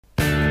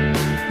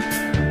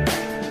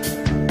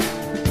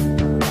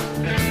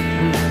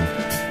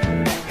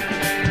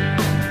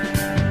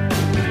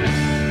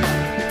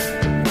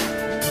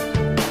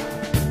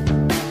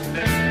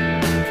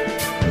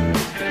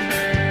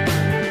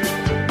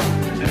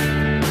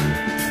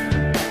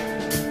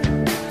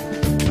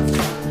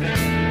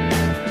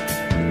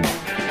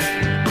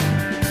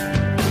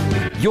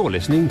You're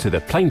listening to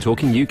the Plain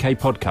Talking UK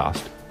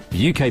podcast,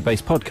 the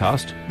UK-based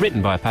podcast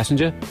written by a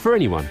passenger for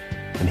anyone.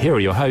 And here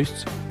are your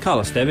hosts,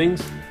 Carla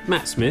Stebbings,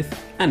 Matt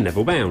Smith and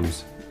Neville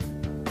Bounds.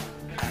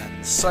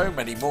 And so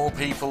many more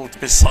people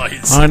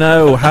besides. I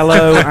know.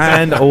 Hello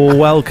and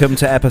welcome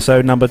to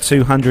episode number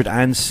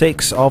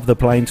 206 of the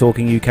Plain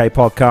Talking UK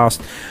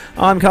podcast.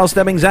 I'm Carl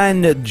Stebbings,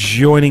 and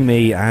joining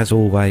me, as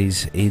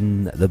always,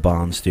 in the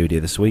Barn studio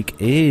this week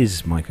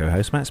is my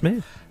co-host, Matt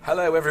Smith.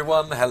 Hello,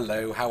 everyone.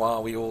 Hello. How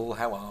are we all?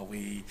 How are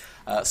we?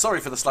 Sorry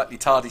for the slightly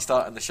tardy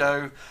start in the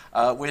show.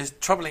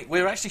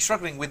 We're actually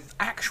struggling with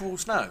actual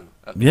snow.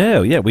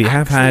 We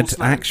have had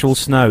actual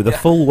snow. The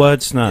full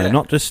word snow,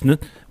 not just snow.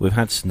 We've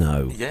had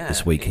snow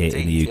this week indeed,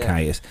 here in the UK.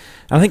 And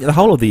I think the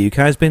whole of the UK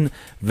has been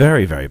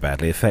very, very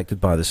badly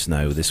affected by the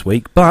snow this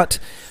week. But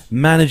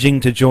managing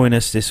to join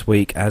us this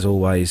week, as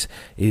always,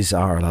 is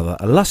our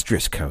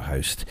illustrious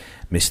co-host,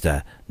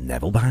 Mr.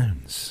 Neville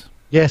Bounds.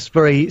 Yes,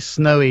 very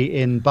snowy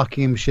in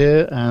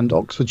Buckinghamshire and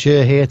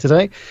Oxfordshire here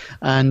today.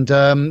 And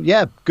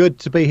good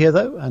to be here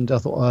though. And I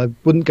thought I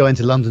wouldn't go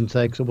into London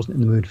today because I wasn't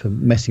in the mood for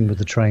messing with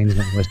the trains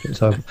and all the rest of it.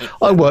 So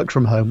I worked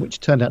from home, which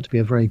turned out to be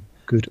a very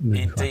good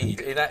move. Indeed.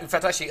 In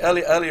fact, actually,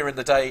 earlier in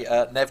the day,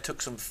 Nev took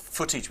some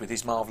footage with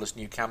his marvellous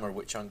new camera,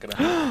 which I'm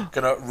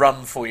gonna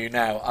run for you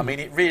now. I mean,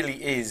 it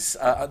really is.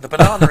 The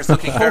banana is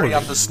looking very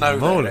under snow,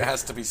 though, it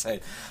has to be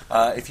said.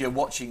 If you're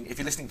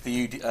listening to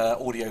the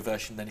audio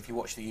version, then if you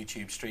watch the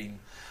YouTube stream,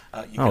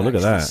 you can look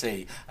at that.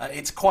 see.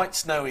 It's quite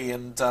snowy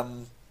and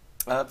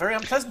very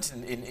unpleasant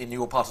in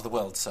your part of the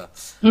world, sir.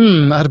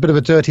 I had a bit of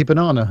a dirty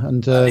banana,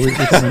 and we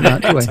didn't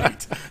that, do we?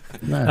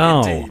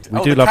 No. Indeed.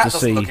 We do love to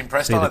see look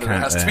impressed the either, cat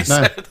it has to there. be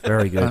said.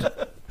 Very good.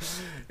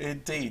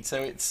 Indeed.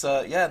 So it's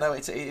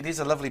it is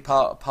a lovely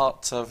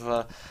part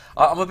of.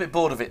 I'm a bit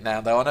bored of it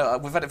now, though. I know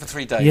we've had it for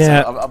 3 days.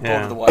 Yeah. So I'm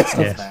bored of the white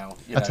stuff now.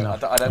 That's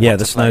enough. I don't Yeah, want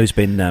the to play snow's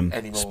been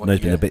anymore.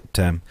 a bit.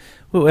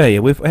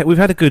 We've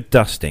had a good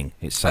dusting.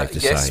 It's safe to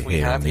yes, say we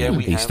here have, in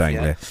we East have,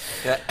 Anglia.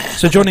 Yeah.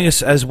 So joining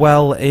us as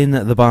well in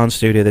the Barn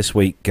studio this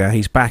week,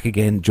 he's back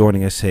again,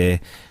 joining us here,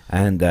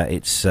 and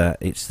it's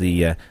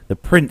the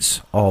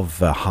Prince of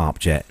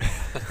Harpjet,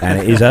 and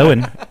it is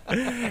Owen.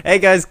 Hey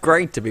guys,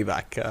 great to be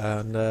back,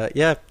 and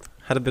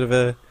had a bit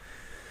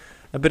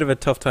of a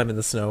tough time in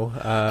the snow.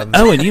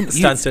 Owen,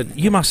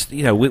 you must,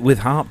 with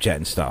Harpjet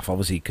and stuff,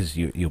 obviously, because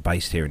you're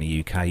based here in the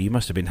UK, you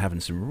must have been having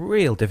some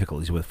real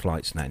difficulties with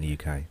flights now in the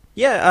UK.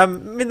 Yeah, I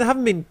mean, they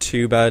haven't been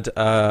too bad,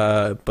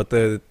 but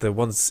the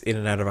ones in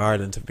and out of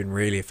Ireland have been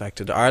really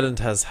affected. Ireland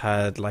has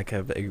had like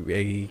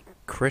a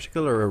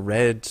critical or a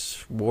red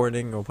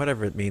warning or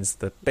whatever it means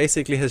that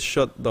basically has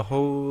shut the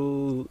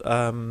whole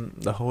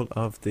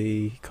of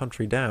the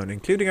country down,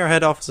 including our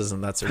head offices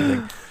and that sort of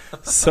thing.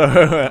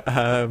 So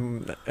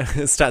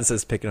Stansted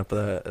is picking up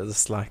the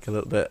slack a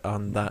little bit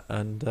on that,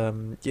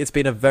 and it's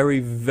been a very,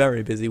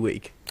 very busy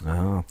week.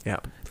 Oh, yeah.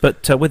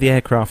 But with the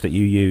aircraft that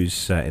you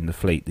use in the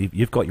fleet,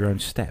 you've got your own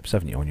steps,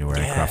 haven't you, on your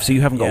aircraft? So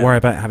you haven't got to worry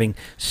about having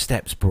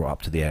steps brought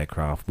up to the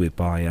aircraft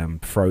by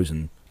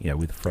frozen.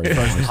 With frozen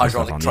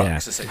hydraulic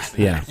trucks,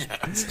 essentially. Yeah.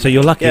 So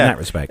you're lucky in that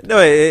respect. No,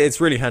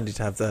 it's really handy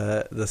to have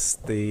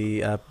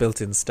the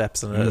built-in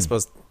steps, and I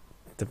suppose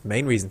the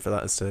main reason for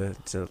that is to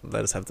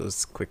let us have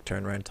those quick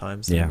turnaround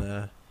times. Yeah.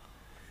 And,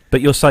 but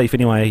you're safe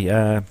anyway,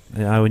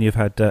 Owen. You've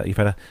had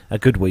a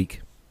good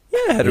week. Yeah,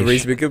 I had a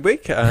reasonably good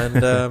week,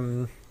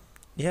 and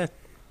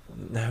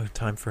now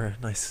time for a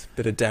nice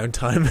bit of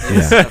downtime.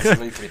 Yes,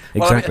 absolutely. Exactly.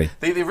 Well, I mean,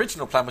 the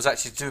original plan was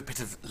actually to do a bit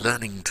of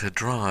learning to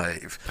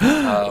drive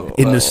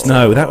in the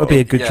snow. That would be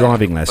a good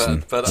driving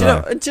lesson. But,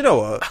 do you know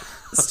what?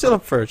 Still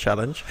up for a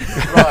challenge.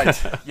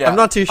 Right. Yeah. I'm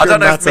not too sure. I don't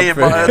know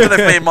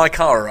if me and my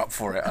car are up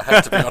for it. I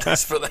have to be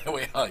honest, but there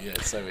we are.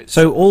 Yeah.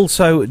 So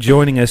also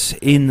joining us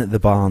in the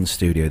Barn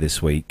studio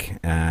this week,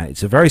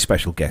 it's a very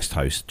special guest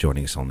host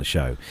joining us on the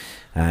show.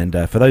 And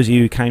for those of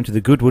you who came to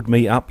the Goodwood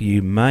meet-up,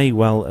 you may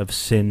well have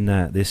seen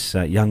this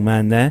young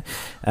man there.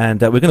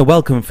 And we're going to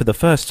welcome him for the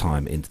first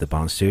time into the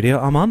Barn studio,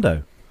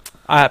 Armando.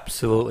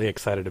 Absolutely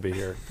excited to be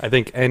here. I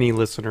think any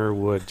listener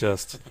would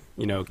just,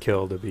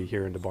 kill to be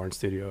here in the Barn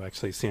studio,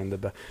 actually seeing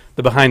the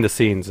behind the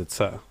scenes. It's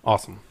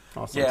awesome.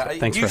 Awesome. Yeah, so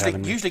thanks for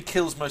having me. Usually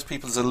kills most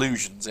people's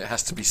illusions, it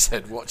has to be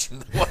said, watching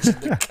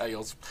the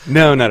chaos.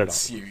 No, not at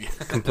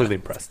all. Completely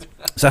impressed.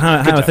 So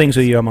how are things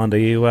with you, Armando? Are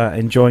you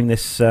enjoying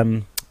this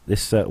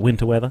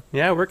winter weather?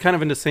 Yeah, we're kind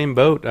of in the same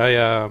boat.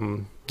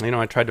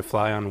 I tried to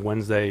fly on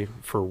Wednesday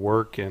for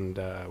work, and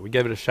we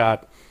gave it a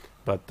shot,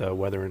 but the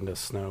weather and the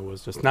snow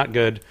was just not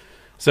good.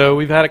 So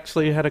we've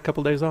actually had a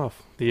couple days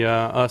off. The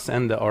us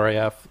and the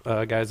RAF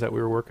guys that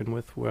we were working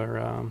with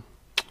were,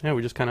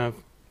 we just kind of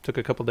took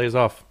a couple days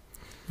off.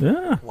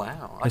 Yeah,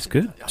 wow, that's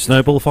good.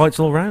 Snowball fights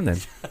all around then.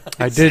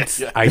 I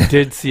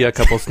did see a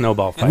couple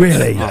snowball fights.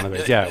 Really? On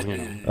the yeah.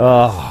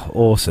 Oh,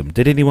 awesome!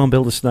 Did anyone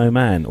build a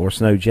snowman or a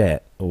snow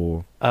jet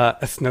or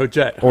a snow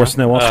jet or a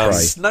snow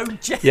osprey? Snow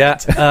jet.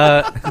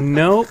 Yeah.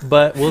 No,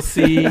 but we'll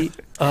see.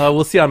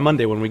 We'll see on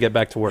Monday when we get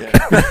back to work.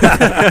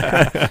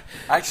 Actually,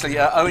 actually,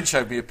 Owen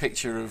showed me a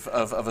picture of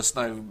a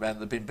snowman that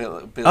had been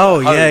built Oh,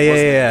 at home, yeah,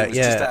 wasn't yeah, it? It was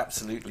yeah. just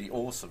absolutely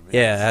awesome.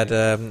 Yeah, I had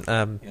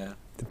yeah.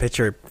 the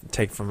picture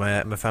taken from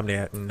my family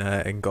out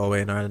in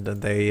Galway in Ireland,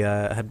 and they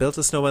had built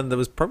a snowman that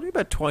was probably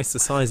about twice the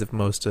size of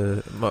most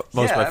of my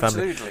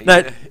family. Absolutely.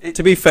 Now,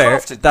 to be fair,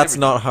 crafted that's everything.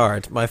 not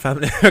hard. My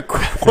family are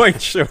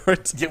quite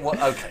short. Yeah,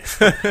 well, okay.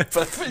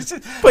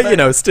 But you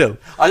know, still.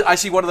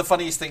 Actually, one of the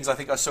funniest things I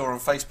think I saw on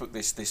Facebook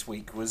this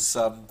week was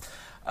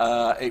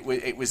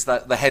it was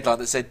the headline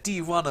that said, "Do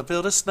you want to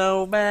build a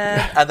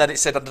snowman?" And then it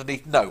said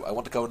underneath, "No, I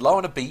want to go and lie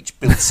on a beach,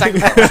 build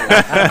sandcastles,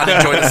 and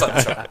enjoy the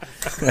sunshine."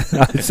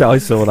 So I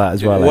saw that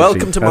as well.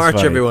 Welcome actually. to That's March,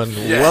 funny. everyone.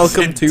 Yes,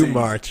 Welcome to indeed,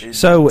 March.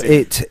 So indeed.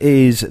 it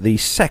is the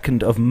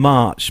 2nd of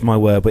March, my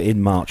word. We're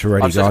in March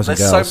already, I'm saying guys and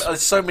there's girls.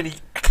 there's so many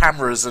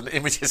cameras and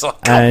images I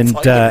can't And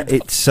find everybody.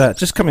 it's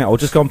just coming out, or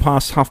just gone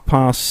past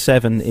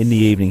 7:30 in the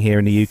evening here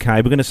in the UK.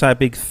 We're going to say a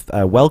big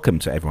welcome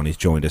to everyone who's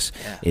joined us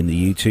in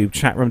the YouTube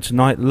chat room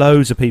tonight.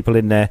 Loads of people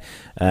in there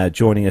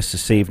joining us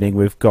this evening.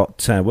 We've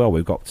got starting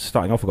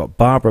off, we've got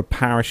Barbara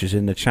Parish is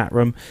in the chat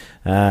room.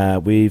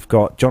 We've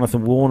got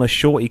Jonathan Warner,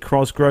 Shorty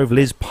Crosgrove,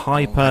 Liz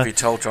Piper. Have you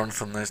told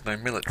Jonathan there's no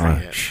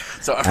military yet?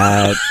 So,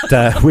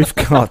 We've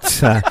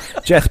got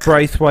Jeff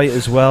Braithwaite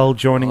as well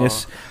joining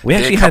us. We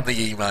actually had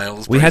the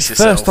emails. We had brace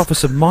yourself. First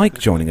Officer Mike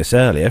joining us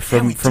earlier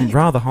from did.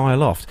 rather high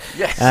aloft.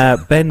 Yes.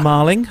 Ben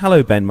Marling.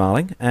 Hello, Ben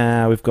Marling.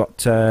 We've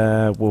got,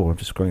 I'm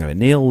just scrolling over.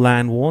 Neil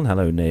Landwarn.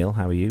 Hello, Neil.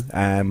 How are you?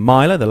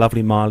 Myla, the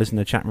lovely Myla's in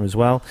the chat room as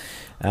well.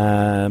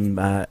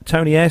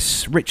 Tony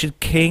S. Richard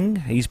King.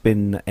 He's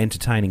been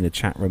entertaining the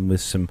chat room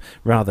with some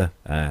rather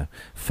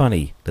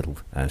funny little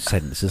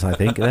sentences, I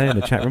think, there in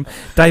the chat room.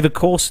 David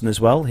Corson as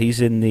well. He's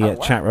in the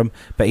chat room,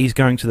 but he's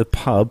going to the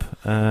pub.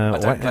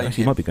 Actually,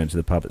 he might be going to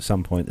the pub at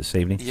some point this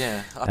evening.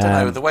 Yeah, I don't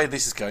know. The way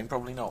this is going,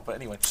 probably not. But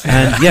anyway.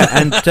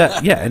 And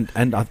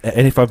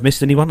if I've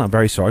missed anyone, I'm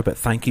very sorry, but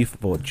thank you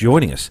for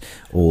joining us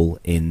all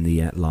in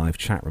the live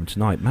chat room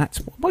tonight. Matt,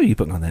 what are you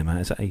putting on there,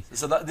 Matt?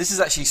 Is that This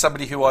is actually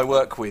somebody who I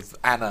work with,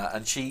 Anna,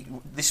 and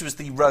this was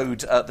the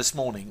road this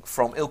morning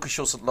from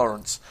Ilkeshaw St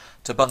Lawrence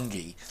to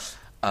Bungay.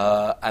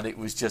 And it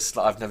was just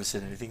like, I've never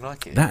seen anything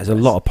like it. That is a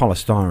lot of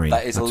polystyrene.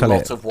 That is I a tell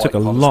lot you, of white took a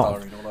polystyrene lot, all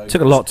over.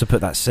 Took a lot to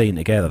put that scene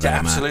together there,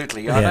 Matt.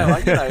 Absolutely. I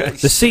know.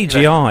 The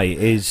CGI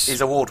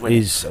is award-winning.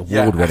 Is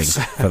award-winning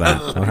for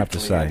that, I have to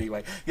say.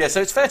 Anyway. Yeah, so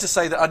it's fair to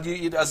say that,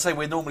 as I say,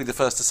 we're normally the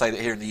first to say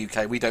that here in the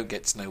UK we don't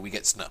get snow, we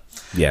get snow.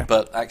 Yeah.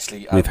 But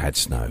actually... we've had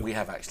snow. We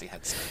have actually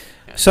had snow.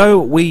 Yeah. So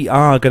we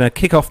are going to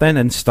kick off then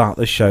and start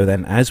the show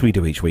then, as we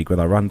do each week, with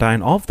our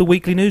rundown of the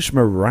weekly news from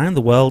around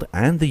the world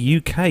and the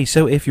UK.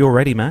 So if you're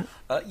ready, Matt.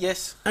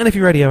 Yes. And if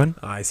you're ready, Owen.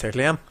 I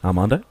certainly am.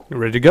 Armando. You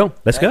ready to go?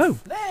 Let's go.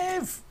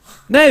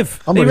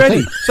 Nev! I'm are you ready.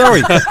 ready?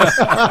 Sorry.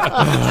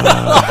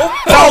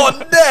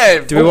 Oh,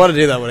 Nev! Do we want to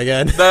do that one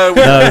again? No,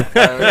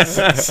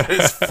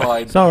 it's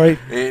fine. Sorry.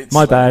 It's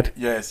My fine. bad.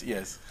 Yes. Do you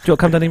want to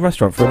come down to the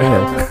restaurant for a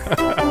meal?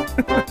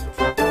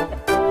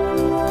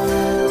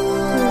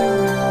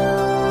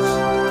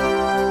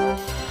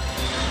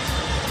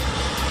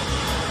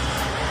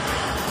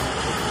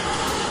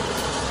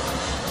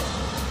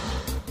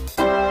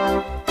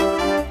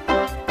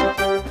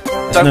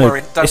 Don't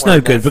worry. It's no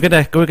good. We're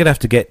gonna have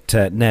to get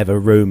Nev a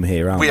room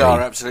here, aren't we? We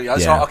are, absolutely.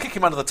 So Yeah. I'll kick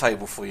him under the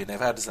table for you, Nev.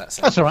 How does that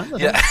sound? That's all right.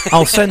 Yeah.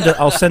 I'll send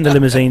a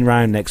limousine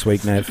round next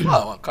week, Nev.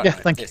 Oh, okay. Yeah,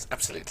 thank you. Yes,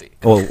 absolutely.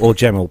 Or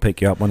Gemma will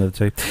pick you up, one of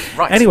the two.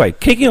 Right. Anyway,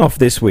 kicking off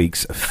this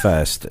week's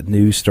first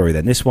news story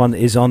then. This one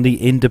is on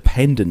the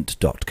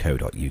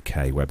independent.co.uk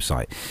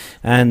website.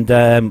 And,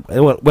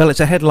 well,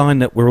 it's a headline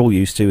that we're all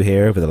used to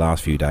here over the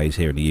last few days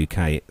here in the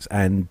UK.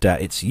 And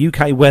it's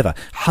UK weather.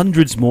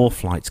 Hundreds more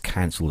flights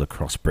cancelled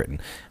across Britain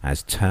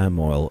as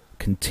turmoil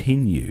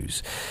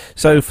continues.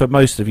 So for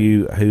most of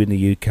you who in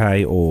the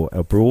UK or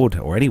abroad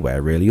or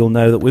anywhere really, you'll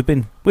know that we've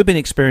been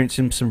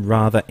experiencing some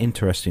rather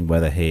interesting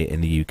weather here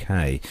in the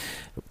UK.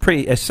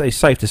 It's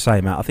safe to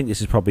say, Matt, I think this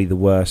is probably the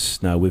worst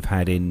snow we've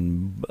had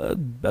in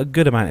a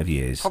good amount of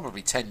years.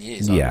 Probably 10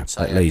 years, I Yeah, would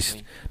say, at least.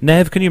 actually.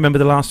 Nev, can you remember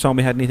the last time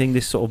we had anything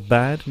this sort of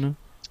bad? No?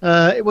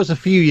 It was a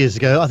few years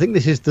ago. I think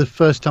this is the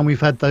first time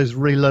we've had those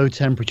really low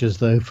temperatures,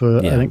 though, for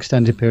an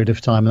extended period of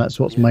time, and that's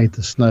what's made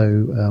the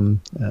snow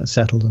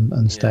settle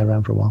and stay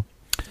around for a while.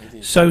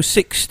 So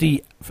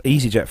 60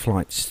 EasyJet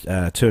flights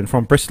to and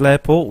from Bristol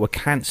Airport were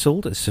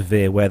cancelled as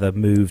severe weather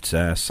moved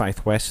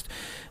southwest,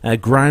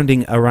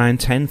 grounding around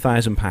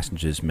 10,000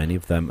 passengers, many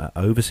of them at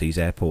overseas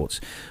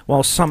airports.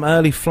 While some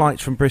early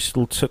flights from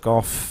Bristol took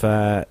off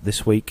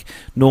this week,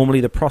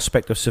 normally the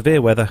prospect of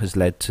severe weather has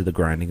led to the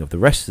grounding of the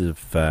rest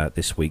of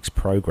this week's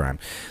programme.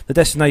 The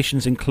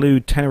destinations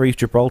include Tenerife,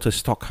 Gibraltar,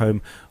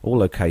 Stockholm, all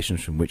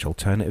locations from which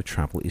alternative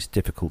travel is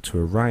difficult to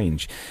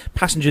arrange.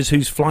 Passengers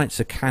whose flights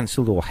are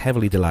cancelled or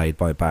heavily delayed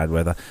by bad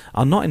weather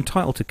are not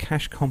entitled to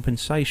cash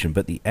compensation,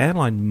 but the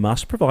airline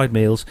must provide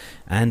meals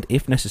and,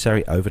 if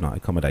necessary, overnight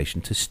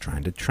accommodation to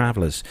stranded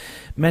travellers.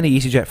 Many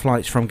EasyJet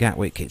flights from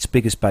Gatwick, its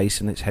biggest base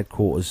and its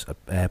headquarters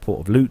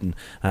airport of Luton,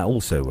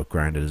 also were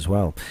grounded as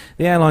well.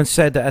 The airline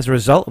said that as a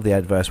result of the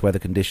adverse weather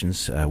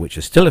conditions, which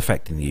are still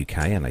affecting the UK,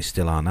 and they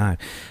still are now,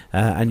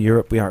 and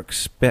Europe, we are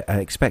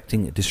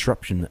expecting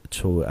disruption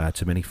to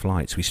many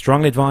flights. We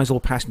strongly advise all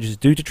passengers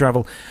due to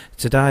travel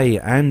today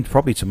and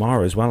probably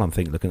tomorrow as well, I'm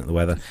thinking, looking at the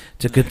weather,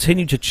 to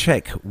continue to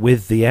check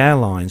with the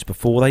airlines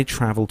before they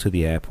travel to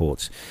the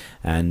airports.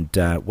 And,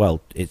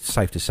 well, it's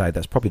safe to say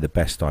that's probably the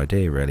best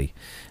idea, really.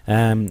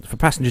 For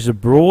passengers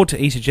abroad,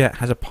 EasyJet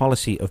has a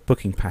policy of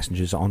booking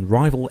passengers on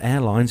rival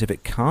airlines if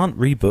it can't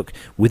rebook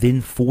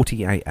within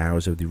 48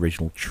 hours of the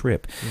original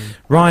trip.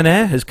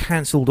 Ryanair has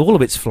cancelled all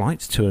of its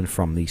flights to and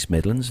from the East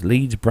Midlands,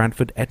 Leeds,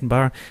 Bradford,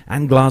 Edinburgh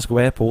and Glasgow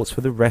airports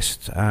for the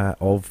rest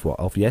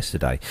of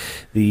yesterday.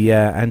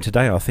 And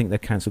today I think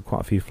they've cancelled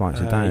quite a few flights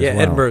a day as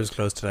well. Edinburgh is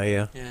closed today,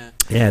 A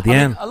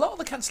lot of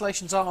the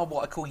cancellations are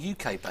what I call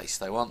UK based,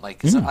 though, aren't they?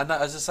 Because I know,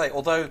 as I say,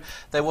 although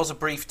there was a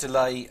brief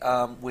delay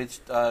with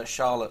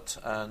Charlotte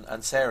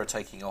and Sarah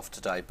taking off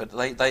today, but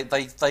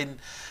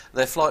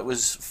their flight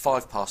was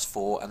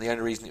 4:05, and the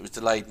only reason it was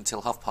delayed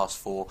until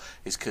 4:30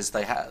 is because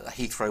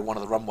Heathrow, one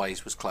of the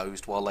runways, was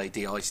closed while they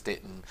de-iced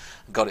it and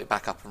got it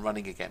back up and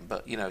running again.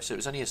 But so it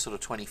was only a sort of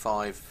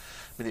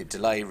 25-minute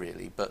delay,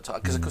 really. But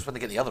because of course, when they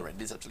get the other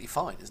end, it's absolutely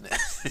fine, isn't it?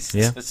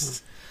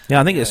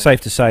 I think it's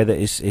safe to say that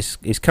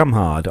it's come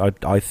hard.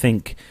 I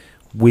think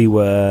we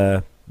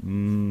were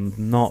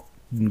not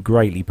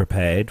greatly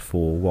prepared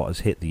for what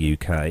has hit the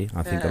UK.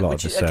 I think a lot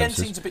of the services... again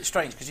seems a bit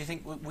strange, because you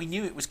think we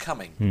knew it was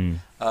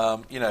coming.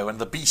 And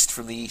the beast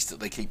from the east that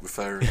they keep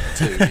referring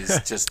to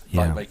is just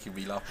making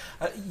me laugh.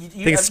 I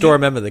think it's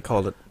Storm Emma, they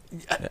called it.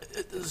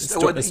 It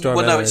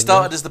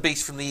started as the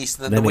beast from the east,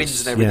 and then the winds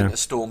and everything are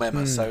Storm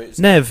Emma. So it's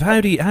Nev, how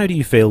do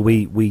you feel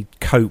we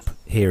cope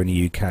here in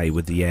the UK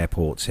with the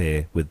airports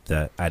here with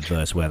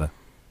adverse weather?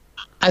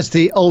 As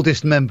the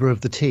oldest member of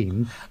the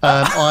team,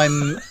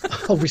 I'm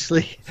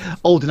obviously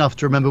old enough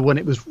to remember when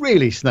it was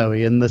really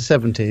snowy in the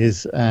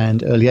 70s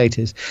and early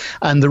 80s.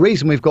 And the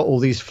reason we've got all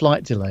these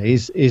flight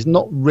delays is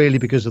not really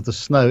because of the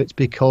snow. It's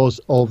because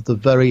of the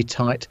very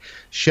tight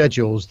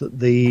schedules that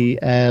the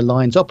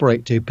airlines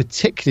operate to,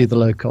 particularly the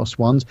low-cost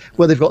ones,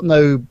 where they've got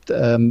no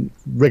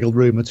wriggle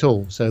room at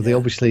all. So they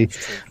obviously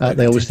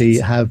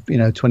have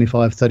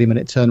 25,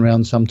 30-minute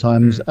turnaround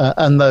sometimes,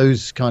 and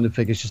those kind of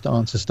figures just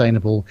aren't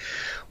sustainable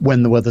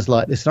when the weather's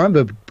like this. And I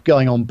remember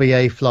going on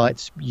BA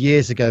flights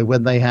years ago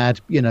when they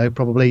had,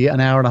 probably an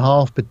hour and a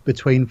half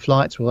between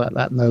flights. Well,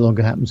 that no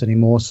longer happens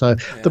anymore. So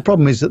the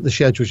problem is that the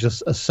schedules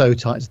just are so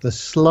tight. The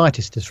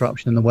slightest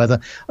disruption in the weather.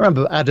 I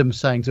remember Adam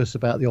saying to us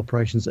about the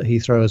operations at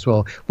Heathrow as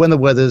well. When the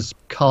weather's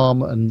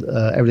calm and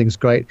everything's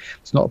great,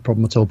 it's not a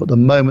problem at all. But the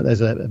moment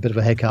there's a bit of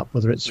a hiccup,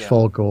 whether it's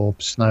fog or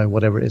snow,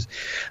 whatever it is,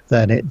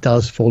 then it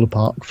does fall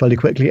apart fairly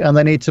quickly. And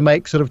they need to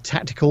make sort of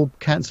tactical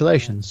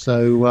cancellations.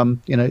 So,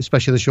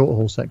 especially the short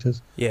haul sectors.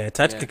 Yeah,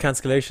 tactical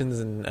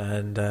cancellations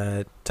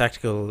and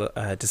tactical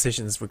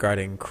decisions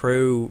regarding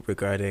crew,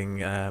 regarding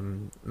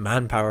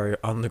manpower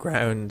on the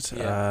ground,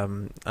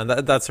 and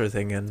that sort of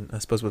thing. And I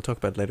suppose we'll talk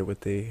about it later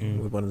with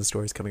with one of the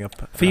stories coming up.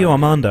 For you,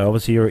 Armando,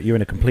 obviously you're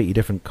in a completely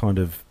different kind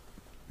of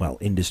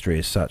industry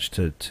as such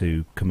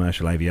to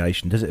commercial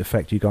aviation. Does it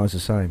affect you guys the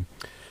same?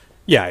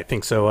 Yeah, I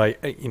think so.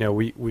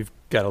 We've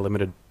got a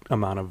limited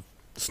amount of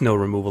snow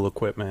removal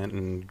equipment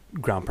and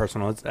ground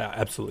personnel. It's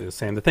absolutely the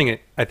same. The thing,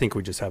 I think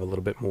we just have a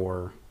little bit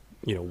more,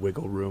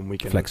 wiggle room. We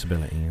can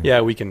flexibility.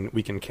 We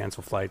can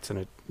cancel flights,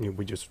 and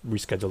we just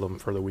reschedule them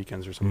for the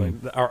weekends or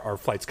something. Our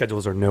flight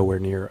schedules are nowhere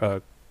near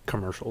a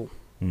commercial,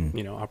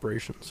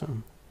 operation. So.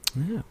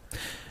 Yeah.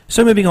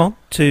 So moving on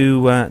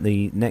to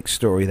the next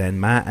story then,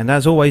 Matt. And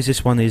as always,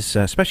 this one is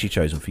specially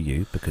chosen for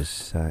you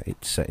because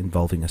it's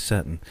involving a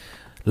certain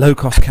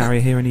low-cost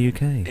carrier here in the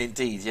UK.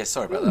 Indeed, yes.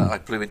 Sorry about that. I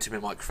blew into my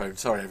microphone.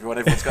 Sorry, everyone.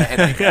 Everyone's got a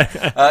headache.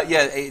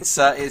 It's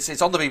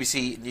on the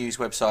BBC News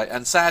website,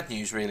 and sad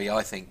news, really.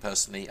 I think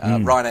personally,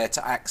 Ryanair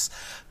to axe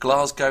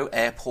Glasgow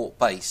Airport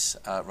base.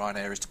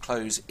 Ryanair is to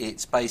close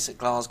its base at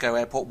Glasgow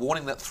Airport,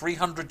 warning that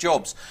 300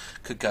 jobs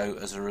could go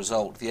as a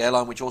result. The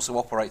airline, which also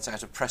operates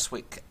out of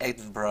Prestwick,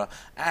 Edinburgh,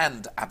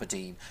 and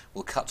Aberdeen,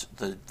 will cut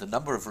the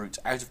number of routes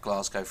out of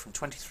Glasgow from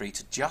 23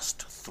 to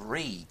just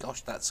 3.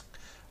 Gosh, that's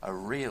a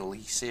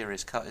really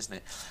serious cut, isn't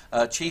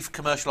it? Chief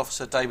Commercial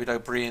Officer David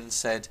O'Brien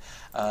said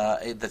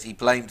that he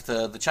blamed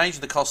the change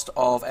in the cost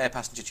of air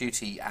passenger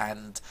duty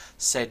and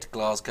said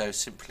Glasgow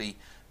simply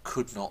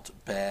could not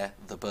bear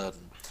the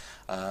burden.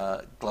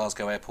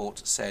 Glasgow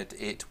Airport said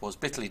it was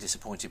bitterly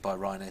disappointed by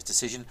Ryanair's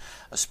decision.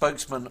 A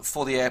spokesman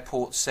for the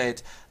airport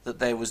said that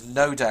there was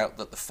no doubt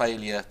that the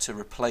failure to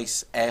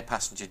replace air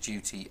passenger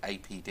duty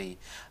APD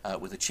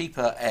with a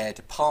cheaper air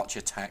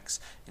departure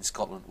tax in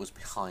Scotland was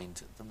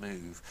behind the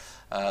move.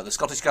 The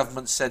Scottish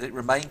Government said it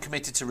remained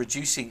committed to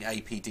reducing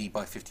APD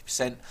by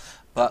 50%,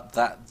 but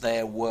that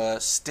there were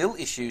still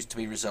issues to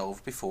be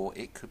resolved before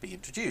it could be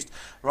introduced.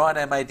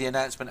 Ryanair made the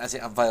announcement as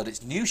it unveiled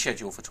its new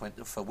schedule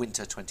for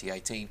winter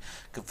 2018,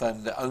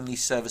 confirming that only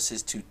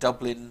services to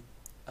Dublin,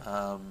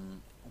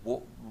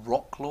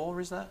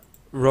 Wroclaw, is that?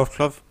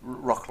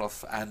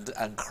 Wroclaw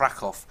and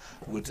Krakow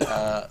would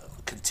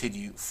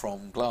continue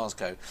from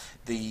Glasgow.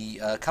 The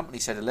company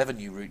said 11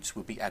 new routes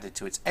would be added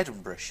to its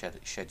Edinburgh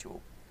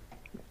schedule.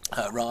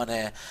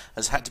 Ryanair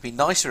has had to be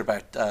nicer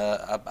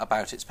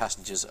about its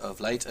passengers of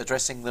late,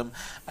 addressing them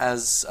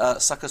as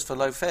suckers for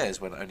low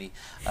fares when only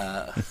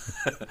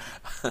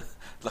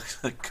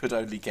could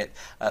only get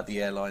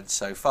the airline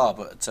so far,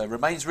 but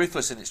remains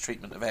ruthless in its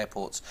treatment of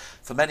airports.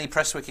 For many,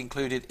 Prestwick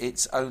included,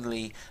 it's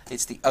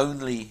the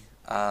only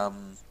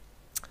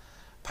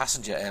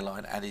passenger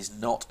airline and is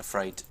not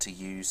afraid to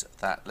use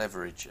that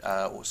leverage.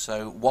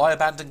 So why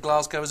abandon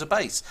Glasgow as a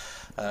base?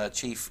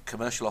 Chief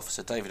Commercial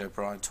Officer David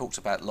O'Brien talked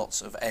about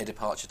lots of air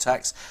departure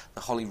tax,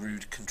 the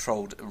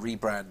Holyrood-controlled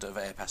rebrand of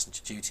air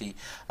passenger duty.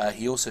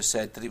 He also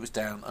said that it was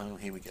down,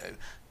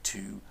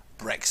 to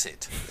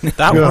Brexit.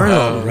 That word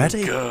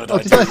already? Good. Oh,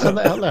 did I say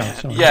that out loud?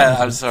 Sorry. Yeah,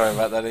 I'm sorry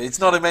about that. It's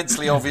not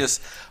immensely obvious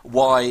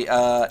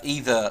why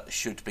either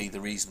should be the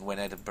reason when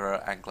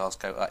Edinburgh and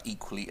Glasgow are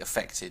equally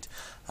affected.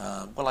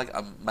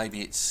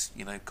 Maybe it's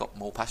got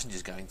more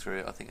passengers going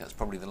through it. I think that's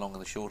probably the long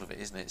and the short of it,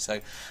 isn't it? So,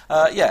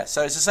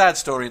 so it's a sad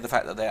story in the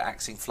fact that they're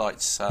axing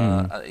flights,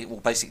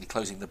 basically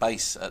closing the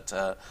base at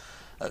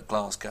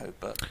Glasgow.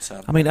 But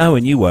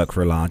Owen, you work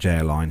for a large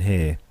airline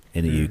here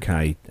in the UK.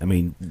 I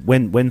mean,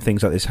 when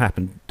things like this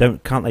happen,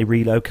 can't they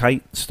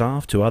relocate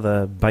staff to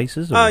other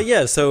bases?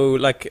 Yeah. So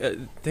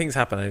things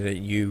happen, and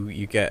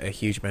you get a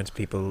huge amount of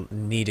people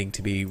needing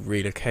to be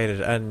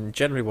relocated, and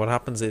generally what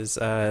happens is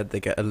they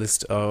get a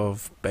list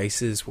of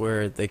bases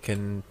where they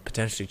can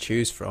potentially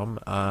choose from,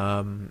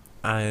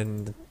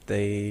 and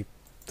the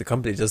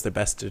company does their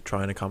best to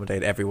try and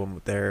accommodate everyone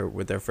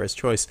with their first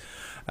choice.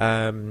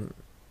 Tends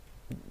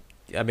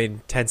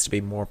to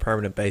be more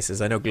permanent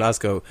bases. I know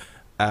Glasgow.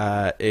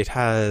 It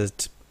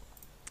had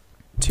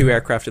 2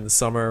 aircraft in the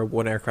summer,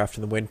 1 aircraft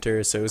in the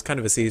winter, so it was kind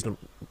of a seasonal,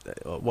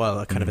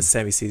 kind of a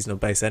semi-seasonal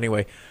base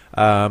anyway.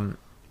 The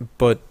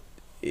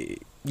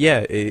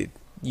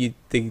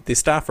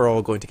staff are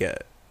all going to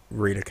get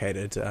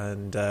relocated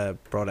and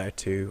brought out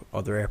to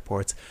other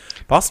airports,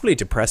 possibly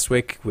to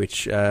Prestwick,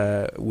 which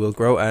will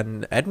grow,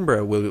 and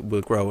Edinburgh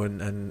will grow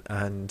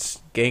and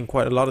gain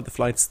quite a lot of the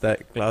flights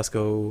that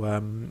Glasgow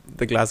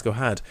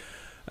had.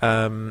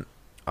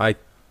 I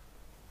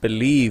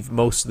believe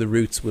most of the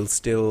routes will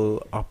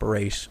still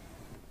operate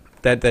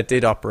that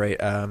did operate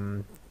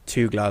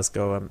to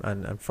Glasgow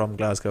and from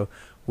Glasgow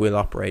will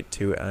operate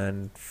to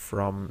and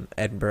from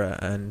Edinburgh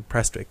and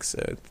Prestwick.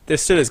 So there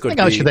still is good.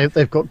 Actually,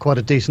 they've got quite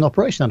a decent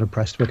operation out of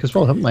Prestwick as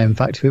well, haven't they? In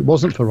fact, if it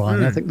wasn't for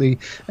Ryanair, I think the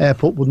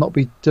airport would not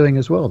be doing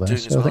as well there.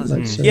 So I think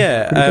that's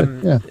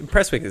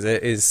Prestwick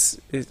is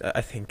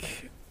I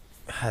think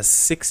has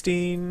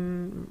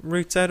 16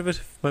 routes out of it,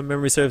 if my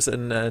memory serves,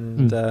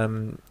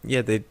 and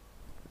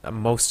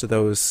most of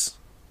those,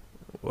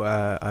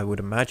 I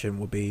would imagine,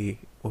 will be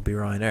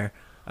Ryanair,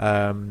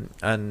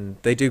 and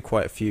they do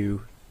quite a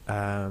few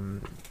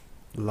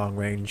long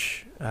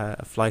range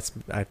flights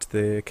out to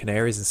the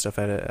Canaries and stuff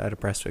out of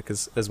Prestwick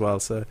as well.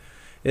 So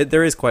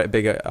there is quite a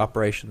big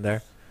operation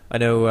there. I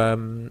know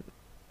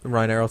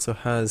Ryanair also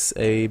has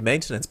a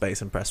maintenance base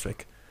in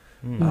Prestwick,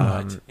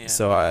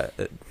 so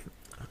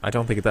I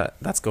don't think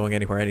that's going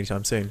anywhere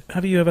anytime soon.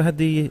 Have you ever had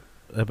the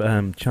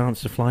chance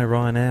to fly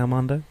Ryanair,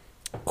 Armando?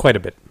 Quite a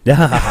bit. Okay,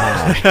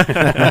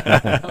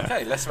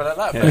 less about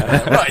that.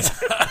 Right.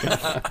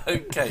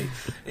 Okay.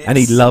 And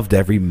he loved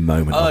every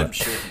moment of it. I'm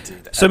sure he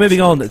did. So moving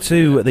on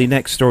to the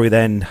next story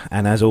then,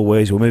 and as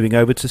always, we're moving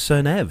over to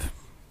Sir Nev.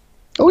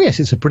 Oh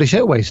yes, it's a British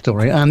Airways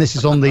story, and this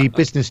is on the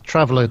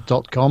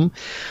businesstraveller.com.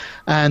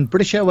 And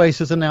British Airways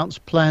has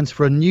announced plans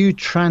for a new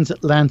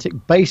transatlantic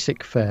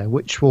basic fare,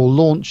 which will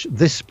launch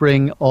this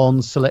spring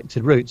on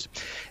selected routes.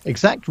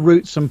 Exact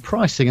routes and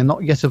pricing are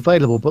not yet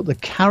available, but the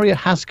carrier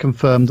has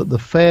confirmed that the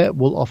fare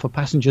will offer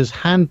passengers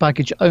hand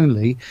baggage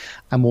only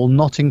and will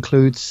not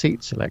include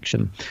seat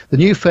selection. The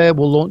new fare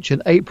will launch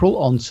in April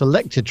on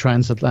selected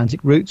transatlantic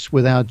routes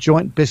with our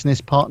joint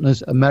business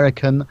partners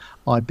American,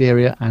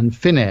 Iberia and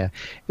Finnair.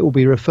 It will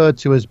be referred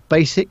to as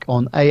basic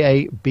on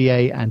AA,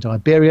 BA and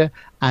Iberia,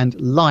 and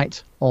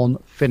light on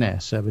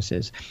Finnair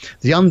services.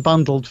 The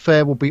unbundled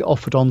fare will be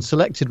offered on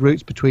selected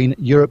routes between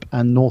Europe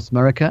and North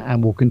America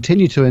and will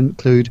continue to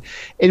include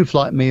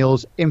in-flight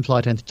meals,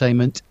 in-flight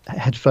entertainment,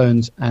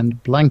 headphones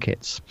and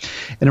blankets.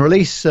 In a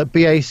release,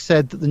 BA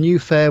said that the new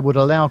fare would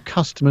allow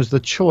customers the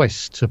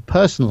choice to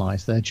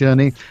personalise their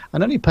journey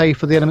and only pay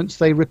for the elements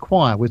they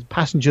require, with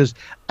passengers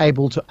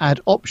able to add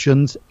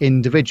options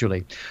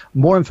individually.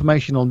 More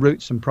information on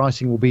routes and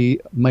pricing will be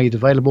made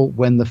available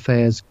when the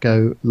fares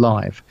go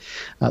live.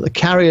 The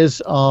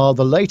carriers are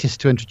the latest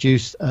to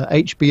introduce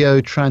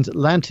HBO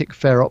transatlantic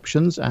fare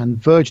options, and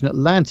Virgin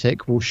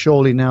Atlantic will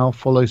surely now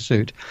follow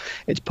suit.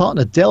 Its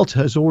partner Delta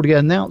has already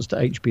announced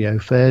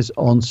HBO fares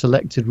on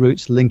selected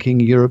routes linking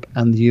Europe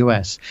and the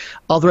US.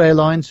 Other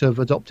airlines who have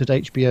adopted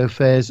HBO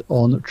fares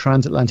on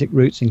transatlantic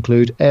routes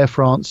include Air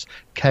France,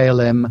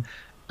 KLM,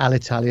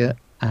 Alitalia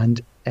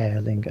and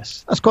Aer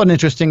Lingus. That's quite an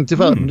interesting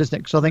development, isn't it?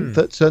 Because I think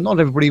that not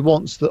everybody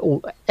wants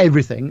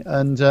everything,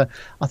 and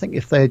I think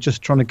if they're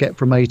just trying to get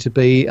from A to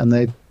B and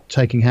they're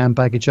taking hand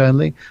baggage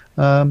only,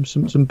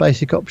 some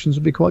basic options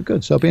would be quite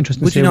good. So it'll be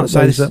interesting to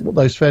see what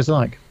those fares are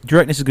like. Do you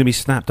reckon this is going to be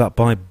snapped up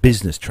by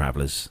business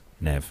travellers,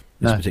 Nev?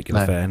 This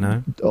particular fare,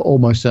 no?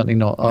 Almost certainly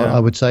not. I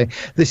would say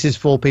this is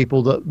for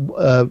people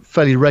that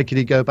fairly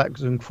regularly go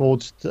backwards and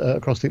forwards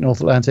across the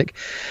North Atlantic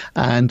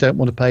and don't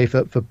want to pay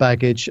for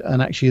baggage,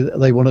 and actually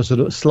they want a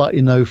sort of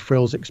slightly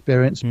no-frills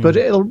experience. But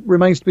it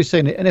remains to be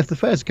seen. And if the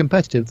fares are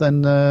competitive,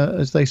 then,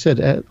 as they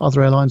said,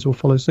 other airlines will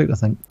follow suit, I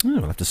think. Oh,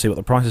 we'll have to see what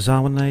the prices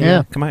are when they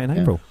come out in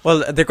April.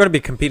 Well, they're going to be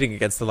competing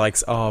against the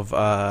likes of,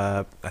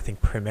 I think,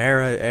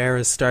 Primera Air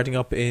is starting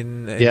up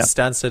in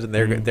Stansted, and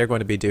they're going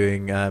to be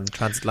doing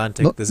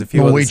transatlantic. There's a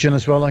few Norwegian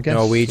as well, I guess.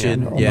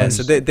 Norwegian,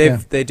 so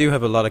they do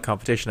have a lot of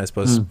competition, I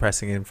suppose,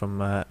 pressing in from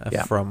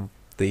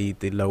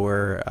the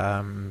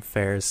lower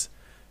fares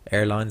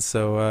airlines.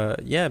 So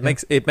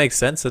it makes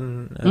sense,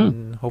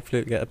 and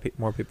hopefully it'll get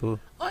more people.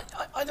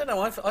 I don't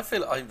know. I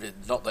feel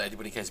not that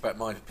anybody cares about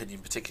my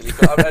opinion particularly,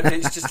 but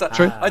it's just that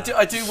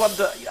I do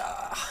wonder.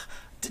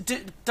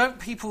 Don't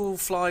people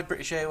fly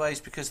British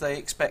Airways because they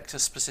expect a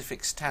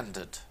specific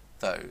standard,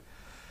 though?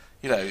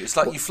 You know, it's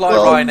like you fly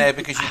Ryanair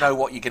because you know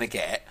what you're going to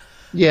get.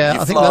 Yeah,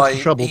 I think that's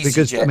the trouble,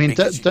 because I mean,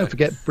 don't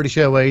forget British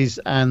Airways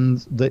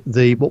and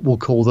the what we'll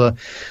call the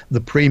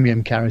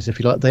premium carriers, if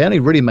you like. They only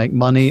really make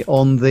money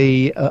on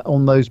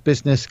on those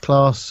business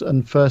class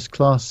and first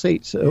class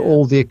seats.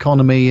 All the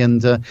economy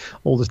and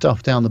all the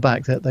stuff down the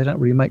back, they don't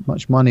really make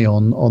much money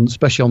on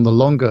especially on the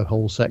longer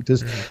haul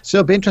sectors. So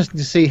it'll be interesting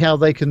to see how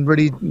they can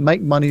really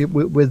make money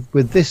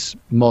with this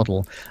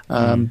model.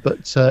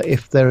 But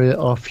if there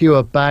are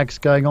fewer bags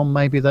going on,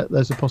 maybe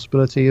there's a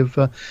possibility of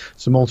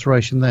some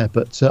alteration there.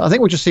 But I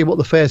think we'll just see what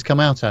the fares come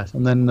out at,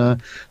 and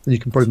then you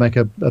can probably make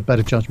a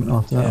better judgment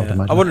after that. I'd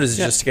imagine. I wonder, is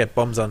it just to get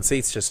bums on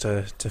seats, just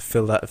to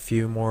fill that a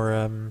few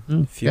more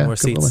more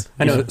seats?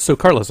 I know. So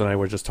Carlos and I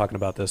were just talking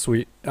about this.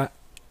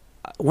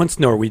 Once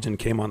Norwegian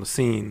came on the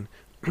scene,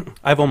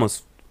 I've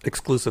almost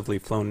exclusively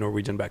flown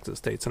Norwegian back to the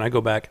States, and I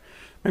go back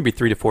maybe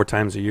 3 to 4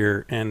 times a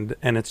year, and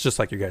it's just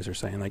like you guys are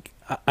saying. Like,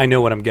 I know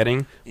what I'm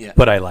getting,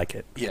 but I like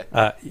it.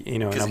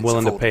 And I'm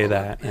willing to pay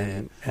that,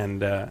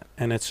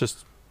 and it's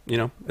just.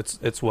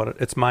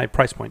 It's my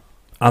price point.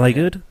 Are they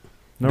good?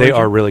 They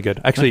are really good.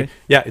 Actually,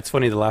 it's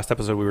funny. The last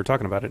episode we were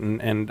talking about it,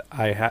 and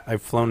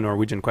I've flown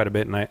Norwegian quite a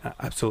bit, and I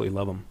absolutely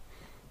love them.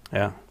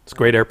 Yeah, it's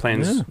great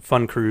airplanes,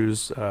 fun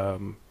cruise,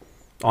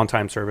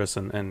 on-time service,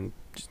 and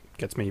just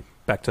gets me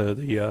back to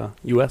the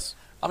U.S.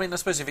 I mean, I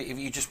suppose if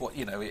you just want,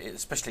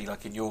 especially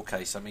like in your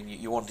case, I mean,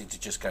 you're wanting to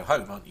just go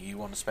home, aren't you? You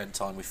want to spend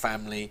time with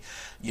family,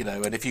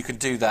 and if you can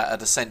do that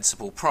at a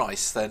sensible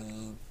price,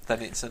 then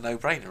it's a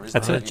no-brainer,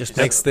 isn't it? It just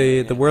makes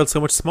the world so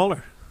much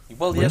smaller.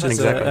 Well, yeah,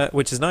 exactly.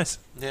 Which is nice.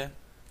 Yeah.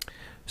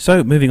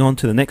 So, moving on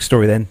to the next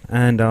story then,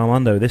 and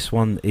Armando, this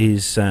one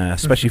is,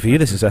 especially for you,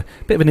 this is a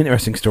bit of an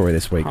interesting story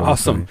this week.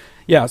 Awesome.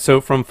 Yeah, so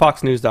from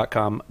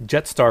FoxNews.com,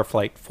 Jetstar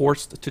flight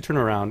forced to turn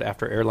around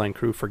after airline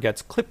crew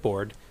forgets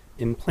clipboard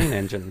in plane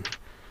engine.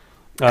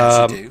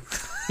 As you do.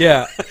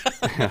 Yeah,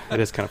 it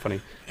is kind of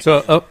funny.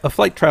 So a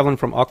flight traveling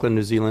from Auckland,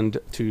 New Zealand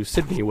to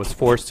Sydney was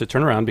forced to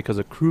turn around because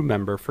a crew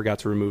member forgot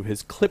to remove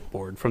his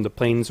clipboard from the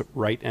plane's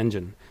right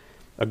engine.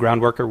 A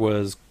ground worker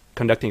was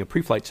conducting a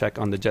pre-flight check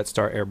on the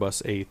Jetstar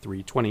Airbus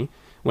A320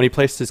 when he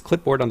placed his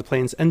clipboard on the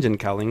plane's engine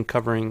cowling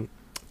covering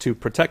to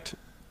protect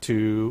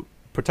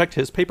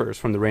his papers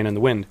from the rain and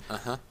the wind.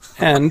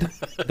 And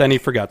then he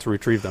forgot to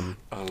retrieve them.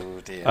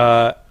 Oh,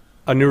 dear.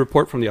 A new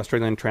report from the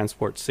Australian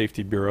Transport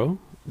Safety Bureau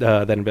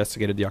that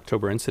investigated the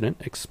October incident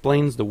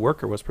explains the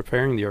worker was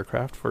preparing the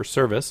aircraft for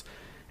service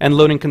and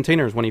loading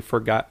containers when he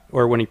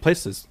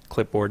placed his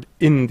clipboard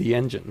in the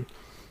engine.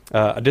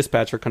 A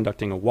dispatcher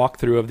conducting a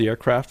walkthrough of the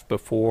aircraft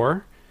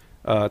before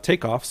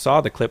takeoff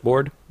saw the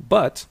clipboard,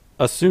 but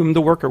assumed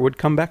the worker would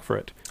come back for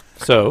it.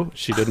 So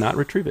she did not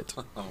retrieve it.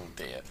 Oh,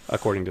 dear.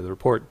 According to the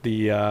report,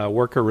 the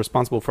worker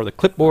responsible for the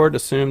clipboard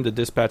assumed the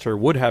dispatcher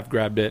would have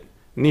grabbed it.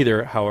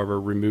 Neither, however,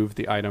 removed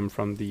the item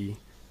from the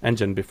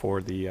engine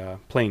before the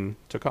plane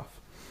took off.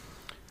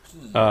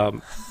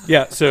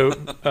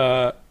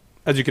 So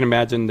as you can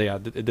imagine,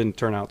 it didn't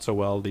turn out so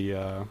well.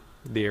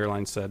 The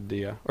airline said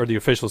or the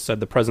officials said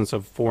the presence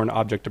of foreign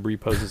object debris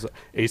poses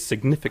a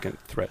significant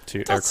threat to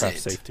aircraft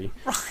safety.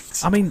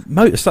 Right. I mean,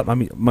 motor stuff. I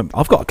mean,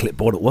 I've got a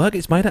clipboard at work.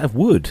 It's made out of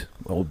wood,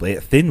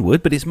 albeit thin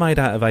wood, but it's made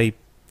out of a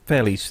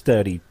fairly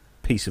sturdy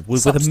piece of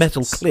wood with a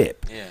metal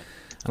clip. Yeah.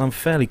 And I'm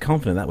fairly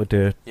confident that would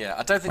do. Yeah,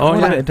 I don't think. Oh,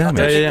 yeah, I don't think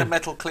damage. the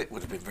metal clip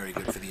would have been very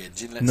good for the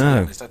engine. Let's be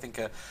honest. I think.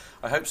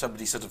 I hope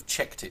somebody sort of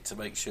checked it to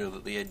make sure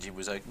that the engine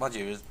was okay. Mind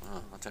you,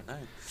 I don't know.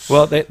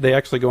 Well, they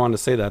actually go on to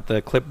say that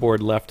the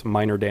clipboard left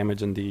minor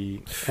damage in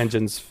the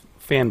engine's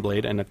fan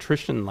blade and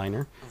attrition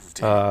liner,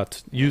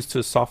 used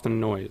to soften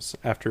noise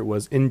after it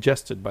was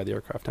ingested by the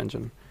aircraft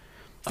engine.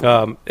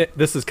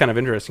 This is kind of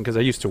interesting because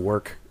I used to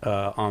work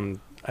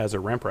as a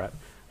ramp rat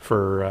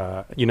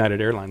for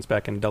United Airlines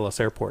back in Dulles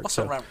Airport. What's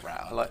a ramp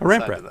rat? I like a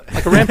ramp rat,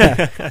 like a ramp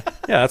rat.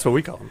 Yeah, that's what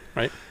we call them,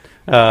 right?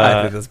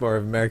 I think that's more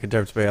of an American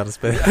term, to be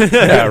honest. But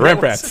yeah,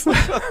 ramp rats.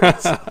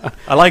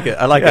 I like it.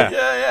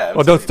 Yeah.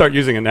 Well, don't start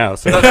using it now.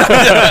 So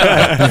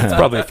it's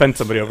probably offend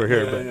somebody over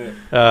here.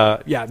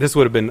 But this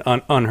would have been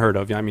unheard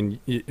of. I mean,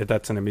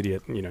 that's an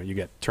immediate. You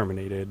get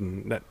terminated,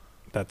 and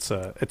that's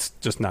it's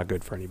just not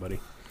good for anybody.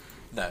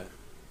 No.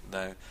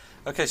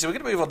 Okay, so we're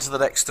going to move on to the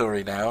next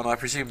story now, and I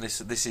presume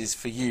this is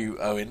for you,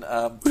 Owen.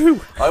 I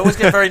always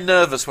get very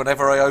nervous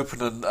whenever I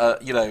open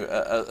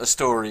a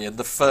story, and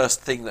the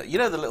first thing that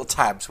the little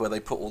tabs where they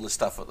put all the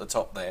stuff at the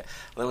top there.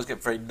 I always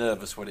get very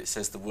nervous when it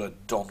says the word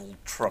Donald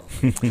Trump.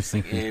 I just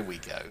think, here we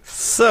go.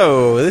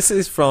 So this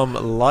is from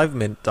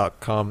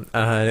LiveMint.com,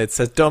 and it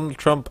says Donald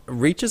Trump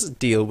reaches a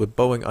deal with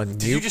Boeing on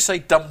Did you just say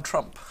dumb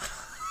Trump?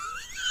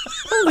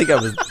 I don't think I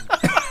was.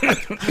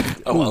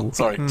 Oh well,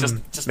 sorry.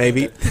 Just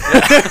maybe.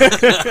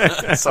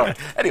 Sorry.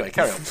 Anyway,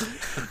 carry on.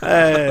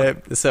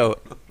 So,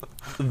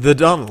 the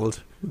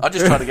Donald. I'm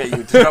just trying to get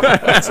you into trouble.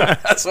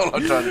 That's all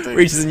I'm trying to do.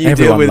 Reaches a new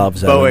deal with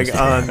Boeing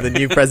on the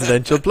new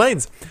presidential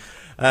planes.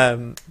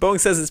 Boeing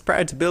says it's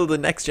proud to build the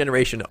next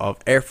generation of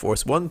Air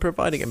Force One,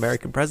 providing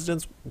American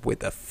presidents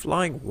with a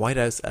flying White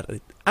House at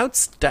an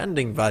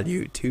outstanding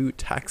value to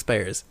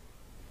taxpayers.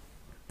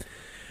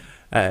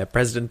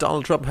 President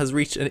Donald Trump has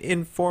reached an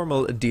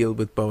informal deal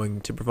with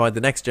Boeing to provide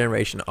the next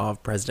generation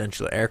of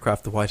presidential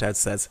aircraft, the White House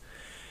says.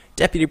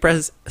 Deputy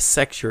Press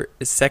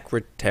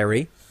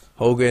Secretary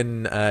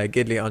Hogan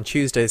Gidley on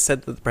Tuesday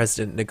said that the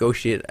president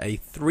negotiated a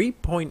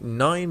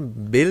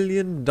 $3.9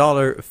 billion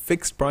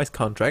fixed-price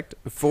contract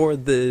for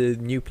the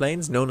new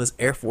planes known as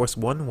Air Force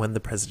One when the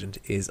president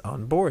is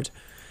on board.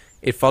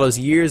 It follows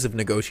years of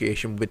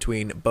negotiation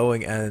between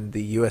Boeing and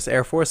the U.S.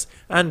 Air Force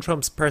and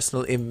Trump's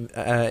personal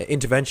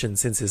intervention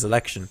since his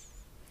election.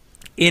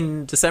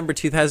 In December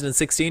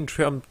 2016,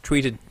 Trump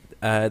tweeted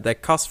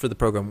that costs for the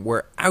program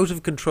were out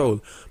of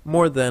control,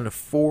 more than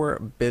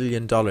 $4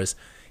 billion.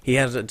 He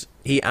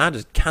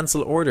added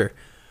cancel order.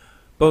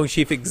 Boeing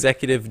chief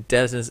executive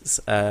Dennis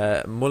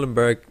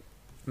Muilenburg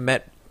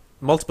met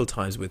multiple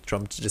times with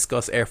Trump to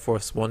discuss Air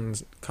Force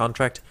One's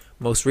contract,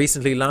 most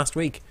recently last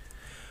week.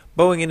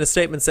 Boeing in a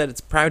statement said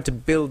it's proud to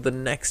build the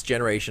next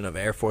generation of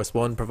Air Force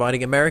One,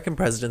 providing American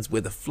presidents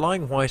with a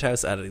flying White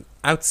House at an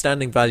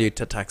outstanding value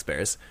to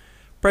taxpayers.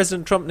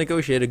 President Trump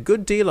negotiated a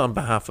good deal on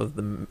behalf of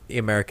the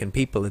American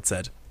people, it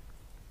said.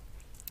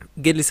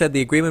 Gidley said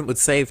the agreement would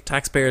save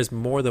taxpayers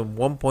more than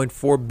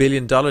 $1.4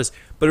 billion,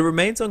 but it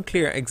remains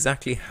unclear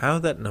exactly how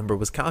that number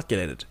was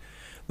calculated.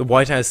 The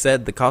White House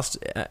said the cost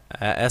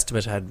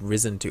estimate had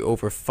risen to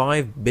over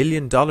 $5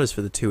 billion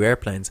for the two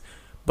airplanes,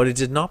 but it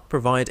did not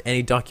provide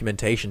any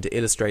documentation to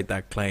illustrate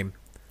that claim.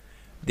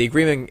 The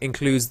agreement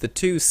includes the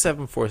two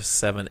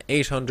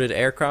 747-800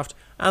 aircraft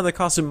and the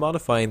cost of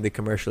modifying the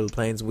commercial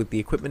planes with the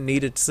equipment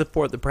needed to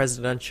support the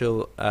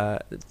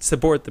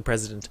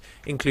president,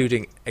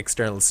 including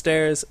external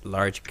stairs,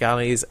 large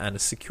galleys, and a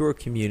secure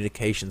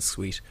communications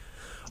suite.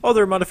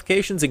 Other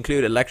modifications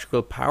include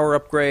electrical power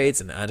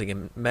upgrades and adding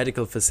a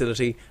medical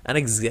facility, an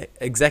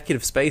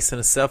executive space, and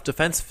a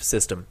self-defense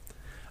system.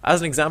 As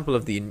an example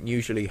of the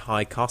unusually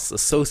high costs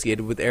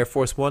associated with Air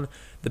Force One,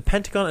 the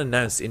Pentagon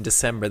announced in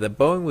December that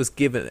Boeing was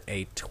given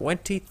a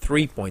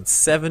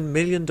 $23.7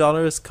 million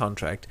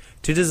contract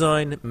to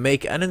design,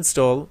 make and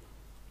install,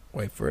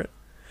 wait for it,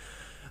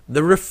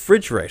 the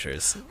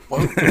refrigerators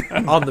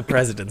on the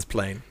president's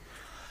plane.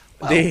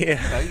 Well,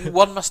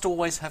 one must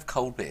always have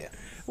cold beer.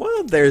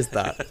 Well, there's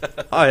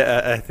that.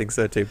 I think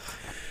so too.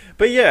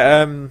 But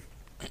yeah,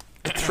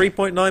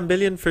 $3.9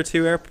 billion for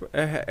two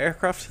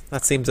aircraft.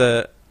 That seems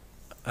a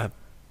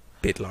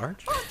bit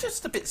large. I'm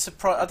just a bit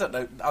surprised. I don't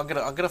know. I'm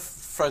gonna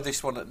throw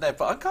this one at Ned,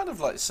 but I'm kind of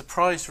like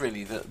surprised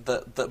really that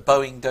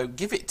Boeing don't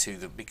give it to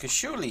them, because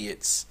surely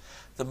it's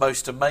the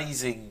most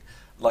amazing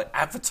like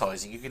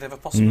advertising you could ever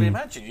possibly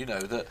imagine.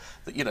 That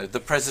the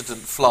president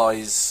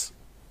flies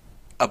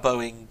a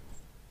Boeing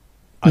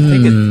I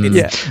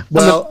think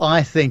Well,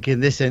 I think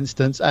in this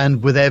instance,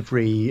 and with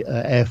every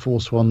Air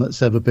Force One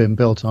that's ever been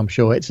built, I'm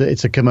sure it's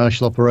a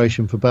commercial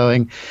operation for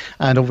Boeing,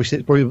 and obviously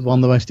it's probably one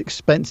of the most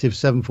expensive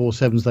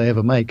 747s they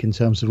ever make in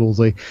terms of all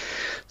the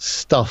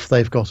stuff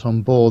they've got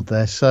on board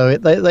there. So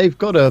they've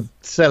got to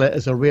sell it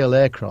as a real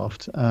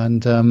aircraft,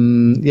 and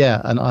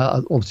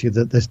obviously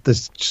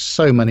there's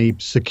so many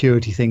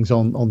security things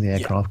on the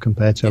aircraft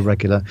compared to a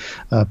regular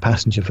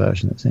passenger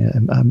version. It's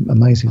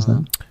amazing,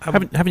 isn't it?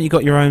 Haven't you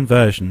got your own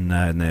version,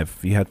 Nev?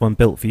 You had one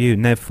built for you,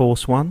 Nev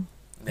Force One?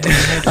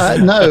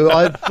 No,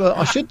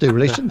 I should do,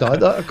 really, shouldn't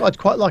I? I'd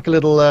quite like a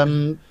little,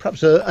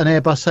 perhaps an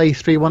Airbus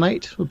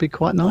A318 would be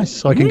quite nice,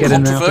 so I can get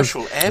in and out of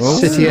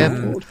City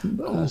Airport,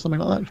 something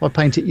like that. If I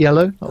paint it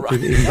yellow, that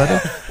would be even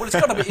better. Well, it's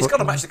got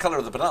to match the colour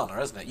of the banana,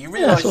 hasn't it? You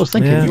realise I was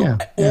thinking,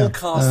 all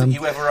cars that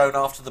you ever own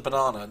after the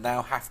banana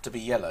now have to be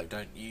yellow,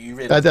 don't you? You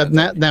realise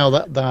now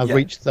that I've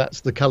reached,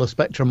 that's the colour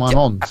spectrum I'm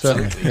on,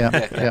 absolutely.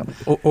 certainly. Yeah.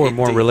 Or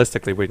more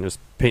realistically, we can just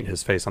paint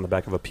his face on the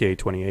back of a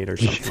PA-28 or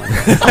something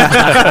like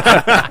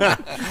that.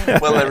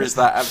 Well, there is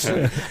that,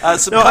 absolutely.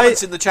 Some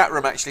comments in the chat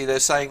room, actually, they're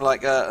saying,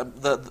 like,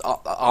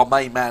 our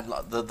main man,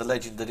 the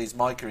legend that is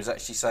Micah, is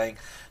actually saying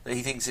that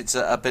he thinks it's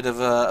a bit of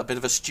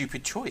a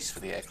stupid choice for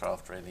the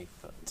aircraft, really.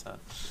 But,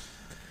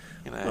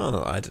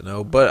 Well, I don't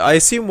know. But I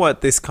assume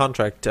what this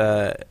contract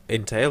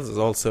entails is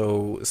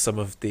also some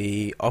of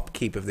the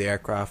upkeep of the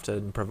aircraft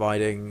and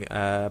providing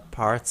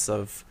parts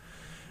of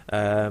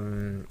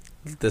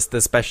the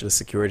specialist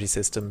security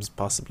systems,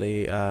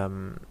 possibly,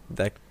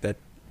 that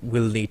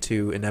will need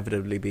to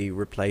inevitably be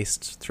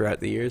replaced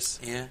throughout the years.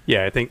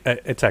 Yeah, I think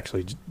it's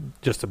actually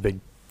just a big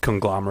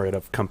conglomerate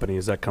of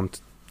companies that come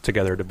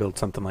together to build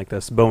something like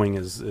this. Boeing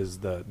is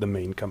the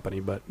main company,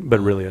 but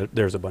really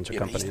there's a bunch of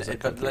companies.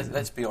 But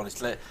let's be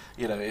honest. I'm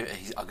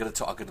going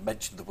to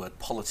mention the word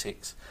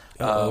politics.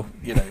 I'm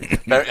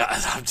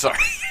sorry.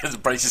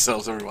 Brace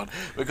yourselves, everyone,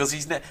 because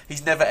he's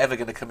never ever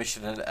going to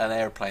commission an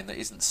airplane that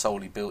isn't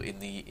solely built in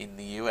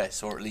the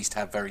US, or at least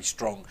have very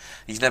strong.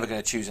 He's never going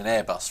to choose an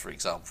Airbus, for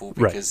example,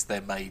 because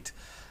they're made,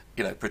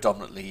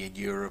 predominantly in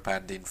Europe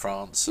and in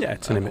France. Yeah,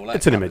 it's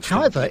an image.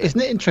 However, isn't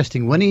it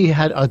interesting, when he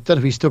had, I don't know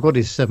if he's still got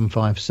his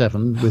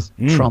 757 with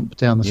Trump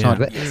down the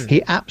side of it,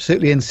 he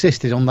absolutely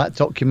insisted on that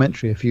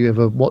documentary, if you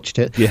ever watched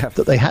it,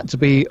 that they had to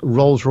be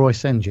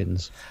Rolls-Royce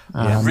engines.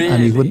 Really?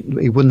 And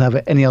he wouldn't have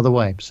it any other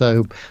way.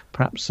 So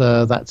perhaps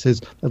that's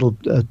his little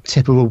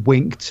tip of a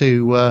wink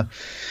to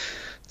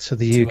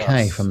the UK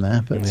us. from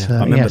there, but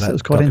yes, it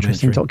was quite an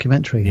interesting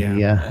documentary.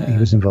 He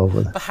was involved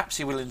with. Perhaps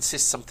he will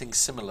insist something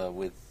similar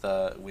with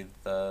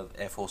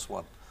Air Force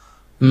One.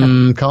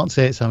 Can't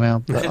see it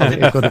somehow.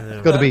 It's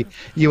got to be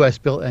US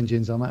built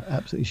engines. I'm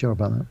absolutely sure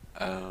about that.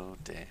 Oh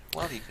dear.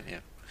 Well,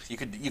 you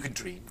can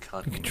dream,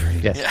 can't you? You can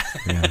dream. Yes.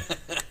 Yeah.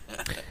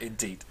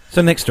 Indeed.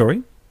 So next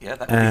story, Yeah,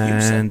 that would be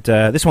you, and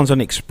this one's on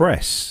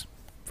Express.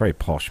 Very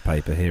posh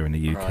paper here in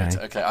the UK. Right,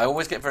 okay. I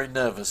always get very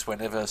nervous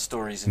whenever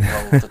stories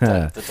involve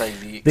the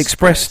Daily The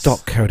Express.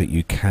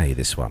 Express.co.uk,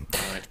 this one.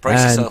 Right,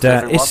 brace yourself,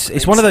 everyone.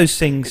 It's one of those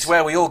things. It's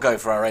where we all go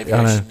for our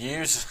aviation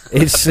news.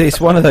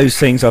 It's one of those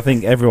things I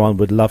think everyone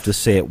would love to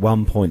see at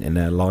one point in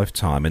their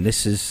lifetime, and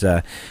this is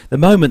the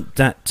moment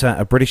that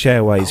a British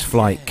Airways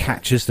flight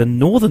catches the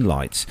Northern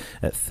Lights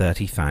at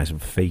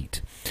 30,000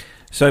 feet.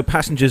 So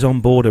passengers on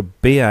board a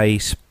BA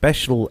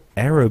Special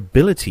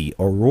Aerability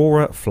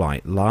Aurora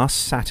flight last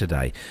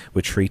Saturday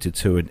were treated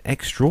to an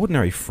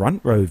extraordinary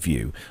front row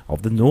view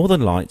of the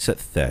Northern Lights at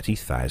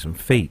 30,000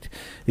 feet.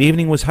 The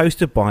evening was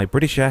hosted by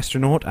British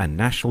astronaut and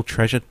national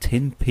treasure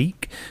Tim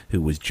Peake,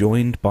 who was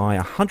joined by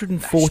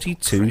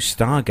 142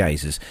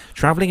 stargazers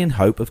travelling in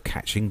hope of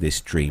catching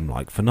this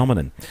dreamlike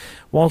phenomenon.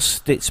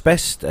 Whilst it's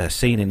best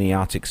seen in the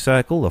Arctic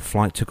Circle, the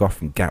flight took off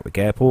from Gatwick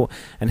Airport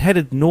and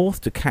headed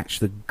north to catch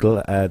the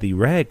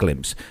rare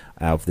glimpse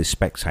of this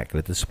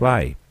spectacular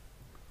display.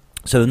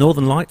 So the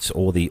Northern Lights,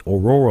 or the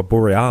Aurora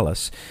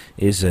Borealis,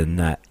 is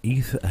an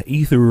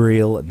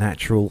ethereal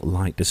natural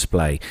light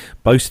display,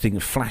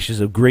 boasting flashes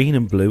of green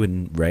and blue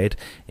and red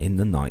in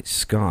the night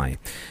sky.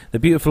 The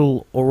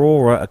beautiful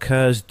aurora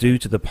occurs due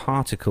to the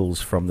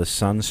particles from the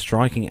sun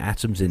striking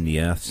atoms in the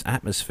Earth's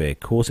atmosphere,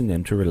 causing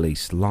them to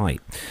release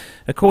light.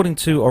 According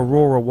to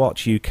Aurora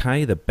Watch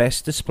UK, the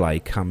best display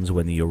comes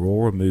when the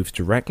aurora moves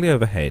directly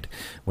overhead,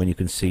 when you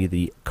can see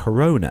the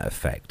corona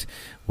effect,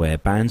 where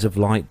bands of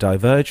light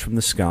diverge from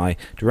the sky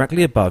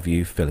directly above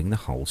you, filling the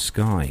whole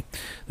sky.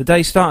 The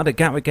day started at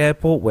Gatwick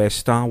Airport, where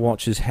star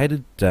watchers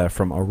headed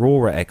from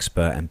Aurora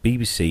expert and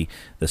BBC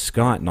The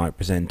Sky at Night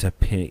presenter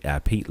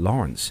Pete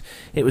Lawrence.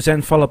 It was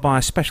then followed by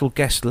a special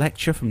guest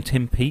lecture from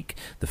Tim Peake,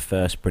 the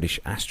first British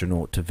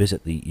astronaut to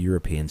visit the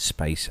European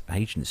Space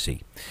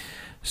Agency.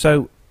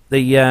 So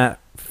the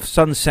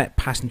sunset,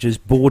 passengers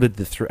boarded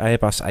the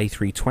Airbus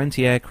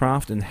A320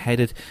 aircraft and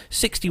headed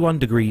 61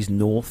 degrees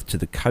north to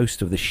the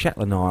coast of the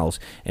Shetland Isles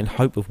in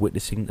hope of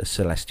witnessing a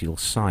celestial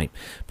sight.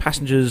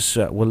 Passengers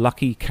were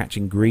lucky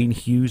catching green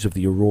hues of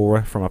the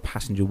aurora from a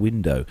passenger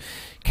window.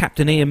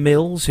 Captain Ian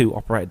Mills, who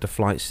operated the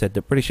flight, said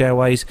that British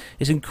Airways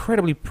is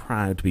incredibly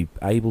proud to be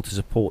able to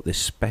support this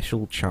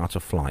special charter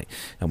flight,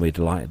 and we're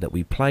delighted that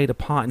we played a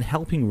part in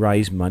helping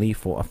raise money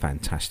for a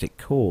fantastic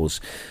cause.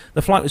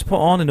 The flight was put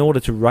on in order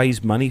to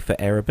raise money for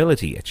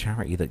Airability, a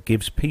charity that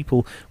gives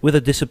people with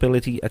a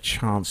disability a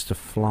chance to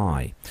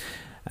fly.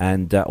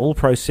 And all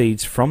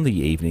proceeds from the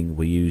evening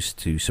were used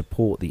to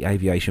support the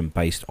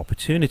aviation-based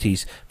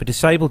opportunities for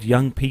disabled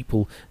young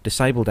people,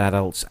 disabled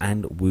adults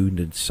and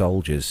wounded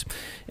soldiers.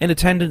 In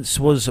attendance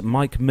was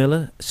Mike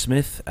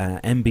Miller-Smith,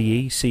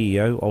 MBE,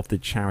 CEO of the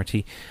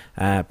charity,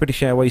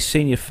 British Airways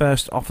Senior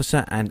First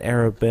Officer and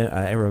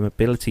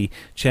Airability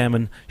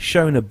Chairman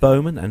Shona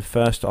Bowman, and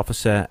First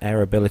Officer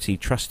Airability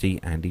Trustee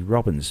Andy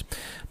Robbins.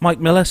 Mike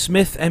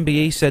Miller-Smith,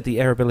 MBE, said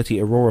the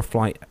Airability Aurora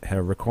flight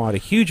required a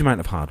huge amount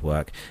of hard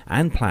work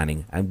and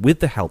planning, and with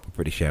the help of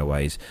British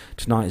Airways,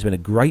 tonight has been a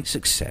great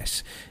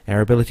success.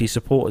 Airability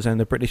supporters and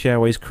the British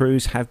Airways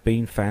crews have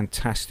been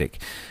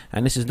fantastic,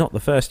 and this is not the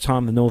first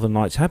time the Northern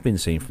Lights have been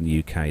seen from the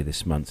UK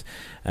this month.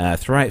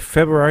 Throughout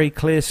February,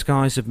 clear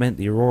skies have meant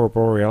the Aurora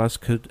Borealis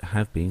could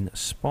have been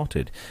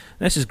spotted.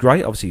 This is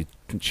great, obviously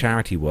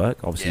charity work,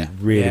 obviously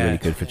really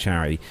good for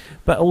charity,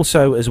 but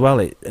also as well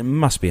it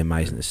must be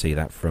amazing to see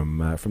that from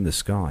the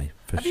sky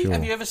for sure.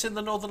 Have you ever seen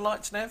the Northern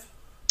Lights, Nev?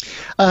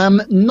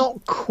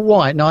 Not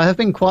quite. No, I have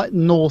been quite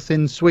north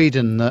in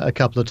Sweden a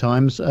couple of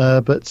times,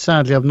 but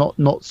sadly I've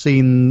not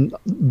seen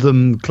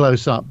them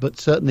close up. But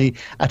certainly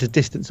at a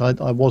distance, I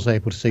was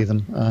able to see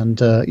them.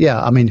 And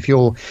I mean, if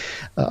you're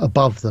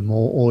above them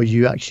or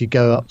you actually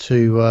go up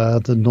to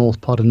the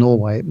north part of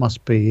Norway, it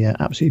must be an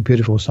absolutely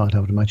beautiful sight, I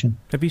would imagine.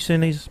 Have you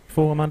seen these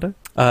before, Armando?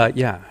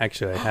 Yeah,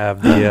 actually I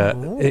have.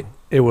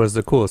 It was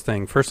the coolest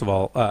thing. First of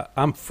all,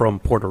 I'm from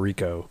Puerto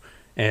Rico,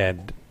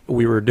 and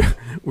we were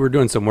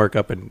doing some work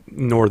up in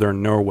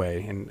northern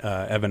Norway in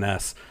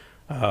Evenes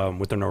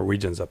with the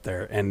Norwegians up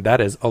there, and that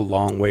is a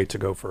long way to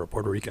go for a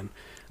Puerto Rican.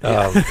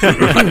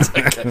 Nosebleed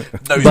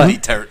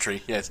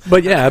territory, yes.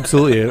 But yeah,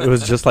 absolutely. It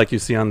was just like you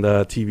see on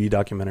the TV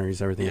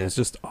documentaries, everything. Yeah. It was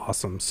just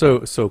awesome.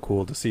 So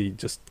cool to see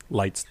just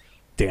lights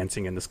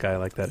dancing in the sky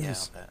like that.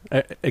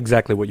 Yeah,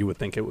 exactly what you would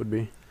think it would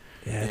be.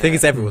 Yeah, I think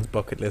it's everyone's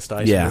bucket list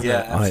item.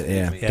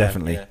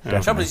 Definitely.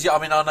 The trouble is, I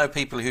mean, I know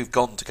people who've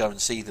gone to go and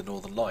see the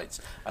Northern Lights,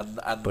 and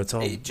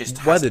it just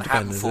hasn't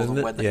happened for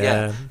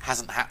them.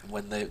 Hasn't happened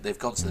when they've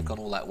gone. So they've gone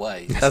all that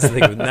way. That's the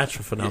thing with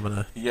natural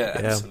phenomena. Yeah,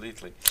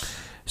 absolutely.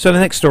 So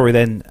the next story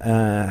then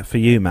for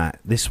you,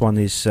 Matt. This one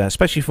is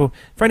especially for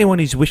anyone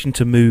who's wishing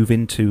to move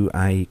into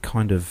a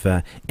kind of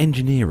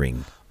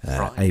engineering.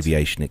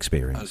 Aviation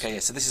experience. Okay,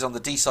 so this is on the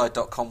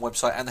dside.com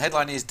website, and the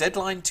headline is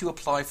 "Deadline to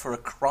apply for a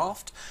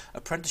craft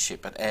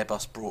apprenticeship at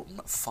Airbus Broughton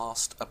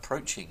fast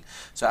approaching."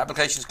 So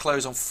applications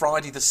close on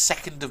Friday the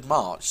 2nd of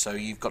March, so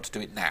you've got to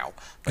do it now,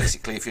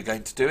 basically, if you're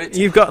going to do it.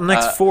 You've got the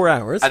next 4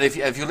 hours. And if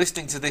you're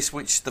listening to this,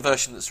 which the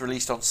version that's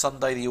released on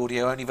Sunday, the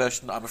audio-only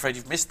version, I'm afraid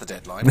you've missed the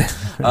deadline.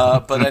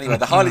 But anyway,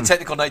 the highly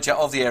technical nature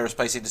of the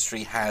aerospace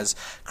industry has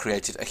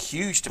created a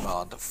huge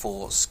demand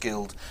for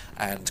skilled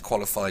and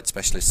qualified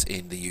specialists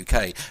in the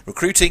UK.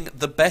 Recruiting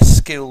the best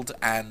skilled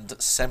and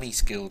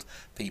semi-skilled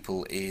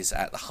people is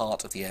at the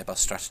heart of the Airbus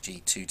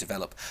strategy to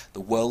develop the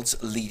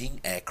world's leading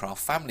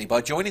aircraft family.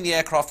 By joining the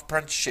Aircraft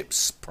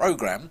Apprenticeships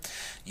programme,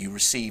 you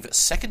receive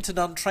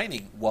second-to-none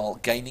training while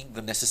gaining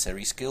the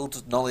necessary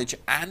skills, knowledge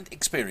and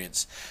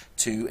experience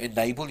to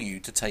enable you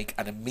to take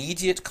an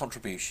immediate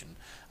contribution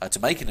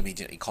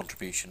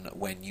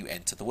when you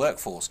enter the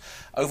workforce.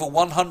 Over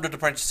 100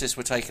 apprentices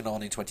were taken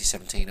on in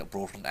 2017 at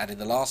Broughton, and in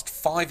the last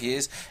 5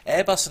 years,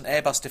 Airbus and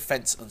Airbus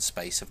Defence and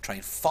Space have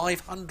trained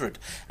 500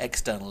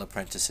 external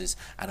apprentices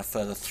and a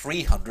further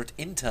 300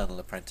 internal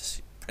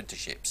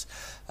apprenticeships.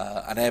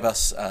 An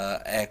Airbus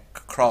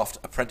aircraft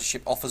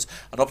apprenticeship offers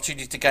an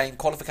opportunity to gain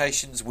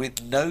qualifications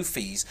with no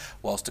fees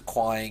whilst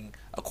acquiring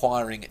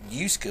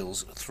new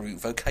skills through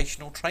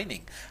vocational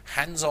training,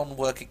 hands-on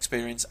work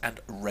experience and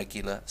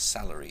regular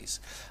salaries.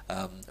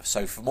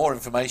 So for more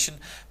information,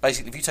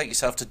 basically if you take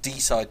yourself to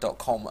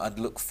dside.com and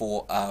look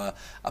for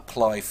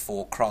apply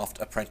for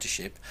craft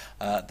apprenticeship,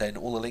 then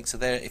all the links are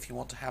there if you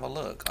want to have a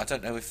look. I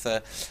don't know if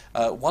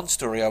one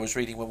story I was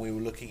reading when we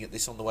were looking at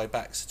this on the way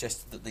back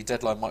suggested that the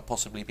deadline might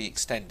possibly be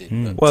extended.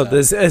 But,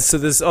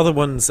 there's other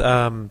ones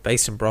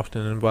based in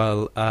Broughton as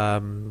well,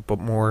 but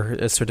more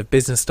sort of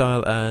business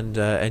style and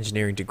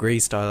engineering degree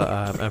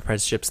style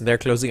apprenticeships, and they're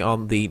closing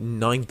on the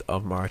 9th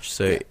of March.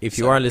 So if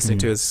you are listening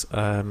to us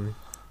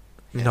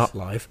not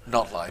live,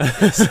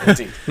 yes,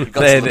 indeed,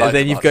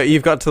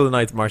 you've got till the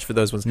 9th of March for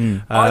those ones.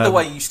 Either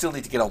way, you still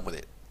need to get on with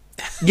it.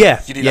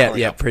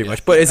 Pretty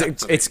much. But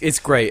it's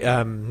great.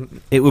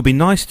 It would be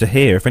nice to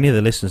hear if any of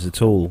the listeners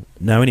at all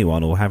know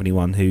anyone or have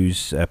anyone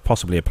who's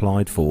possibly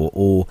applied for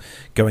or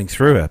going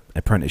through an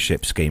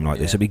apprenticeship scheme like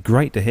this. It'd be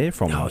great to hear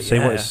from them.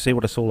 See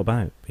what it's all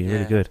about. Be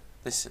really good.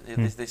 This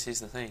is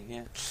the thing,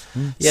 yeah.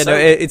 Yeah, So- no,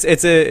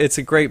 it's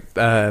a great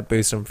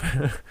boost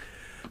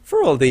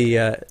for all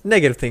the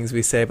negative things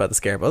we say about the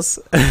Scare Bus.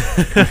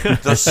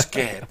 The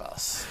Scare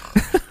Bus.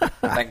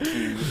 Thank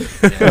you.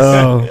 Yes.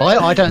 Oh.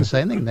 I don't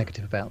say anything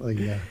negative about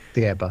the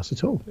Airbus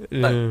at all.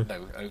 No,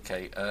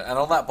 okay. And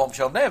on that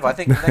bombshell, Nev, I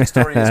think the next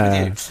story is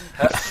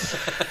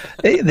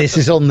with you. This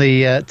is on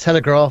the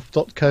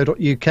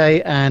telegraph.co.uk,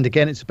 and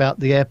again, it's about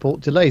the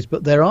airport delays.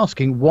 But they're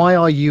asking, why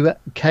are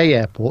UK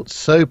airports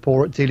so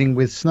poor at dealing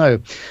with snow?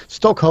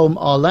 Stockholm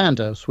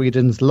Arlanda,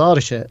 Sweden's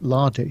largest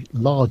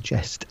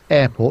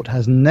airport,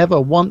 has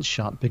never once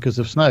shut because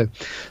of snow.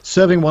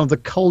 Serving one of the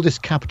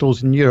coldest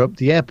capitals in Europe,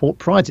 the airport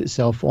prides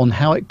itself on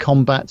how it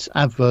combats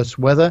adverse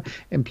weather,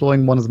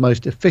 employing one of the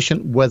most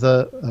efficient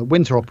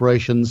winter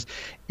operations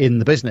in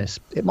the business.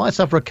 It might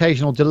suffer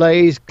occasional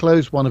delays,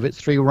 close one of its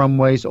 3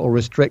 runways, or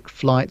restrict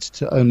flights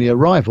to only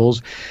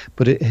arrivals,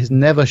 but it has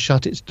never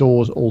shut its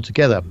doors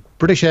altogether.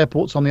 British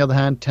airports, on the other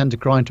hand, tend to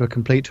grind to a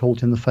complete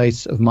halt in the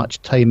face of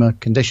much tamer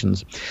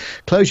conditions.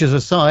 Closures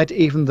aside,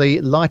 even the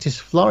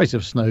lightest flurries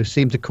of snow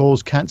seem to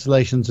cause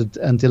cancellations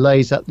and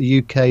delays at the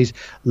UK's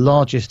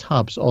largest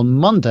hubs. On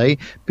Monday,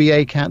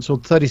 BA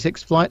cancelled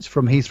 36 flights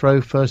from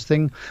Heathrow first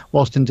thing,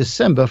 whilst in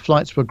December,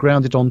 flights were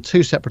grounded on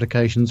 2 separate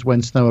occasions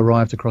when snow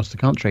arrived across the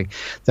country.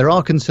 There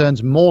are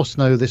concerns more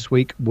snow this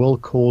week will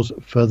cause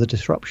further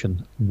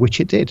disruption,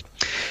 which it did.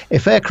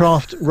 If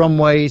aircraft,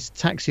 runways,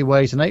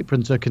 taxiways and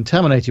aprons are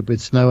contaminated with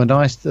snow and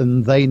ice,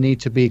 then they need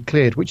to be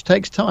cleared, which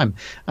takes time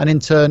and in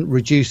turn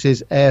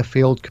reduces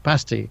airfield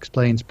capacity,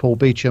 explains Paul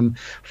Beecham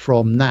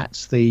from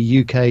NATS,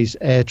 the UK's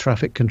air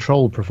traffic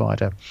control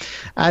provider.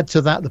 Add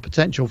to that the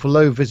potential for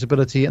low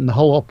visibility, and the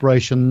whole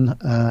operation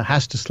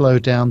has to slow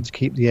down to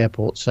keep the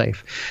airport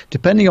safe.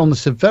 Depending on the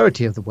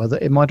severity of the weather,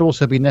 it might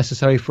also be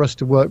necessary for us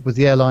to work with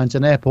the airlines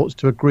and airports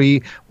to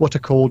agree what are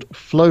called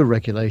flow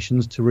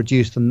regulations to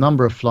reduce the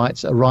number of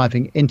flights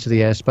arriving into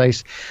the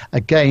airspace,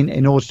 again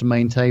in order to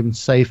maintain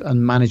safe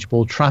and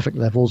manageable traffic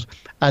levels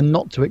and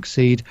not to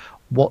exceed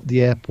what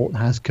the airport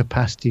has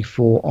capacity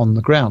for on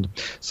the ground.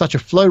 Such a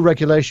flow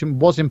regulation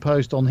was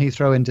imposed on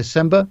Heathrow in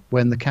December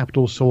when the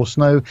capital saw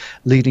snow,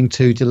 leading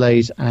to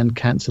delays and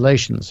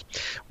cancellations.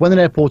 When an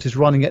airport is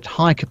running at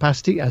high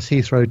capacity, as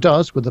Heathrow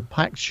does, with a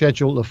packed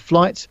schedule of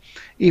flights,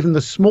 even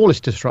the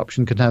smallest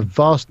disruption can have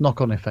vast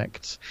knock-on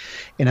effects.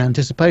 In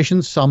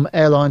anticipation, some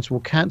airlines will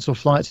cancel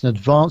flights in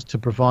advance to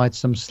provide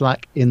some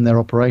slack in their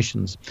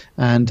operations.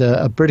 And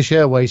a British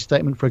Airways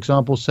statement, for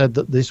example, said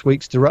that this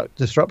week's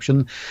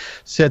disruption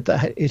said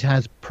that it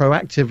has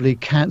proactively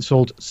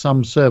cancelled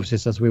some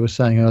services, as we were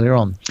saying earlier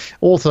on.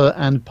 Author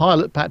and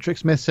pilot Patrick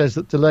Smith says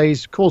that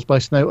delays caused by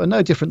snow are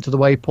no different to the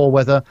way poor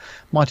weather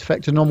might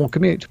affect a normal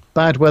commute.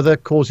 Bad weather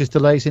causes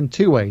delays in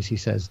 2 ways, he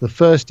says. The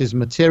first is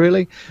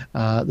materially,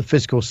 the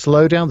physical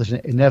slowdown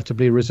that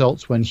inevitably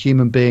results when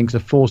human beings are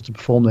forced to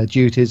perform their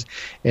duties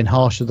in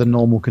harsher than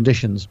normal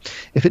conditions.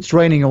 If it's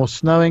raining or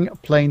snowing,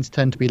 planes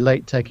tend to be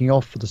late taking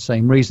off for the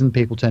same reason.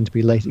 People tend to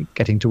be late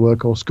getting to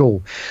work or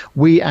school.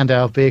 We and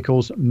our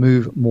vehicles move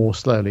more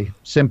slowly.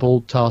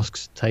 Simple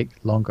tasks take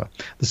longer.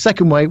 The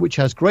second way, which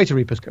has greater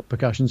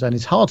repercussions and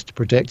is harder to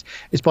predict,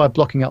 is by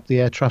blocking up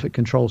the air traffic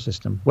control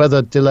system.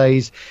 Weather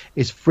delays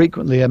is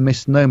frequently a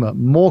misnomer.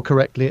 More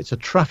correctly, it's a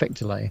traffic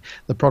delay,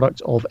 the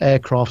product of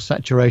aircraft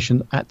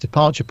saturation at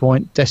departure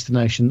point,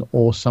 destination,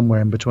 or somewhere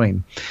in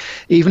between.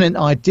 Even in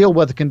ideal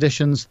weather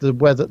conditions,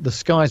 the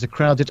skies are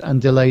crowded and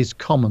delays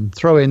common.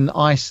 Throw in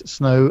ice,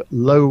 snow,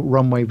 low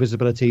runway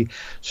visibility,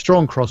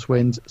 strong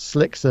crosswinds,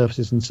 slick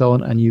surfaces, and so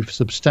on, and you've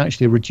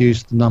substantially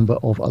reduced the number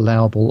of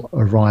allowable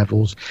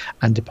arrivals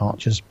and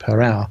departures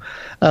per hour.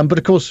 But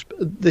of course,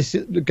 this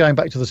going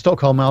back to the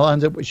Stockholm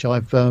Arlanda, which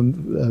I've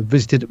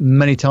visited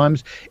many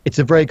times, it's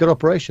a very good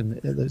operation.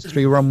 There's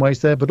 3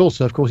 runways there, but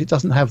also, of course, it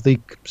doesn't have the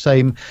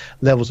same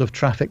levels of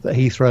traffic that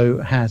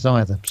Heathrow has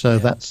either. So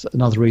that's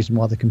another reason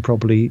why they can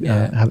probably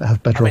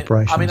have better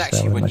operations. I mean,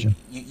 actually, there, when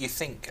you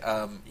think,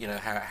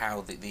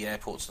 how the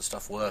airports and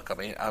stuff work. I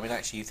mean,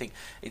 actually, you think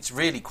it's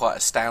really quite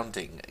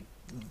astounding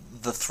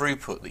the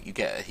throughput that you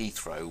get at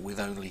Heathrow with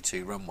only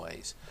 2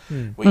 runways.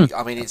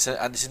 I mean, it's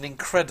an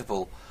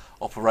incredible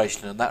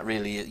operation, and that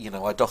really,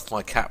 I doff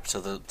my cap to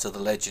the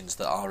legends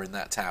that are in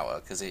that tower,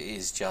 because it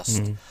is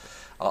just.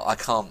 I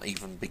can't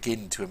even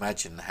begin to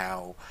imagine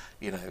how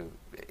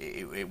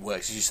it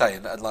works. As you say,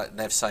 and like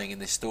Nev's saying in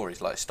this story,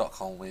 it's like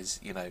Stockholm is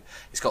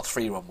it's got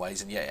 3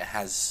 runways, and yet it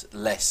has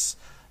less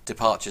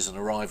departures and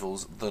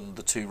arrivals than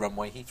the 2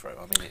 runway Heathrow.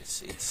 I mean,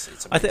 it's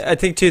amazing. I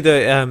think too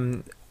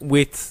the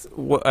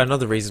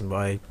another reason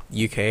why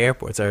UK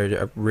airports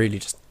are really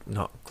just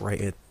not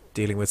great at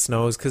dealing with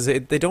snows, because they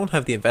don't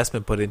have the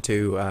investment put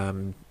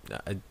into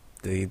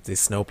the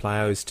snow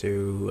plows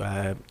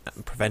to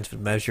preventive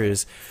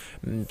measures,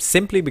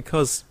 simply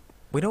because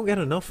we don't get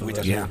enough of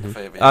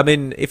it. I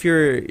mean, if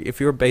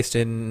you're based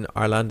in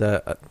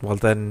Arlanda, well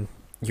then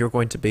you're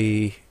going to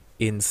be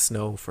in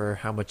snow for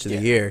how much of the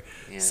year.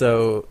 Yeah.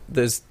 So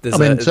there's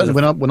certainly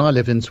when I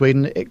lived in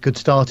Sweden, it could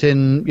start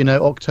in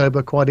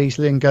October quite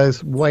easily and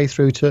goes way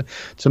through to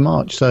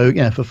March. So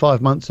for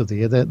 5 months of the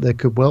year there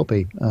could well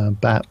be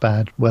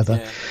bad weather.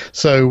 Yeah.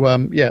 So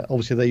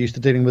obviously they're used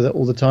to dealing with it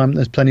all the time.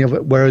 There's plenty of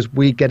it, whereas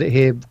we get it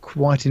here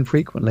quite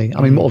infrequently.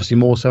 I mean, obviously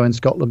more so in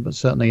Scotland, but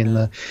certainly in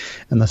the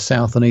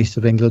south and east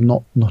of England,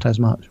 not as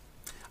much.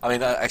 I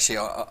mean, actually,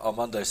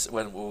 Armando,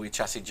 when we were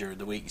chatting during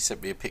the week, he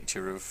sent me a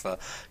picture of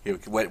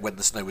when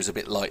the snow was a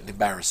bit light and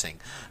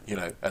embarrassing,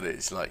 and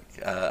it's like,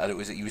 and it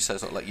was he was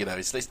sort of like,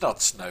 it's not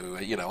snow,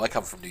 I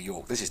come from New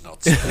York, this is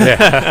not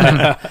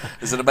snow.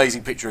 There's an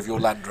amazing picture of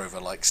your Land Rover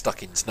like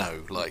stuck in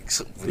snow, like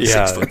with a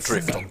 6-foot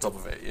drift on top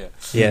of it.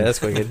 Yeah, that's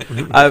quite good.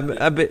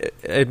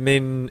 I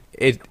mean,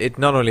 it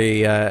not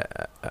only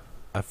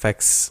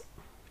affects.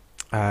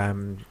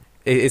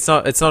 It's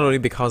not only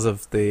because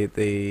of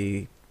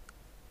the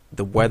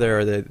weather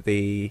or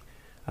the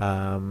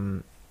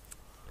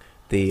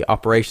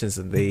operations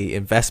and the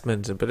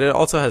investment, but it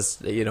also has,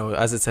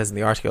 as it says in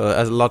the article, it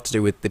has a lot to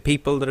do with the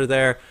people that are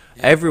there.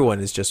 Yeah. Everyone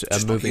is just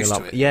moving a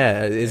lot.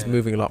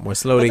 Moving a lot more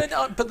slowly.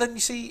 But then you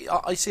see,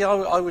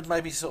 I would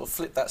maybe sort of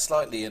flip that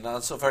slightly, and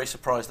I'm sort of very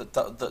surprised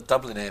that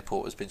Dublin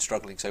Airport has been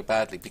struggling so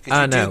badly,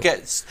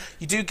 because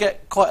you do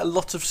get quite a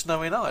lot of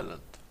snow in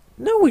Ireland.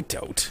 No, we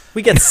don't.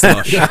 We get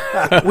slush.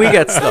 We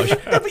get slush.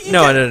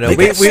 No. We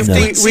get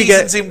 15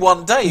 seasons in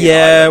one day.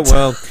 Yeah,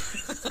 well,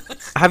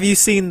 have you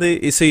seen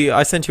the? See,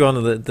 I sent you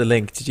on the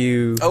link. Did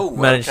you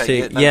manage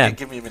to?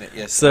 Give me a minute.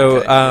 Yes.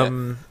 So,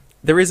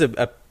 there is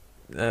a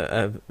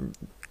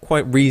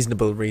quite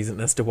reasonable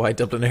reason as to why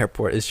Dublin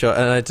Airport is shut,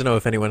 and I don't know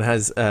if anyone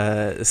has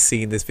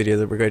seen this video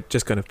that we're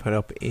just going to put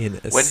up in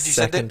a second. When did you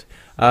send it?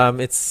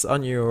 It's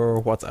on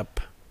your WhatsApp.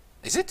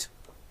 Is it?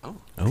 Oh.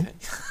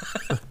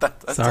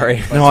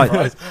 Sorry. No,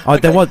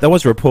 there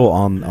was a report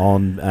on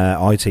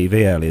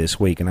ITV earlier this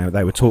week, and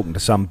they were talking to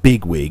some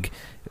bigwig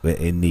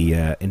in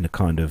the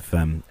kind of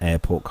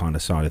airport kind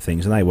of side of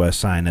things, and they were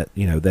saying that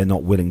they're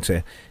not willing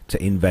to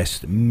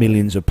invest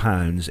millions of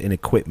pounds in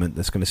equipment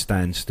that's going to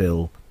stand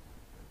still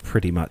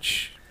pretty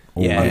much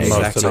all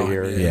most of the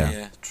year.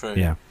 Yeah, true.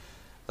 Yeah.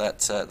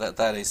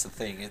 That is the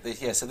thing.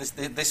 Yeah. So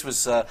this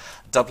was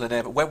Dublin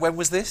Airport. When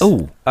was this?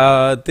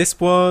 This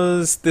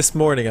was this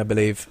morning, I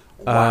believe.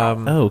 Wow.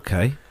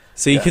 Okay.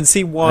 So you can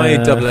see why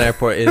Dublin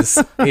Airport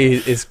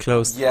is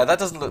closed. Yeah, that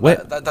doesn't look.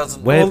 That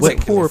doesn't. All the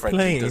poor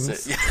friendly, planes.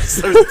 does it?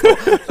 Yes,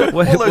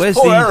 all those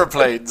poor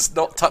aeroplanes,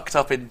 not tucked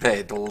up in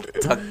bed, all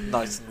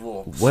nice and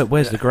warm.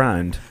 Where's the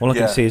ground? All I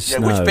can see is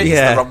snow. Which bit is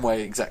the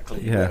runway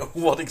exactly? Yeah.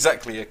 What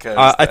exactly occurs?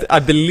 I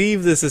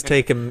believe this is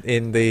taken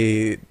in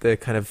the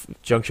kind of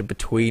junction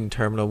between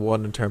Terminal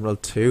 1 and Terminal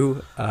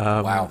 2.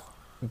 Wow.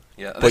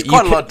 Yeah, there's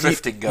quite a lot of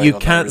drifting going on. You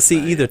can't see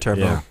either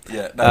terminal,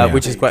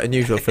 which is quite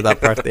unusual for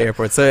that part of the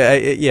airport.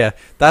 So,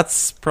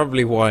 that's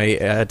probably why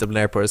Dublin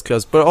Airport is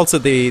closed. But also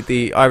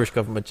the Irish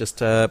government just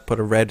put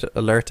a red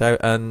alert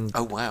out, and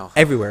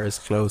everywhere is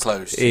closed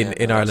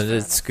in Ireland.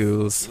 It's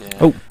schools. Yeah.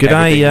 Oh, good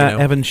day,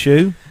 Evan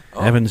Shue.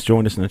 Evan's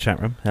joined us in the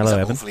chat room. Hello,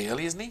 Evan. Awfully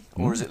early, isn't he?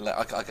 Or is it?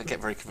 I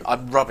get very confused.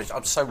 I'm rubbish.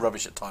 I'm so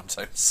rubbish at time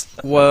zones.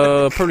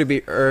 Well, probably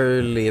be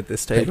early at this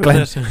stage.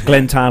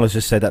 Glenn Tyler's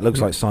just said that looks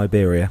like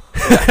Siberia.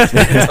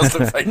 It does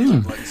look very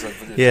like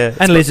Siberia. Yeah,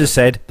 and Liz has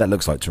said that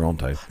looks like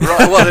Toronto.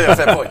 Right. Well,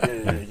 fair point.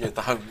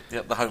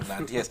 Yeah, the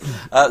homeland. Yes.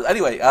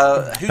 Anyway,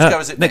 whose go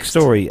is it next?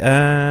 Story.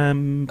 That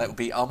would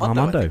be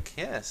Armando. I think.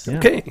 Yes. Yeah.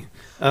 Okay.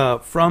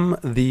 From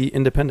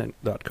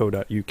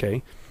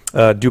theindependent.co.uk.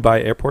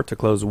 Dubai Airport to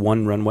close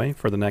one runway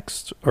for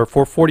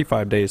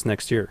 45 days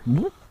next year.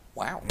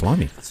 Wow.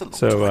 Blimey. That's a long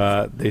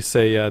time. They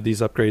say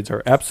these upgrades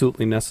are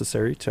absolutely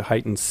necessary to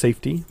heighten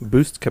safety,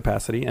 boost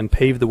capacity, and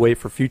pave the way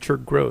for future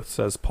growth,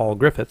 says Paul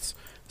Griffiths,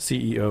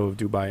 CEO of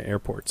Dubai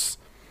Airports.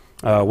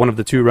 One of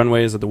the two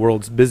runways at the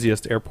world's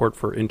busiest airport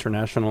for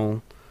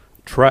international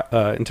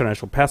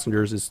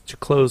passengers is to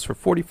close for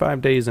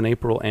 45 days in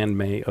April and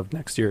May of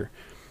next year.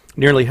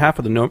 Nearly half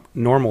of the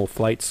normal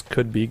flights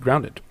could be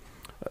grounded.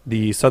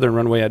 The southern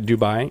runway at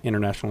Dubai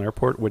International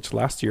Airport, which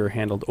last year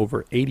handled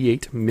over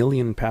 88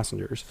 million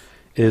passengers,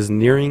 is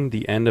nearing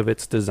the end of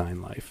its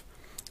design life.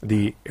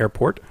 The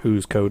airport,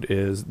 whose code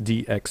is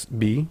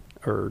DXB,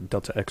 or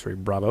Delta X-Ray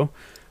Bravo,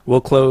 will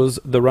close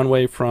the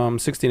runway from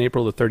 16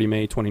 April to 30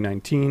 May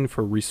 2019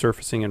 for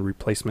resurfacing and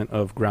replacement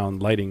of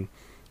ground lighting.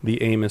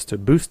 The aim is to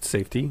boost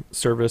safety,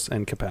 service,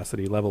 and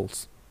capacity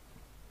levels.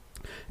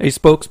 A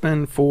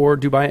spokesman for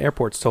Dubai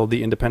Airports told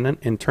The Independent,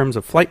 in terms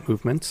of flight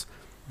movements,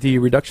 the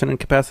reduction in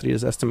capacity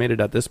is estimated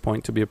at this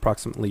point to be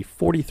approximately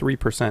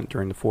 43%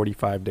 during the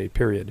 45-day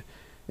period.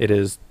 It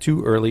is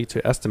too early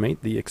to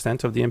estimate the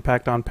extent of the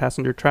impact on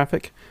passenger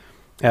traffic,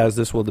 as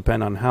this will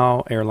depend on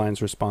how airlines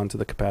respond to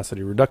the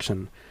capacity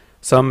reduction.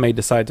 Some may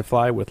decide to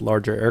fly with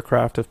larger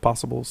aircraft if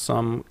possible.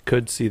 Some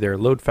could see their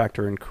load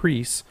factor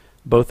increase,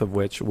 both of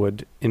which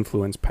would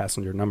influence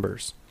passenger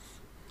numbers.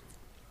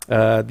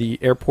 The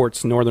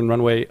airport's northern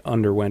runway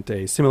underwent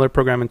a similar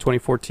program in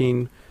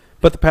 2014,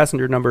 but the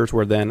passenger numbers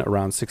were then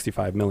around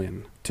 65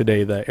 million.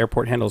 Today, the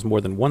airport handles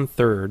more than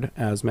one-third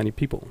as many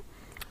people.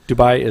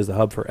 Dubai is the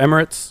hub for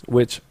Emirates,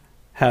 which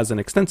has an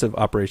extensive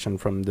operation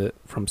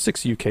from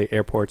 6 UK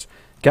airports: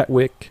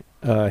 Gatwick,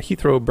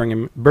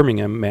 Heathrow,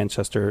 Birmingham,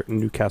 Manchester,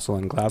 Newcastle,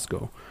 and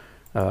Glasgow.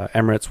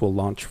 Emirates will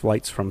launch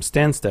flights from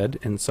Stansted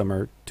in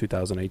summer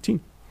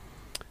 2018.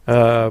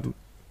 I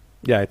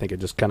think it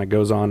just kind of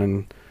goes on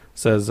and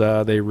says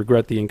they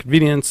regret the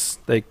inconvenience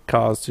they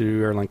cause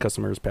to airline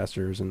customers,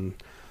 passengers,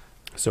 and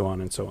so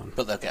on and so on.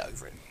 But they'll get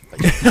over it.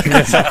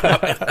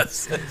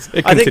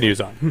 It continues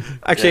on.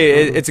 Actually,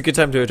 it's a good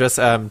time to address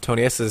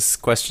Tony S.'s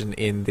question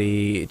in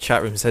the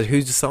chat room. It says,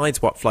 who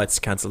decides what flights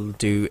to cancel?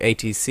 Do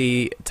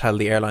ATC tell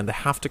the airline they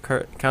have to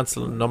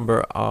cancel a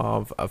number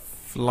of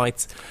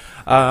flights?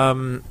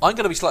 I'm going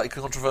to be slightly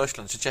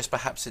controversial and suggest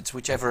perhaps it's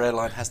whichever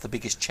airline has the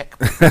biggest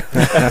checkbook.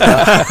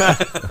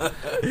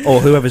 Or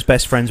whoever's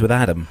best friends with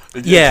Adam.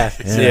 Yeah.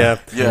 Okay.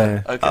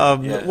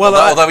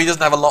 Although he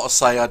doesn't have a lot of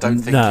say, I don't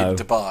think, in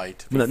Dubai.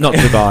 Not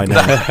Dubai,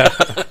 no.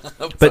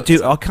 But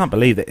I can't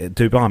believe that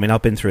Dubai. I mean,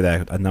 I've been through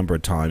there a number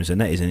of times, and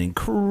that is an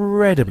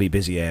incredibly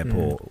busy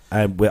airport.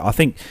 And I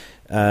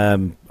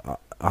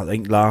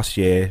think last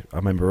year, I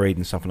remember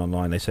reading something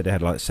online, they said they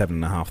had like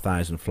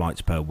 7,500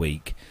 flights per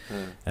week,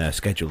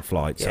 scheduled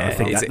flights. Yeah, I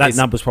think that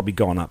number's probably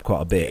gone up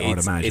quite a bit, I'd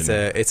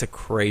imagine. It's a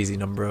crazy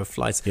number of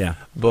flights. Yeah.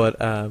 But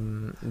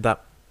the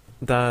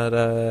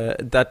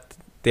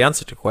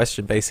answer to the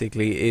question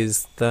basically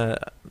is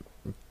that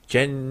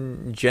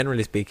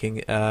generally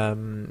speaking,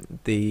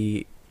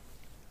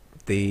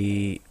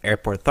 the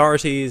airport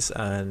authorities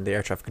and the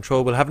air traffic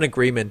control will have an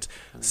agreement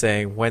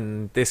saying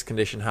when this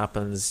condition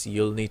happens,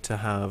 you'll need to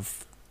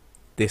have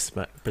this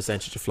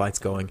percentage of flights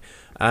going,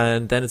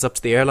 and then it's up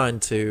to the airline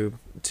to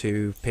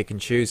pick and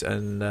choose,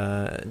 and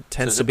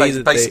tends to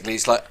be basically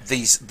it's like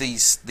these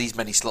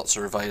many slots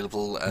are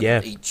available, and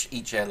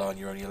each airline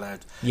you're only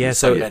allowed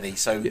so many,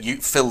 so you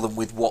fill them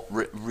with what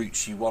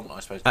routes you want, I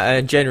suppose.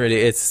 And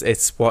generally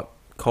it's what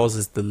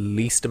causes the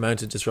least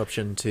amount of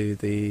disruption to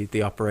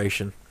the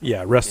operation.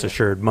 Yeah, rest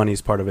assured,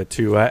 money's part of it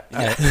too. I've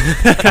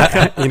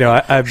been,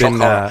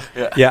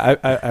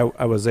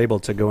 I was able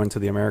to go into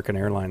the American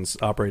Airlines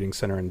operating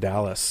center in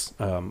Dallas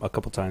a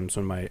couple times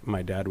when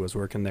my dad was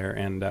working there,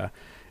 and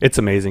it's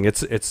amazing.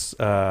 It's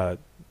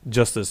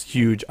just this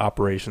huge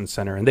operations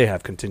center, and they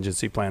have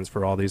contingency plans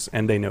for all these,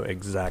 and they know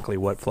exactly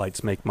what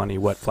flights make money,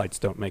 what flights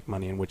don't make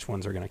money, and which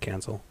ones are going to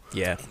cancel.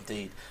 Yeah,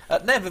 indeed.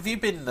 Nev, have you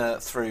been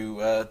through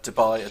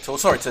Dubai at all?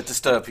 Sorry to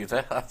disturb you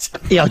there.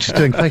 Yeah, I'm just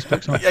doing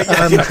Facebook. Sorry.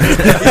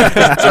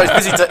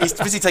 Sorry, he's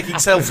busy taking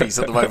selfies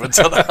at the moment.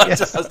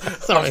 Yes,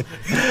 sorry.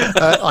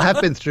 I have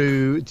been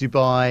through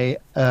Dubai.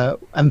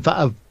 In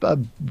fact, I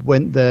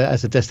went there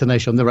as a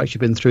destination. I've never actually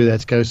been through there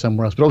to go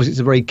somewhere else. But obviously,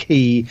 it's a very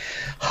key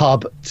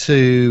hub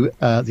to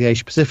the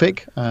Asia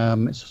Pacific.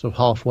 It's sort of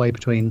halfway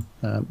between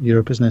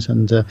Europe, isn't it,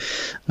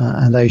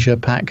 and Asia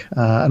Pac,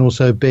 and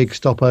also a big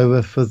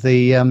stopover for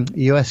the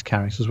US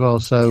carriers as well.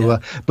 So,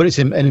 but it's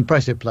an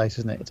impressive place,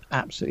 isn't it? It's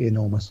absolutely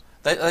enormous.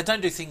 They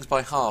don't do things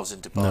by halves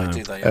in Dubai,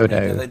 do they? No.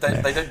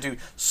 They don't do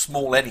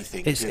small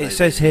anything. It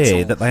says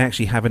here that they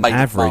actually have an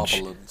average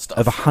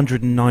of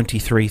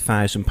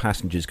 193,000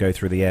 passengers go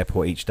through the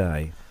airport each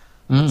day.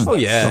 Oh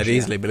yeah, I'd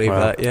easily believe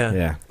that.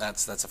 Yeah.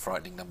 That's a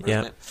frightening number,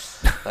 isn't it?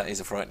 That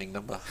is a frightening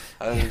number.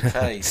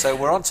 Okay, so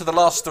we're on to the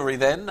last story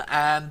then,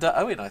 and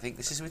Owen, I think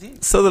this is with you.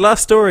 So the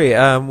last story,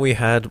 we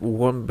had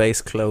one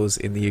base close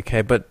in the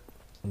UK, but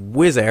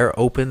Wizz Air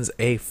opens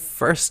a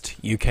first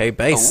UK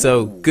base,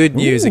 so good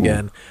news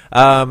again.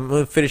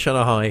 We'll finish on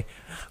a high.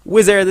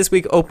 Wizz Air this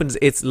week opens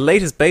its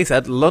latest base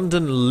at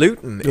London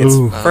Luton. Its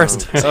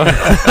first. No.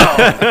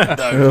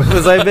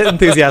 Was I a bit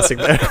enthusiastic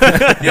there?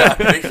 Yeah,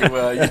 I think you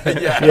were.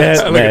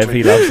 Yeah, Nev,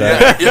 he loves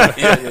that.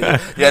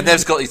 Yeah,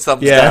 Nev's got his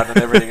thumbs down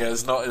and everything.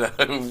 It's not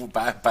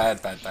bad.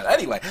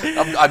 Anyway,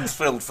 I'm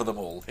thrilled for them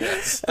all.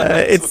 Yes,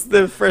 it's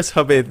the first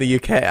hub in the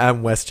UK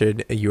and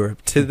Western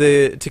Europe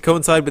to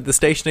coincide with the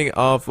stationing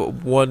of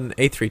one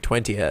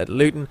A320 at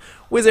Luton.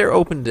 Wizz Air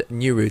opened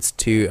new routes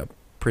to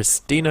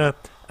Pristina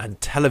and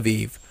Tel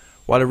Aviv,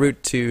 while a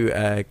route to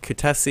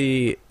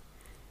Kutaisi.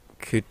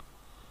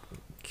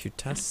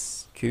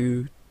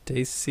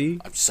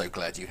 I'm so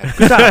glad you had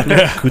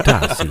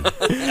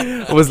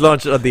Kutaisi was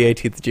launched on the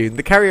 18th of June.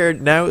 The carrier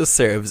now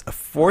serves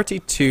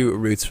 42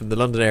 routes from the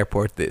London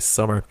airport this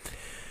summer.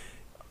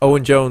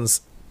 Owen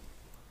Jones.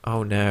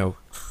 Oh no.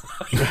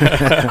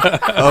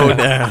 Oh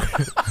no.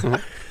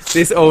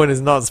 This Owen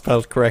is not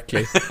spelled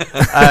correctly.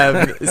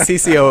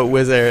 CCO at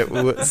Wizz Air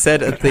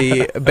said at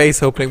the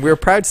base opening, "We're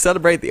proud to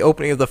celebrate the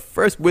opening of the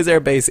first Wizz Air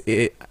base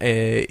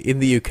in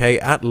the UK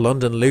at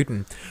London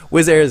Luton.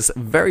 Wizz Air's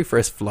very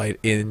first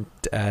flight in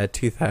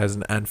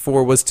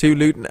 2004 was to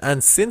Luton,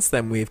 and since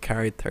then we've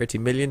carried 30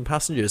 million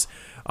passengers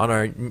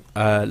on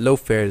our low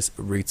fares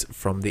routes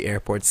from the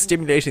airport,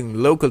 stimulating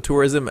local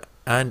tourism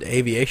and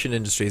aviation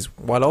industries,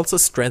 while also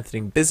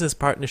strengthening business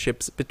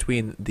partnerships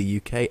between the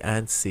UK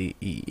and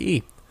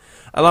CEE."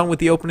 Along with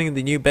the opening of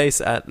the new base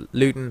at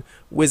Luton,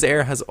 Wizz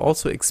Air has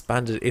also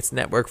expanded its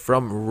network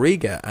from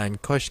Riga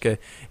and Koshka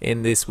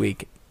in this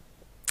week,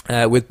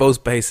 with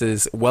both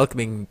bases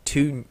welcoming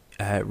two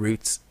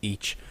routes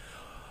each.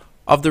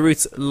 Of the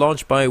routes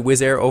launched by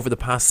Wizz Air over the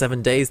past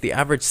 7 days, the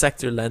average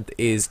sector length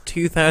is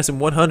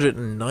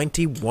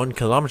 2,191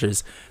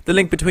 kilometres. The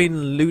link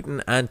between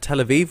Luton and Tel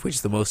Aviv, which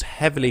is the most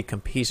heavily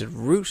competed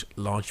route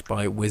launched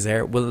by Wizz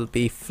Air, will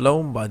be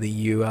flown by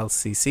the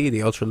ULCC,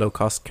 the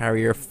ultra-low-cost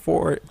carrier,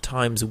 4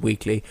 times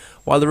weekly,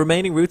 while the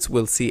remaining routes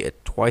will see a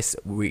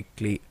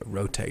twice-weekly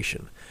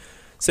rotation.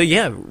 So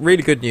yeah,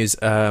 really good news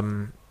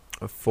for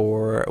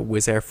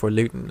Wizz Air for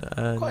Luton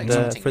and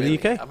for the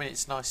UK. I mean,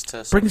 it's nice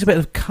to... Brings a bit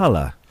of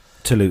colour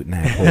to Luton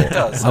Airport. It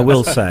does. I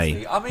will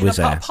say. I mean,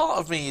 part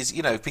of me is,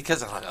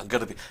 because I'm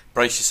going to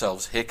brace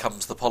yourselves. Here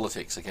comes the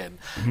politics again.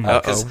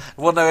 Because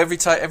every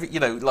time,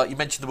 like you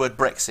mentioned the word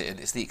Brexit, and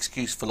it's the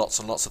excuse for lots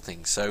and lots of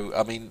things. So,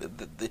 I mean,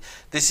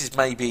 this is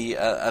maybe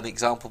an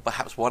example.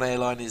 Perhaps one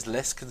airline is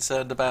less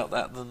concerned about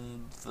that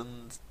than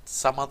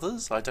some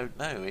others. I don't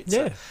know.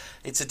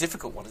 It's a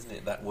difficult one, isn't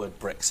it? That word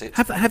Brexit.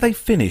 Have they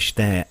finished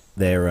their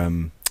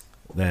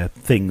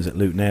things at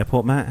Luton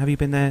Airport, Matt? Have you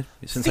been there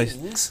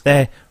since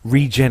their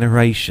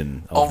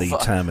regeneration of the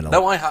terminal?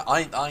 No,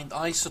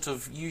 I sort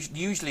of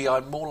usually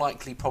I'm more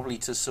likely probably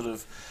to sort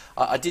of.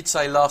 I did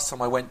say last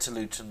time I went to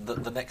Luton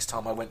that the next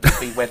time I went would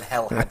be when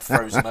hell had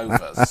frozen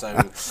over. So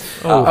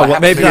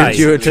maybe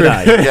you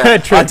today.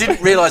 Yeah, I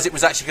didn't realise it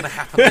was actually going to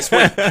happen this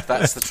week.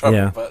 That's the trouble.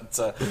 Yeah. But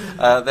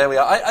there we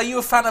are. Are you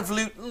a fan of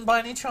Luton by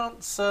any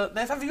chance,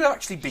 Nev? Have you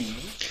actually been?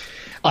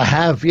 I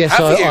have, yes.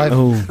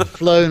 I've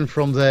flown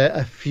from there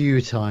a few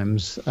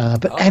times,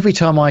 but every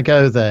time I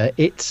go there,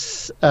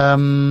 it's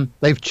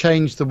they've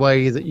changed the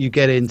way that you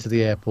get into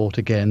the airport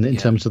again in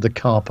terms of the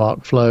car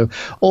park flow,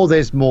 or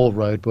there's more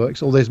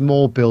roadworks, or there's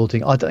more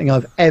building. I don't think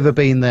I've ever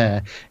been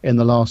there in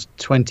the last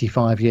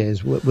 25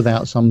 years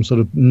without some sort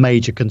of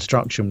major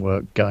construction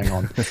work going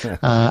on.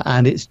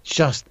 And it's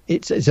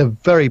a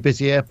very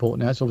busy airport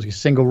now. It's obviously a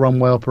single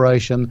runway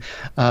operation,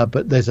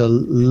 but there's a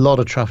lot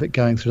of traffic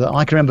going through that.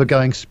 I can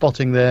remember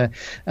spotting there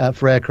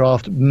for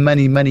aircraft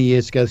many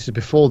years ago. This is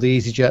before the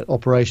EasyJet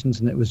operations,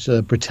 and it was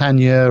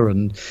Britannia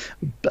and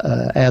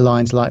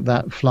airlines like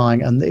that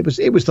flying, and it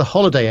was the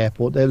holiday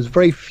airport. There was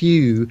very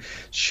few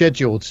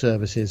scheduled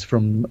services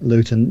from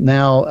Luton.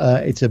 Now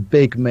it's a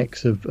big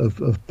mix of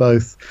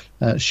both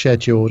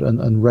scheduled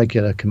and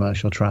regular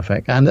commercial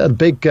traffic, and a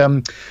big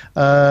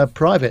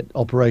private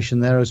operation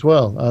there as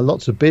well.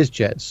 Lots of biz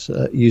jets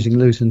using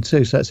Luton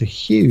too, so it's a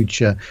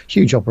huge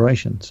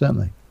operation,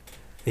 certainly.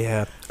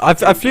 Yeah,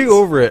 I flew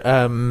over it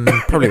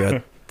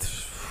probably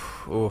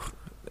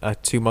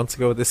about 2 months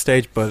ago at this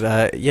stage,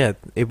 but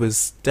it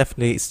was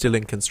definitely still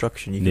in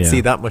construction. You can see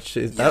that much.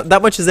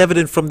 That much is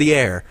evident from the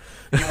air.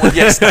 Well,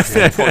 yes, that's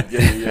the point.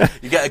 Yeah.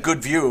 You get a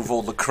good view of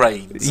all the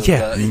cranes.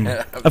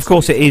 Of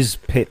course, it is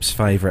Pip's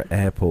favourite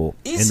airport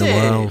in the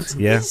world.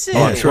 Yeah, is it?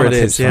 I'm sure it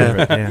is.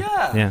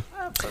 Yeah.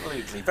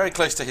 Absolutely. Very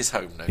close to his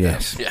home, no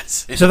doubt.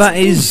 Yes. So that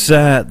is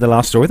the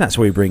last story. That's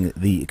where we bring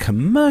the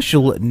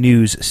commercial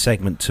news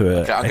segment to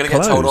a I'm going to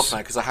get told off now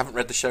because I haven't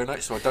read the show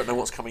notes, so I don't know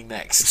what's coming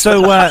next.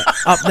 So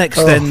up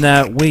next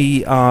then,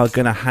 we are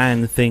going to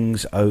hand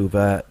things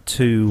over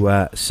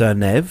to Sir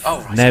Nev.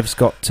 Oh, right. Nev's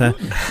got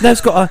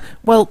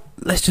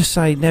let's just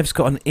say Nev's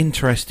got an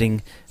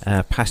interesting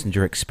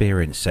passenger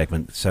experience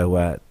segment.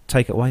 So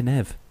take it away,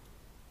 Nev.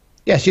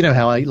 Yes, you know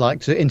how I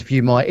like to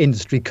interview my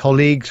industry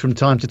colleagues from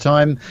time to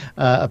time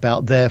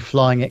about their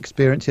flying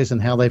experiences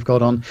and how they've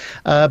got on.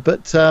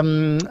 But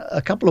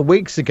a couple of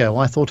weeks ago,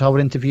 I thought I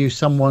would interview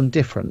someone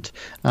different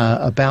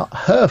about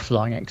her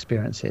flying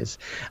experiences.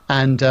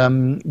 And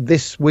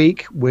this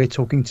week, we're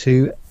talking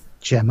to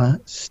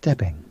Gemma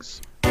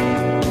Stebbings.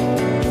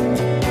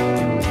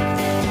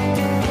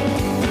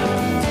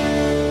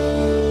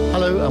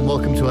 Hello and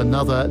welcome to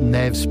another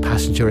Nev's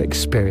Passenger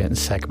Experience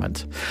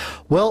segment.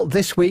 Well,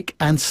 this week,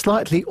 and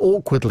slightly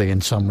awkwardly in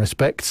some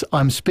respects,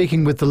 I'm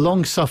speaking with the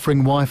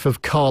long-suffering wife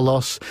of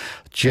Carlos,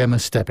 Gemma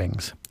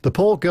Stebbings. The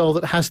poor girl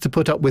that has to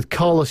put up with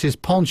Carlos's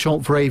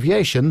penchant for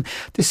aviation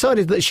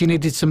decided that she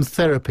needed some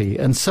therapy,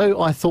 and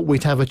so I thought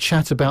we'd have a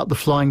chat about the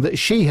flying that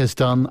she has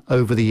done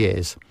over the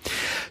years.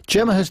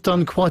 Gemma has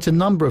done quite a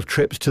number of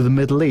trips to the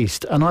Middle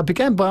East, and I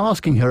began by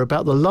asking her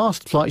about the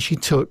last flight she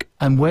took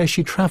and where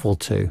she travelled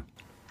to.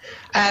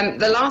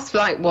 The last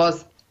flight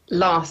was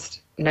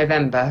last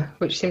November,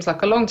 which seems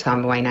like a long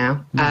time away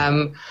now.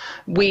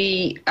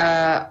 We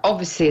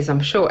obviously, as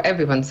I'm sure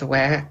everyone's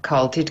aware,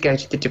 Carl did go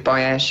to the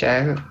Dubai Air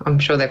Show. I'm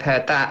sure they've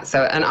heard that.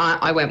 So, and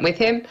I went with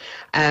him,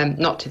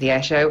 not to the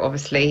air show,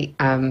 obviously.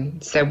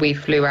 So we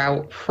flew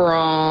out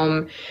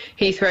from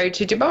Heathrow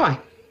to Dubai.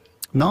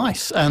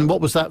 Nice. And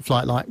what was that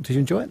flight like? Did you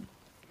enjoy it?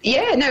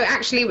 Yeah, no,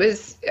 actually it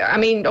was, I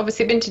mean,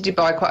 obviously I've been to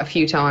Dubai quite a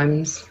few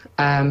times.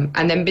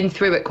 And then been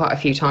through it quite a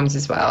few times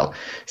as well.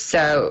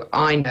 So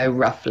I know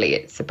roughly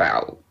it's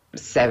about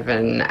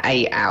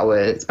 7-8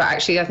 hours. But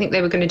actually, I think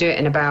they were going to do it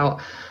in about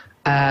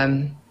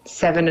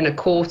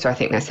 7.25, I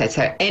think they said.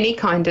 So any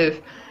kind of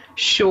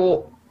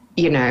short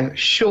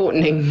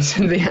shortening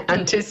to the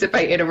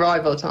anticipated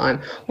arrival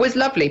time was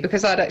lovely,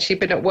 because I'd actually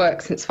been at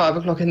work since 5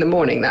 o'clock in the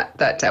morning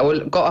that day, or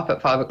got up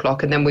at 5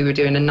 o'clock, and then we were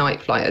doing a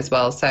night flight as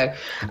well. So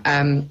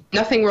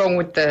nothing wrong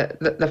with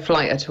the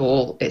flight at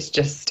all. It's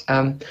just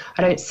I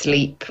don't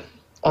sleep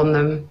on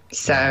them.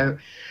 So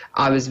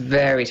I was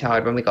very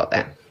tired when we got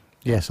there.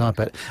 Yes, I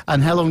bet.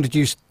 And how long did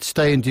you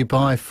stay in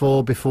Dubai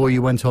for before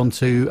you went on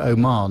to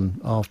Oman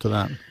after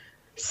that?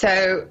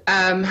 So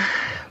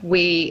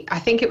I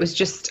think it was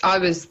just, I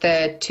was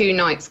there 2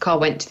 nights. Carl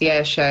went to the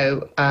air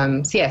show.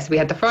 So we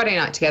had the Friday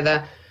night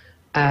together.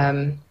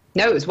 No,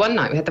 it was 1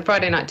 night. We had the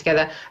Friday night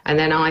together, and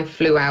then I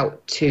flew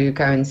out to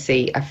go and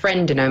see a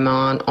friend in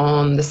Oman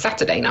on the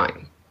Saturday night.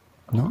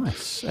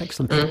 Nice,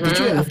 excellent. Did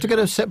you have to get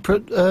a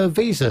separate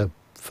visa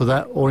for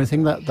that or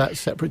anything, that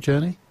separate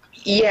journey?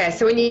 Yeah,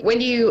 so when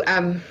you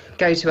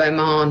go to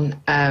Oman,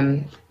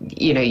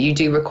 you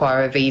do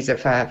require a visa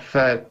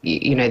for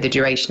the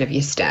duration of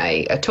your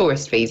stay. A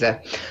tourist visa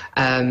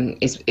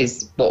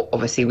is what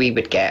obviously we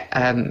would get.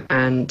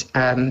 And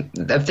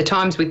of the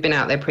times we've been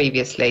out there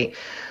previously,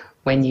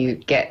 when you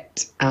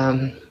get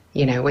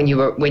when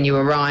you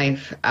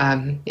arrive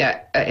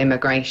at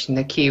immigration,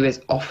 the queue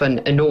is often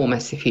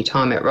enormous if you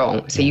time it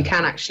wrong. So you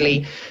can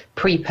actually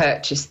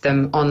pre-purchase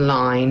them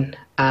online,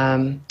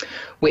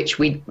 which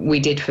we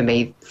did for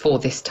me for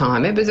this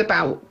time. It was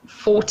about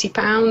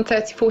 £40,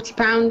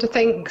 I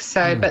think.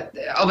 So, but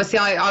obviously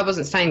I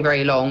wasn't staying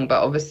very long,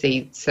 but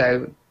obviously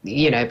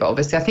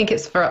I think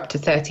it's for up to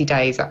 30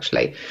 days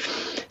actually.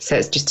 So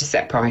it's just a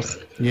set price.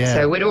 Yeah.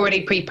 So we'd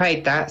already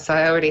prepaid that. So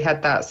I already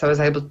had that. So I was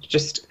able to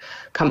just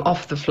come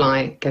off the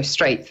flight, go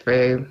straight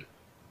through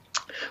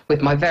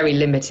with my very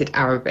limited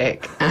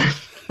Arabic.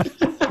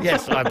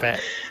 Yes, I bet.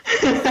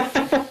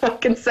 I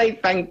can say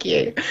thank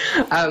you.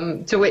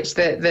 To which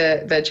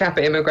the chap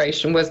at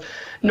immigration was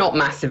not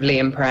massively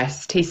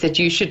impressed. He said,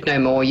 "You should know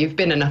more. You've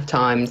been enough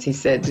times." He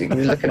said,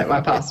 looking at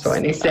my passport,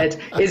 and he said,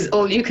 "Is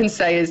all you can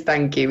say is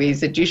thank you?" He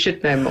said, "You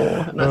should know more."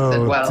 And I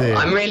said, "Well, dear.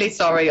 I'm really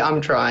sorry.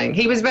 I'm trying."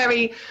 He was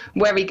very,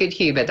 very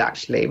good-humoured,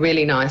 actually.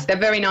 Really nice. They're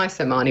very nice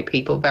Omani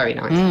people. Very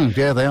nice.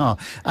 Yeah, they are.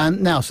 And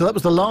now, so that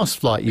was the last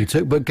flight you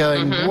took, but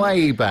going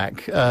way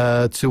back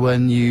to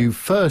when you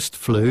first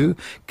flew,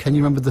 can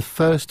you remember the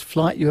first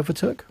flight you ever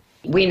took?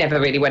 We never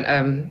really went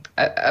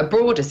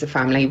abroad as a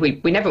family.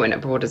 We never went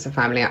abroad as a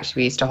family, actually.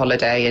 We used to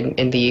holiday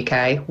in the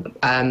UK,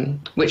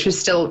 which was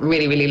still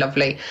really, really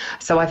lovely.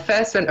 So I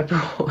first went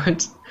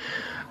abroad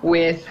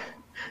with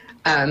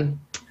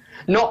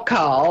not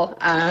Carl,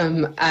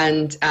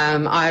 and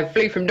I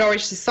flew from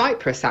Norwich to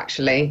Cyprus,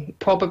 actually.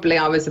 Probably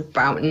I was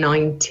about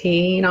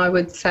 19, I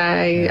would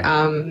say.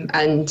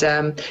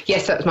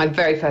 Yes, that was my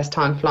very first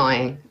time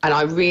flying. And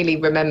I really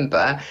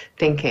remember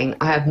thinking,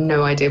 I have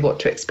no idea what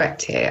to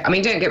expect here. I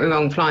mean, don't get me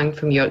wrong, flying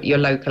from your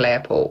local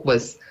airport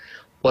was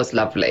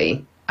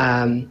lovely.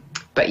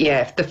 But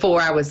yeah, the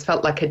 4 hours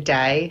felt like a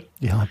day.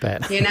 Yeah, I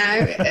bet.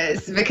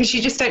 It's because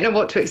you just don't know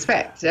what to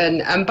expect.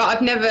 But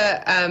I've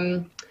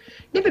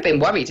never been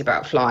worried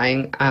about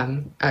flying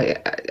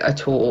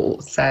at all.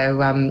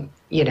 So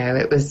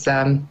it was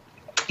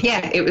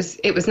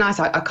it was nice.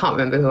 I can't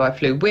remember who I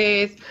flew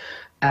with,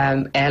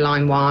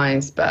 airline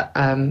wise, but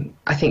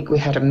I think we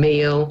had a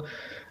meal,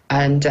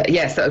 and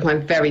yes, that was my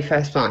very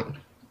first flight.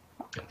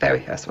 Very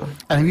first one.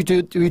 And have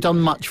you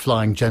done much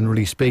flying,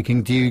 generally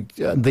speaking? Do you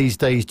these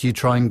days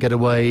try and get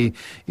away,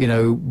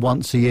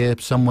 once a year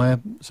somewhere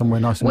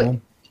nice and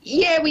warm?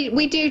 Yeah,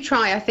 we do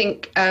try. I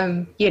think,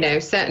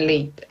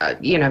 certainly,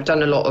 I've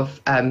done a lot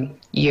of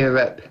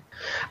Europe,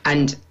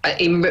 and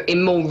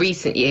in more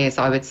recent years,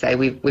 I would say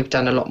we've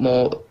done a lot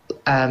more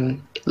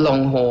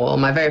long haul.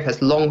 My very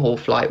first long haul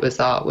flight was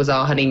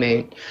our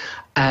honeymoon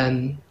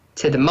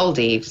to the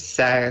Maldives.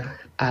 So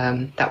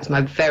that was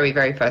my very,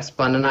 very first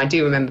one, and I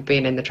do remember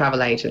being in the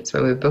travel agents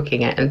when we were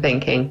booking it and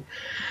thinking,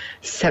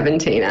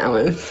 17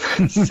 hours,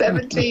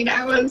 17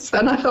 hours.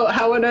 And I thought,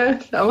 how on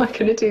earth am I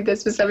going to do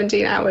this for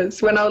 17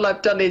 hours when all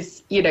I've done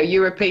is,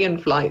 European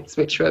flights,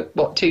 which were,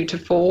 2 to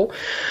 4.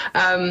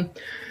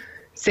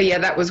 So yeah,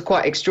 that was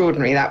quite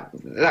extraordinary. That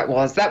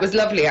was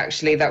lovely,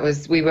 actually.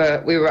 We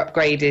were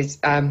upgraded.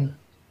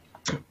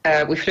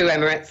 We flew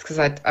Emirates because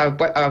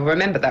I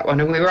remember that one,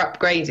 and we were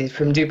upgraded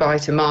from Dubai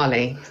to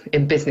Mali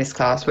in business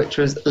class, which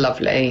was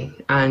lovely.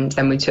 And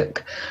then we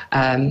took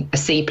a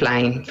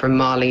seaplane from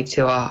Mali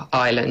to our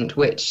island,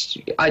 which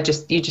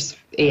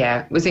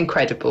it was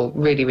incredible,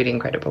 really, really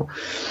incredible.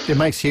 It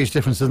makes a huge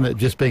difference, doesn't it?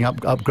 Just being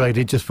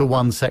upgraded just for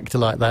one sector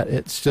like that,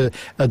 it's a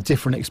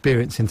different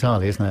experience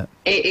entirely, isn't it?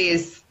 It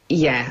is,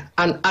 yeah,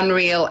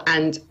 unreal,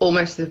 and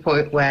almost to the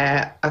point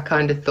where I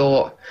kind of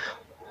thought,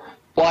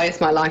 why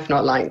is my life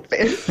not like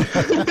this?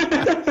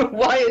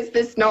 Why is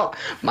this not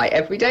my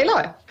everyday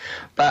life?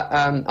 But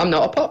I'm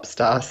not a pop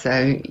star,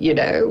 so,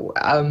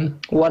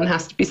 one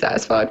has to be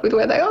satisfied with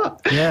where they are.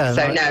 Yeah.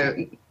 So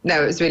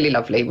no, it was really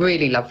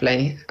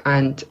lovely.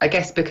 And I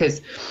guess because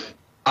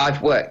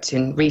I've worked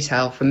in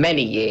retail for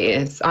many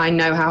years, I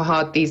know how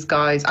hard these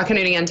guys, I can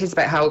only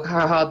anticipate how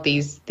hard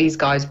these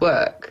guys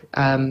work.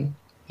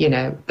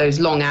 Those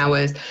long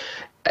hours.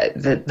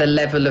 the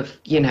level of,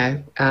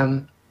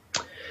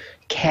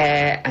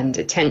 care and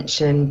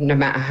attention, no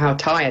matter how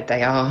tired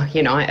they are.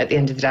 At the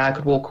end of the day, I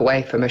could walk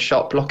away from a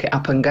shop, lock it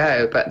up and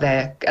go, but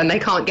they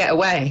can't get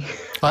away.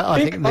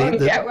 I think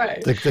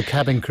the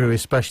cabin crew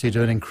especially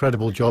do an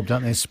incredible job,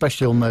 don't they?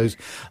 Especially on those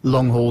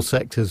long haul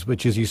sectors,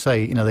 which, as you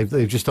say,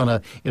 they've just done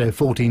a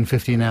 14,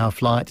 15-hour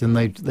flight, and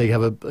they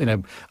have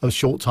a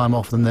short time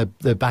off, and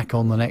they're back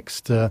on the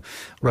next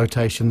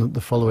rotation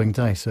the following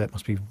day. So it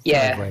must be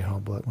very, very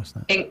hard work,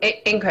 mustn't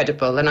it?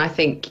 Incredible. And I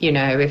think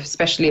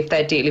especially if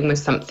they're dealing with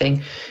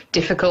something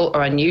difficult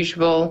or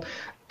unusual.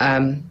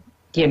 And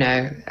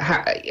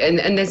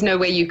there's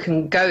nowhere you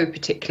can go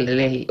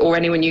particularly, or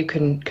anyone you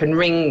can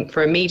ring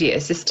for immediate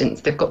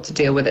assistance. They've got to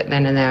deal with it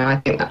then and there. I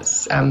think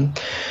that's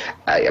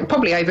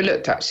probably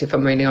overlooked, actually, if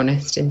I'm really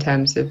honest, in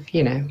terms of,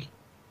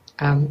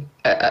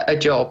 a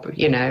job.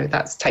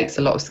 That takes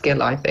a lot of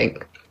skill, I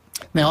think.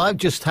 Now, I've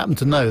just happened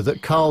to know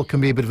that Carl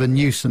can be a bit of a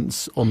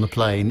nuisance on the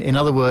plane. In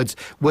other words,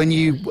 when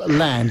you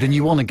land and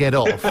you want to get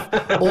off,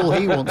 all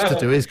he wants to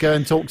do is go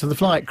and talk to the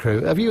flight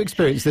crew. Have you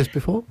experienced this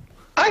before?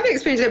 I've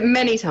experienced it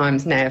many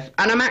times, Nev,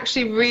 and I'm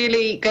actually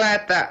really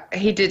glad that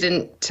he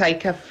didn't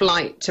take a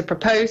flight to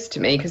propose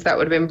to me, because that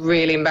would have been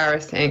really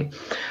embarrassing.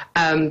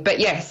 But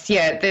yes,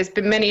 there's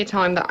been many a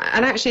time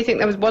and actually I think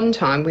there was one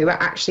time we were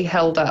actually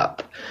held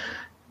up.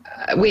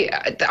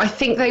 I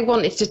think they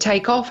wanted to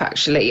take off,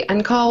 actually,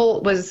 and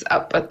Carl was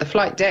up at the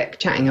flight deck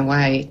chatting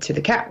away to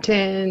the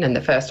captain and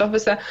the first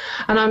officer,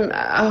 and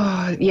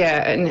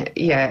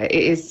it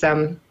is.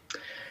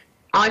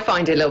 I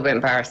find it a little bit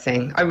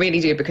embarrassing. I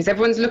really do, because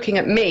everyone's looking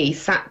at me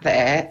sat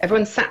there,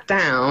 everyone's sat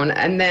down,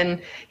 and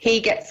then he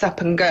gets up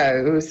and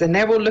goes, and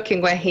they're all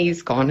looking where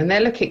he's gone, and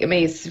they're looking at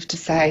me as if to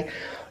say,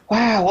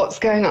 wow, what's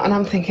going on? And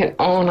I'm thinking,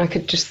 and I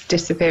could just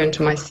disappear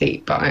into my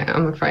seat, but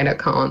I'm afraid I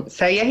can't.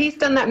 So, he's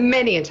done that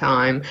many a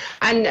time.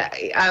 And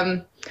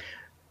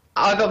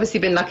I've obviously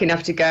been lucky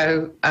enough to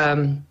go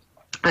and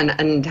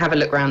have a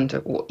look around,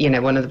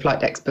 one of the flight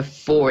decks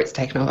before it's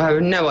taken off. I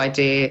have no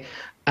idea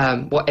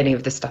what any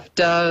of the stuff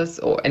does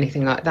or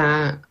anything like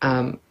that.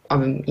 I'm,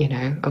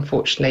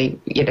 unfortunately,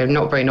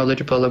 not very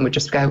knowledgeable, and would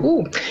just go,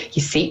 oh,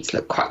 your seats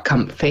look quite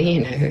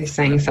comfy,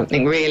 saying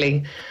something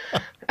really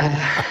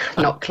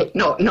not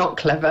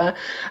clever.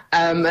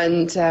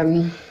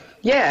 So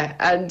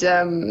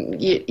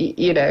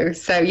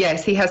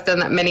yes, he has done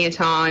that many a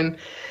time.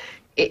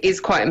 It is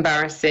quite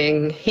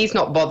embarrassing. He's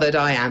not bothered,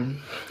 I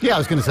am. Yeah, I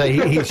was going to say,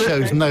 he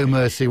shows no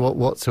mercy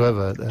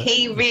whatsoever.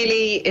 He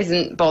really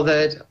isn't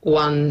bothered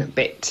one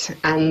bit.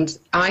 And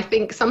I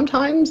think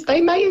sometimes they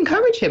may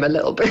encourage him a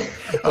little bit.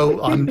 Oh,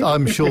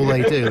 I'm sure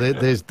they do.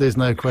 There's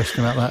no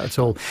question about that at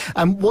all.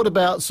 And what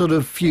about sort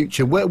of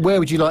future? Where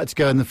would you like to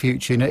go in the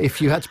future?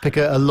 If you had to pick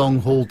a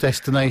long-haul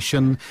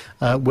destination,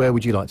 where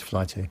would you like to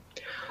fly to?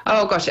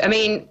 Oh, gosh. I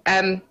mean...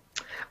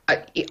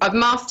 I've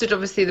mastered,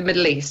 obviously, the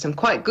Middle East. I'm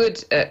quite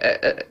good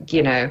at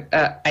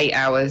 8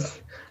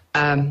 hours.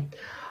 I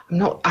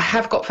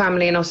have got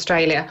family in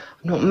Australia.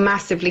 I'm not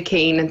massively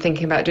keen and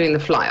thinking about doing the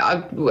flight.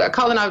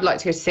 Carl and I would like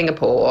to go to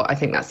Singapore. I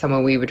think that's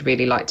somewhere we would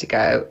really like to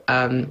go.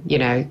 I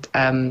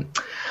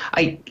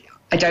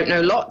don't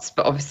know lots,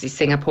 but obviously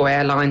Singapore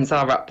Airlines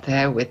are up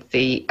there with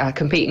the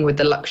competing with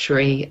the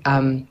luxury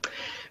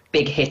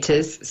big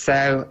hitters.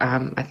 So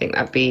I think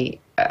that'd be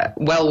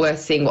well worth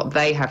seeing what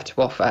they have to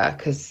offer,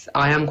 because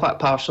I am quite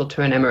partial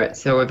to an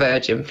Emirates or a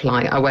Virgin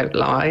flight. I won't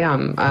lie.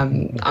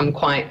 I'm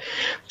quite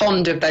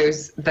fond of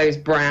those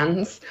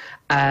brands.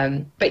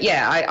 But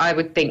yeah, I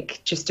would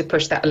think just to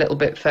push that a little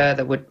bit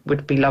further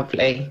would be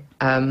lovely.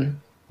 To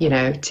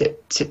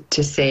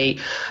see.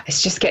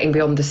 It's just getting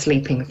beyond the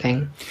sleeping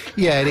thing.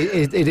 Yeah,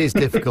 it is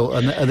difficult,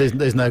 and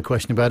there's no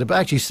question about it. But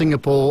actually,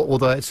 Singapore,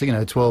 although it's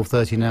 12,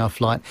 13-hour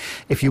flight,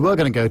 if you were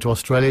going to go to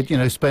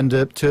Australia, spend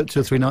 2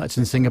 or 3 nights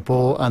in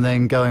Singapore and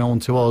then going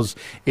on to Oz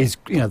is,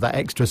 that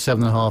extra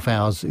 7.5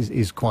 hours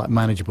is quite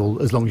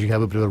manageable, as long as you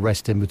have a bit of a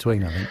rest in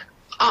between, I think.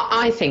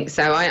 I think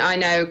so. I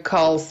know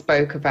Carl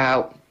spoke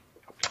about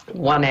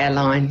one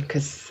airline,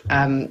 because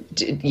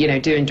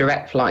doing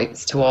direct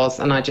flights to Oz,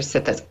 and I just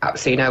said there's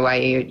absolutely no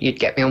way you'd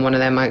get me on one of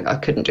them. I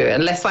couldn't do it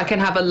unless I can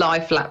have a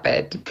live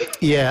flatbed.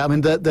 Yeah, I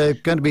mean they're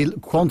going to be,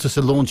 Qantas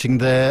are launching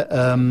their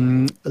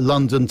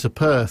London to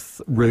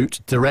Perth route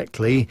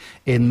directly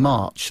in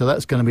March, so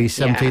that's going to be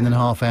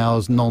 17.5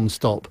 hours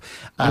non-stop,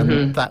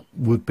 and that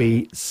would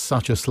be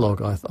such a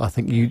slog. I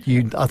think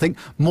I think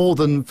more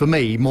than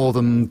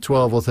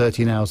 12 or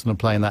 13 hours on a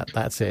plane.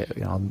 That's it.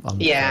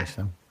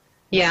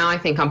 Yeah, I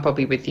think I'm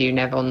probably with you,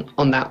 Nev,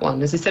 on that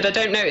one. As I said, I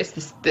don't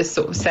notice this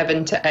sort of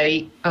 7 to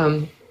 8,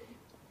 to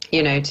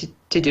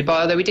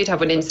Dubai. Although we did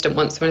have an incident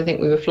once when I think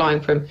we were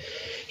flying from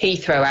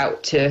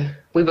Heathrow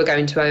we were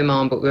going to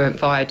Oman, but we went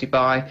via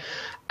Dubai.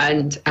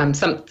 And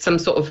some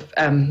sort of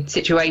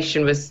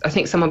situation was, I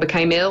think someone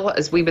became ill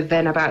as we were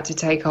then about to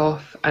take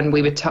off, and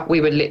we were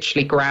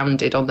literally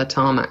grounded on the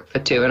tarmac for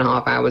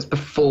 2.5 hours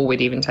before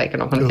we'd even taken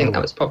off. And I think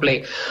that was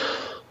probably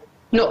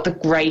not the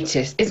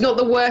greatest. It's not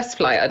the worst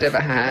flight I'd ever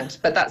had,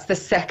 but that's the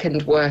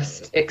second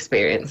worst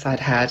experience I'd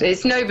had.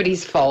 It's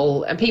nobody's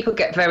fault, and people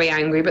get very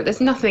angry, but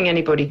there's nothing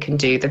anybody can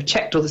do. They've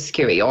checked all the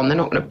security on. They're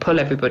not going to pull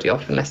everybody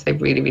off unless they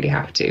really, really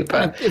have to.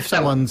 But if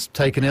someone's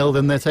taken ill,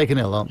 then they're taken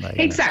ill, aren't they?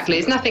 Exactly.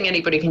 It's nothing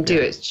anybody can do.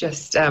 It's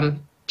just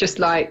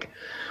like,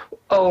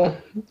 oh,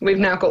 we've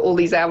now got all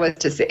these hours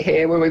to sit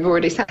here when we've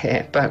already sat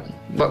here, but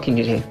what can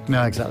you do?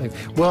 No, exactly.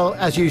 Well,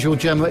 as usual,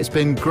 Gemma, it's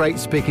been great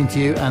speaking to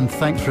you, and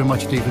thanks very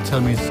much indeed for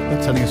telling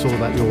us all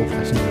about your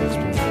passenger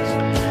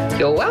experience.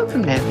 You're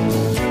welcome, Nev.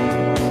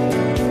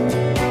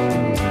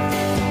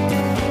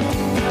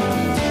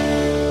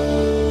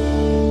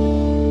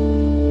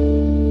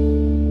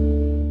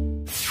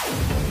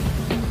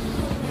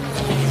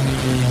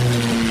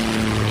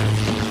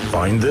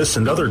 Find this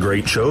and other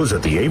great shows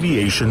at the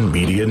Aviation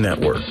Media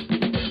Network.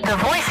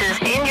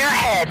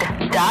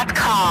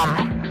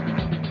 TheVoicesInYourHead.com.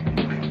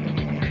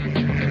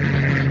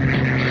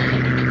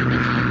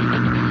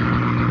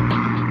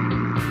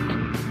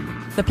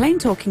 The Plane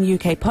Talking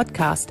UK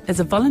podcast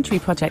is a voluntary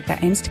project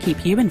that aims to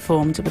keep you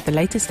informed with the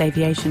latest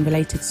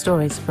aviation-related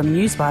stories from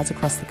newswires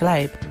across the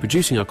globe.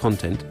 Producing our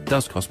content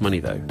does cost money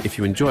though. If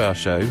you enjoy our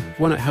show,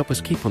 why not help us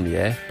keep on the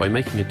air by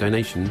making a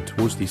donation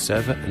towards the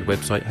server and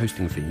website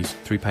hosting fees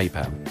through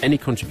PayPal. Any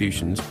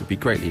contributions would be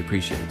greatly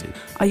appreciated.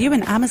 Are you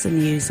an Amazon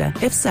user?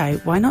 If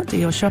so, why not do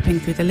your shopping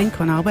through the link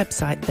on our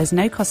website? There's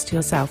no cost to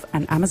yourself,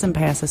 and Amazon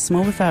pay us a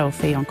small referral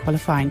fee on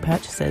qualifying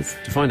purchases.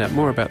 To find out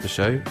more about the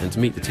show and to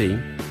meet the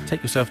team,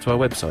 take yourself to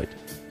our website,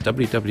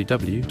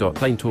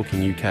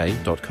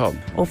 www.planetalkinguk.com.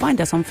 Or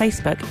find us on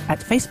Facebook at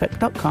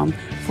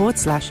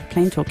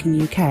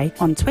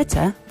facebook.com/planetalkinguk, on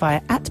Twitter via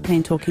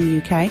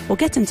 @planetalkinguk, or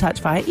get in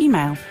touch via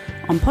email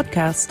on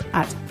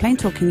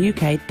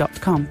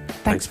podcast@planetalkinguk.com.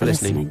 Thanks for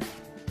listening.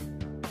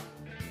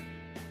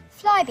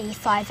 Flybe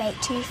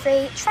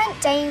 5823,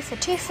 Trent Dane for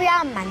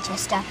 23R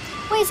Manchester,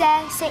 Wizz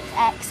Air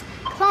 6X,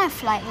 climb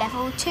flight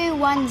level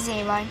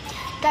 210,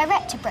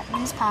 direct to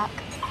Bretlands Park.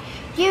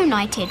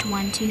 United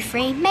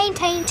 123,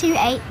 maintain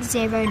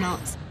 280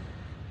 knots.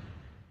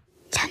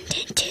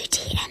 London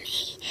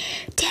 2TME,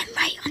 turn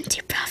right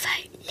onto Bravo,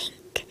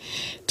 link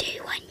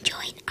 21,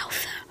 join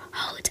Alpha,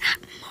 hold at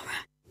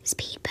Mora,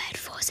 Speedbird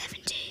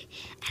 472,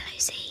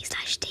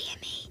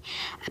 LOC/DME,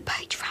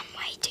 approach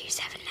runway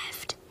 27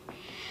 left,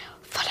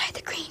 follow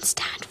the green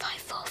stand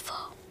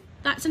 544.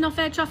 That's enough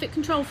air traffic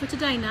control for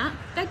today, Nat.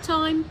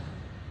 Bedtime.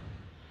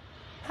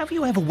 Have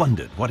you ever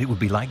wondered what it would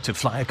be like to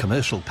fly a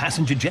commercial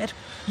passenger jet?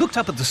 Looked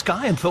up at the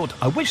sky and thought,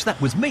 I wish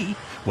that was me?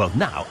 Well,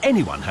 now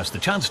anyone has the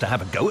chance to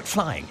have a go at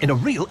flying in a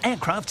real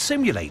aircraft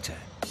simulator.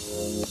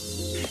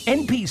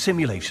 NP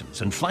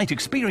Simulations and Flight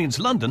Experience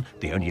London,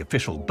 the only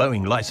official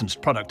Boeing licensed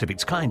product of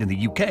its kind in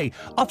the UK,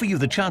 offer you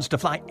the chance to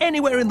fly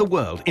anywhere in the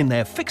world in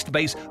their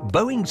fixed-base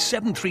Boeing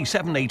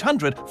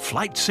 737-800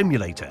 flight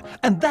simulator.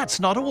 And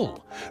that's not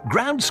all.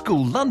 Ground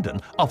School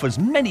London offers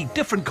many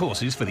different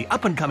courses for the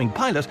up-and-coming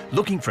pilot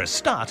looking for a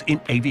start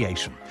in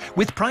aviation.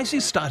 With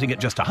prices starting at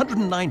just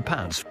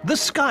 £109, the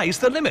sky's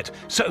the limit.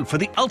 So for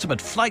the ultimate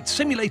flight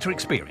simulator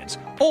experience,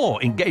 or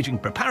engaging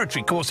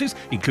preparatory courses,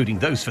 including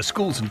those for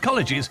schools and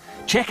colleges,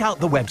 check out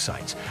the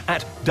websites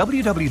at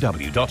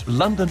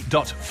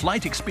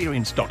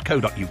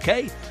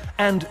www.london.flightexperience.co.uk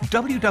and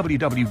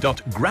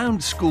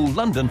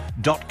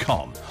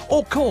www.groundsschoollondon.com,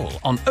 or call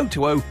on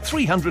 020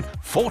 300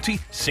 40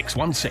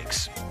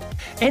 616.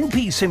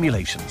 NP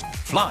Simulations.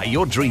 Fly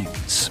your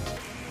dreams.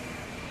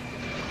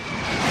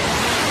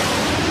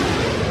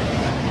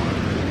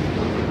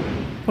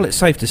 Well, it's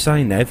safe to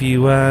say, Nev,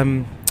 you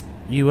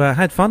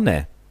had fun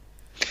there.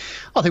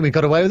 I think we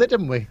got away with it,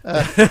 didn't we?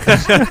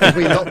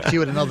 We locked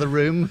you in another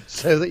room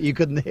so that you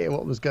couldn't hear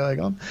what was going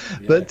on.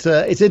 Yeah. But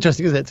it's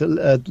interesting, isn't it,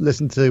 to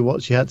listen to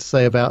what she had to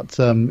say about,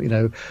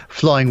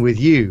 flying with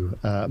you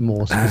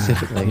more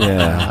specifically.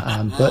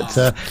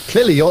 But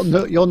clearly, you're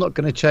not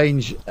going to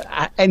change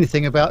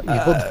anything about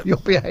your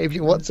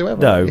behaviour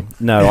whatsoever.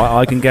 No,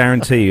 I can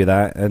guarantee you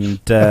that,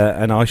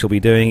 and I shall be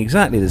doing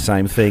exactly the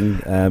same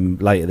thing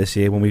later this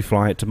year when we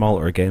fly it to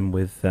Malta again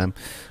with Air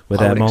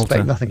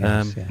Malta. Nothing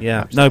else,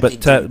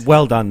 but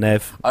well done,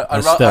 Nev. I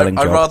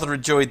rather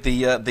enjoyed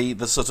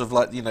the sort of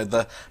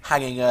the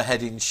hanging her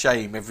head in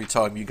shame every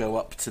time you go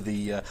up to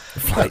the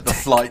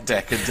flight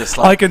deck and just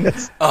like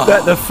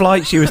the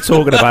flight she was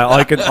talking about.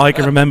 I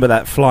can remember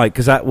that flight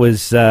because that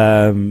was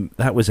an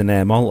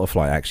Air Malta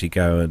flight actually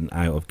going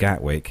out of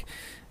Gatwick.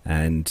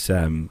 And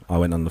I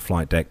went on the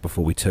flight deck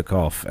before we took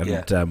off,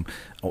 and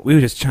we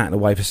were just chatting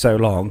away for so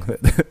long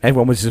that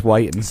everyone was just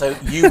waiting. So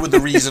you were the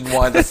reason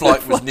why the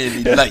flight was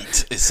nearly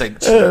late,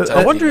 essentially.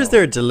 I wonder, is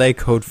there a delay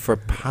code for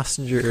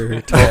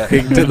passenger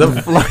talking to the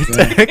flight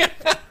deck?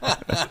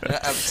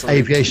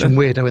 Aviation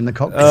weirdo in the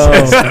cockpit.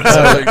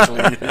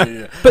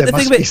 Absolutely. But there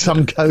must be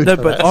some code. No,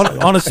 but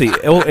honestly,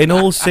 in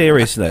all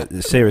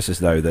seriousness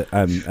though,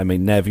 that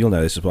Nev, you'll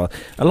know this as well.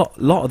 A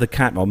lot of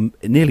the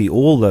nearly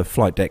all the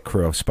flight deck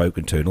crew I've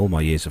spoken to in all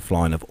my years of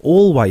flying have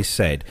always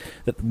said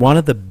that one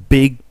of the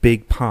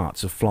big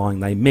parts of flying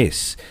they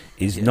miss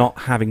is not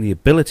having the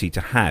ability to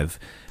have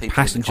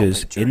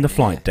passengers in the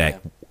flight deck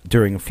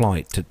during a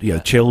flight. To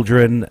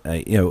children,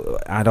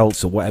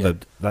 adults or whatever,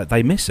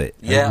 they miss it.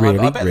 Yeah, they really,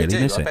 I bet really they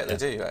do. miss I it. bet they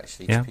do.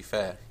 Actually, Yeah. to be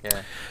fair,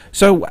 yeah.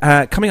 So,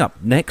 coming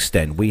up next,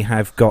 then we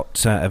have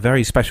got a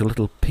very special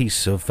little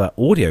piece of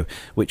audio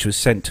which was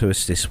sent to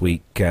us this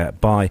week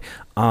by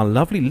our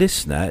lovely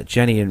listener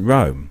Jenny in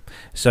Rome.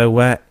 So,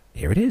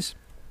 here it is.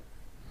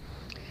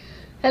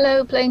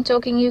 Hello, Plain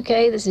Talking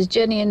UK, this is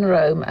Jenny in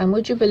Rome, and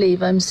would you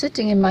believe I'm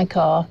sitting in my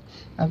car.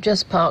 I've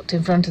just parked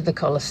in front of the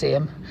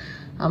Colosseum.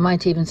 I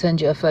might even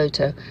send you a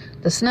photo.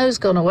 The snow's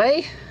gone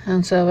away,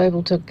 and so I'm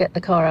able to get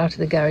the car out of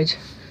the garage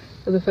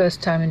for the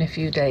first time in a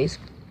few days.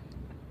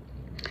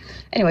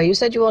 Anyway, you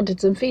said you wanted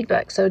some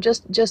feedback, so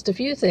just a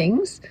few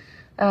things.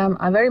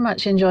 I very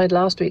much enjoyed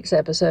last week's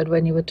episode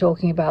when you were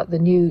talking about the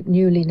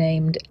newly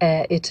named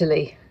Air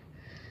Italy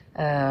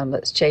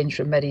that's changed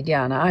from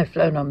Meridiana. I've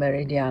flown on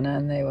Meridiana,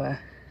 and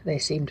they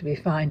seem to be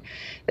fine.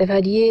 They've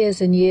had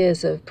years and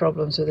years of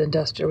problems with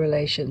industrial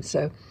relations,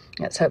 so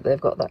let's hope they've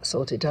got that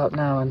sorted out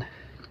now and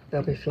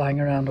they'll be flying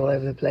around all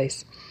over the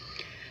place.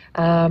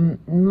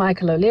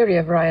 Michael O'Leary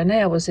of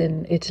Ryanair was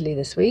in Italy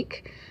this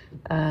week,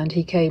 and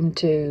he came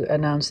to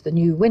announce the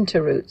new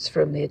winter routes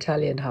from the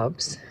Italian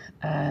hubs,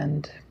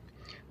 and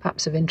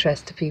perhaps of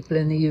interest to people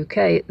in the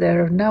UK.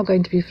 There are now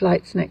going to be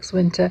flights next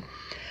winter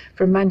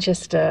from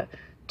Manchester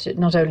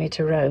not only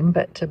to Rome,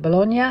 but to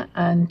Bologna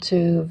and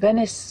to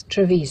Venice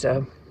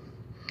Treviso.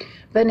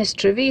 Venice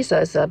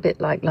Treviso is a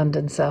bit like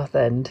London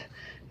Southend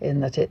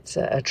in that it's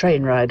a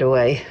train ride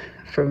away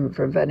from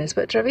Venice,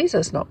 but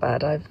Treviso's not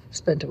bad. I've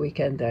spent a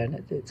weekend there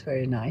and it's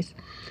very nice.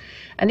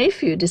 And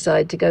if you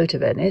decide to go to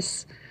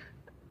Venice,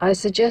 I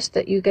suggest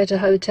that you get a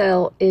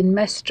hotel in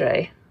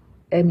Mestre,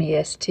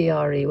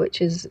 Mestre,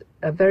 which is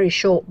a very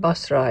short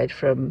bus ride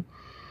from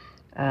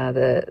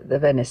the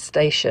Venice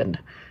station.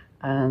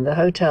 And the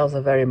hotels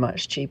are very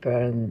much cheaper,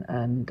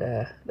 and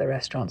the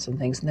restaurants and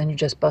things. And then you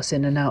just bus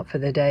in and out for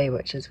the day,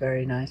 which is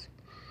very nice.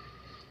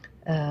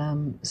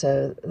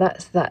 So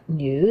that's that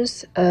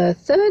news.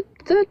 Third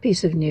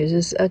piece of news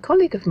is a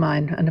colleague of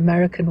mine, an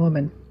American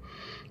woman,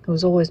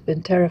 who's always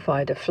been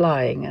terrified of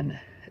flying, and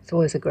it's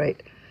always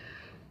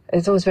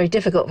very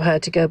difficult for her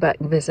to go back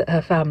and visit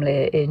her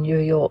family in New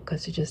York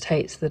because she just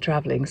hates the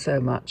travelling so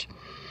much.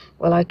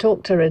 Well, I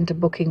talked her into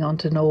booking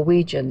onto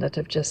Norwegian that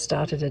have just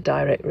started a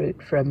direct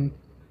route from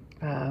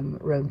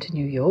Rome to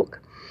New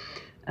York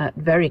at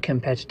very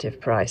competitive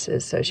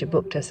prices. So she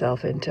booked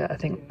herself into, I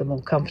think, the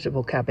more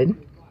comfortable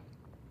cabin.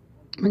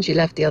 And she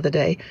left the other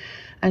day.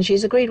 And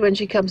she's agreed when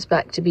she comes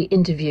back to be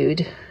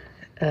interviewed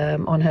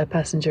on her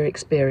passenger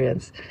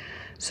experience.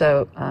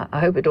 So I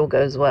hope it all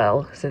goes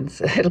well, since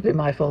it'll be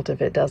my fault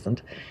if it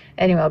doesn't.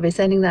 Anyway, I'll be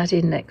sending that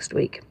in next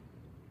week.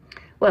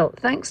 Well,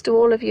 thanks to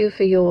all of you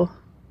for your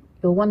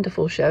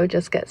wonderful show.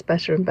 Just gets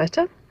better and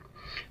better.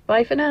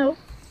 Bye for now.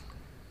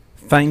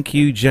 Thank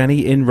you,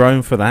 Jenny in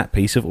Rome, for that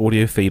piece of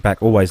audio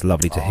feedback. Always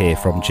lovely to hear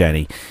from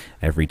Jenny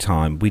every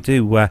time. We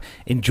do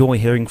enjoy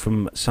hearing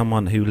from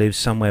someone who lives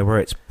somewhere where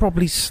it's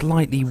probably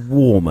slightly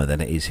warmer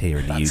than it is here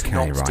in the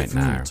UK right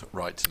now.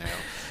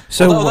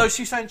 So, although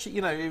she's saying,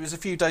 it was a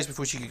few days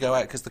before she could go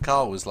out because the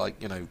car was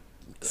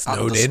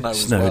snowed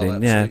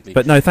in, yeah.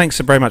 But no, thanks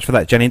very much for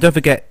that, Jenny. And don't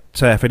forget,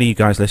 for any of you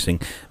guys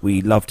listening,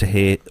 we love to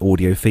hear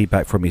audio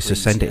feedback from you, so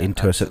send it in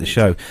to us at the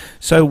show.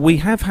 So we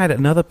have had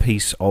another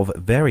piece of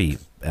very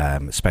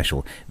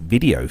special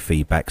video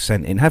feedback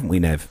sent in, haven't we,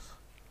 Nev?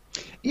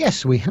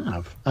 Yes, we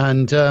have.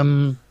 And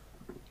are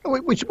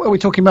we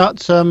talking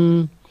about...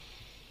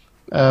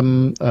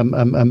 I've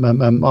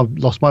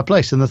lost my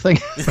place in the thing.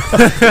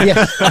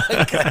 Yes.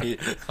 Okay.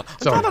 I'm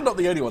glad I'm not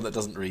the only one that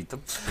doesn't read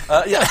them.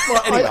 Yeah.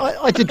 Well, anyway.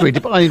 I did read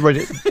it, but I read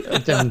it.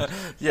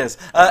 Yes.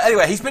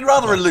 Anyway, he's been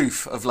rather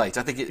aloof of late.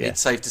 I think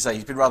it's safe to say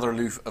he's been rather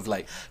aloof of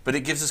late. But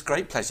it gives us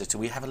great pleasure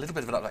we have a little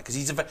bit of an update because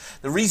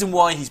the reason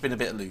why he's been a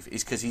bit aloof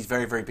is because he's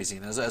very, very busy.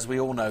 And as we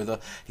all know,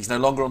 he's no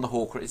longer on the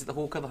Hawker. Is it the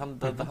Hawker? The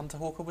Hunter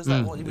Hawker? Was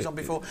that what he was on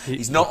before?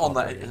 He's not on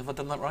that. Have I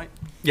done that right?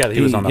 Yeah,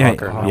 he was on the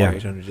Hawker.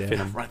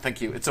 Yeah. Right.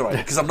 Thank you. It's all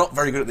right. Because I'm not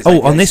very good at this.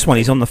 Oh, on this one,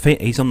 he's on the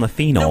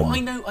Phenom. No,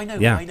 I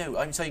know.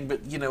 I'm saying, but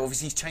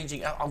obviously he's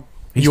changing.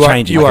 You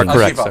are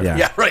correct.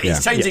 Yeah, right.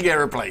 He's changing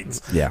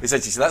aeroplanes. Yeah.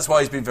 Essentially, so that's why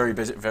he's been very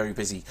busy. Very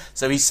busy.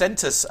 So he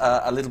sent us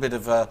a little bit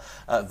of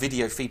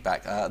video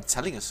feedback,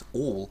 telling us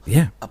all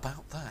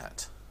about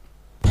that.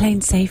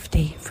 Plane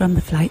safety from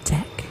the flight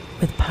deck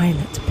with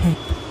pilot Pip.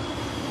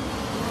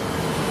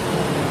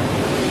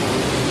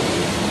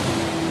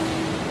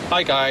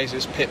 Hi guys,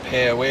 it's Pip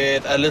here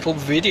with a little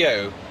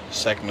video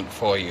segment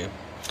for you.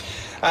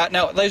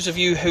 Now, those of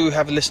you who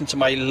have listened to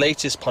my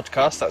latest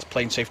podcast, that's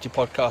Plane Safety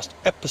Podcast,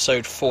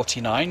 episode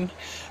 49,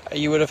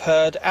 you would have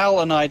heard Al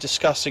and I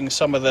discussing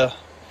some of the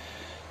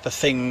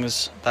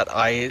things that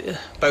I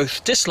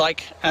both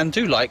dislike and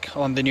do like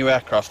on the new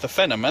aircraft, the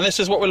Phenom. And this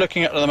is what we're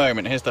looking at the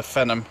moment. Here's the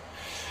Phenom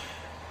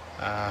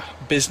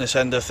business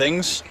end of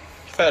things.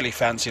 Fairly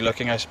fancy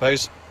looking, I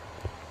suppose.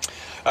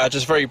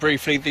 Just very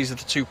briefly, these are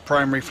the two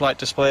primary flight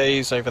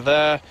displays over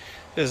there.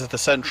 This is the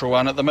central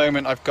one. At the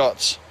moment I've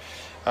got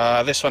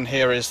this one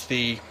here is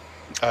the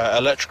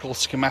electrical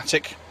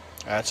schematic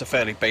It's a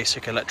fairly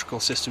basic electrical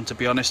system, to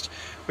be honest.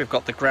 We've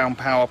got the ground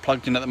power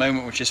plugged in at the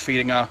moment, which is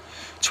feeding our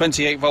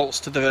 28 volts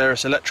to the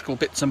various electrical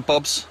bits and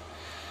bobs.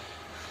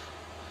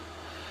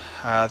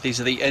 These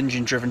are the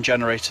engine driven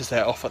generators,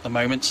 they're off at the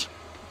moment.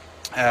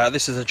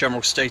 This is a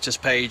general status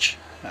page.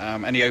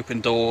 Any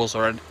open doors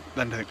or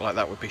anything like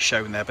that would be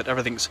shown there, but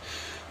everything's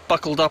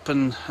buckled up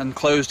and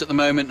closed at the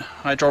moment.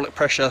 Hydraulic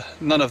pressure,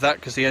 none of that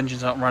because the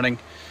engines aren't running.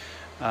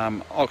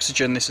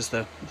 Oxygen, this is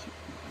the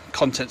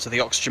contents of the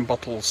oxygen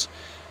bottles.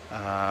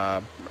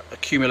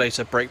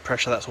 Accumulator, brake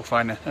pressure, that's all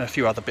fine, and a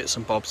few other bits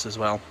and bobs as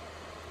well.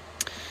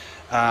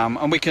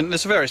 And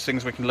there's various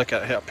things we can look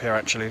at up here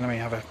actually. Let me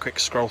have a quick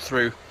scroll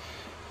through.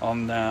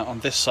 On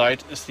this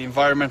side is the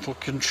environmental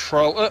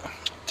control.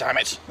 Damn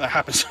it, that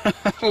happens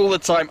all the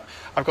time.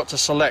 I've got to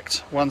select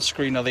one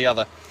screen or the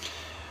other,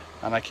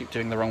 and I keep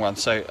doing the wrong one.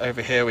 So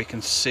over here we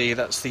can see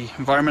that's the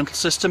environmental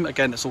system.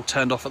 Again, it's all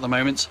turned off at the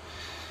moment.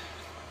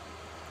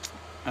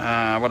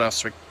 What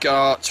else we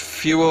got?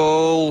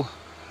 Fuel,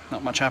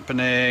 not much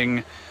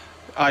happening.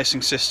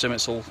 Icing system,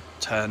 it's all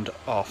turned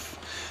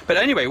off. But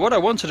anyway, what I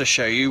wanted to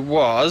show you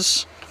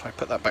was, if I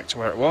put that back to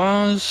where it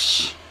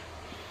was,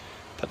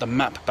 put the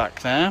map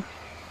back there.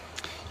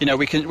 You know,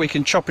 we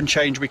can chop and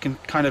change, we can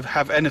kind of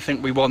have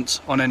anything we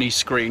want on any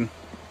screen.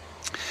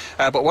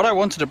 But what I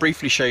wanted to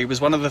briefly show you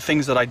was one of the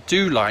things that I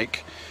do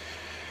like,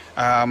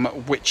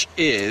 which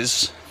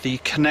is the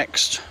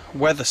Connext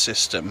weather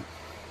system.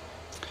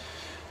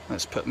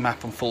 Let's put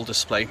map on full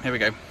display. Here we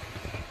go.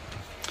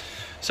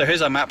 So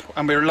here's our map,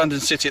 and we're in London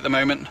City at the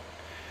moment.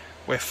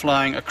 We're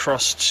flying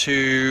across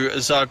to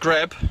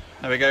Zagreb.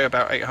 There we go,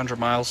 about 800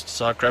 miles to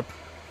Zagreb.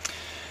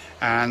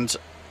 And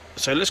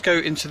so let's go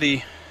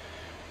into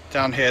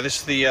down here. This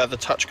is the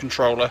touch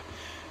controller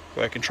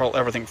where I control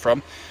everything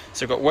from.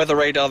 So we've got weather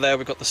radar there,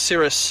 we've got the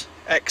Cirrus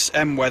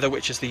XM weather,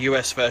 which is the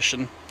US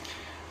version,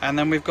 and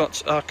then we've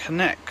got our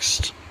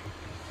Connext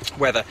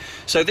weather.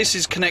 So this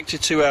is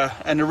connected to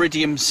an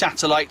Iridium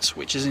satellite,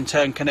 which is in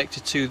turn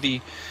connected to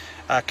the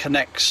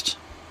Connext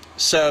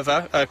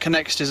server.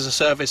 Connext is a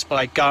service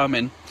by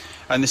Garmin,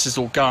 and this is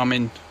all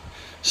Garmin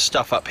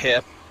stuff up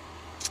here.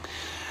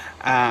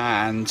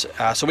 And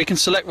so we can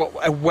select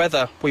what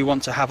weather we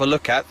want to have a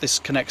look at. This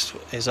Connext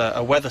is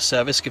a weather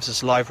service, gives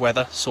us live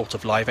weather, sort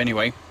of live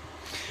anyway.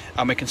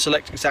 And we can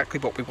select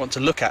exactly what we want to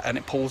look at, and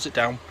it pulls it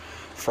down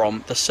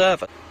from the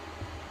server.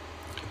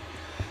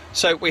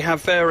 So we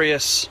have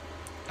various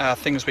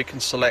things we can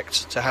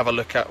select to have a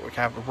look at. We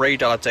can have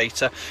radar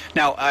data.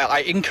 Now, I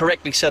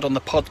incorrectly said on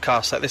the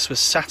podcast that this was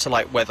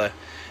satellite weather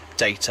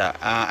data,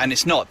 and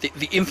it's not.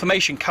 The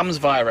information comes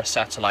via a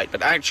satellite,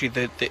 but actually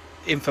the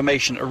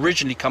information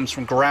originally comes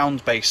from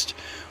ground-based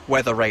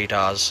weather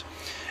radars.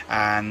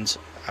 And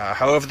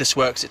however this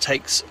works, it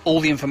takes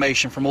all the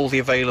information from all the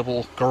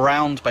available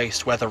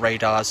ground-based weather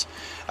radars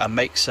and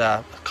makes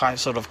a kind of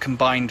sort of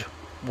combined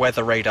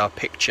weather radar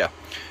picture,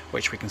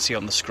 which we can see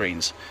on the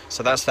screens.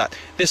 So that's that.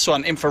 This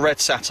one, infrared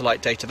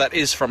satellite data, that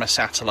is from a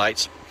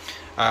satellite.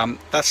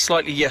 That's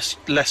slightly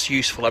less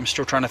useful. I'm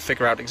still trying to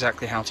figure out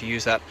exactly how to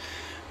use that.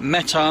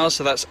 METARs,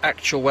 so that's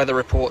actual weather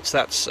reports,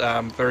 that's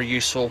very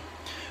useful.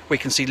 We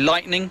can see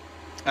lightning,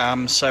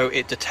 so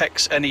it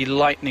detects any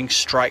lightning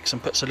strikes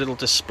and puts a little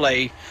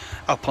display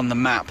up on the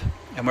map.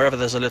 And wherever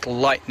there's a little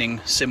lightning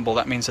symbol,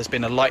 that means there's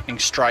been a lightning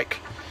strike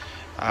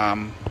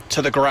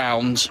to the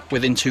ground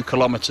within 2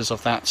 kilometers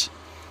of that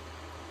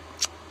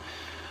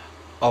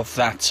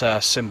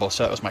symbol.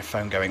 So that was my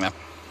phone going there.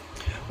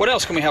 What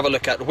else can we have a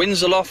look at?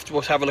 Winds aloft,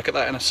 we'll have a look at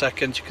that in a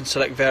second. You can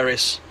select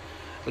various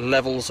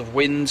levels of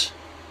wind.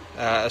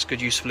 That's good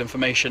useful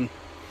information.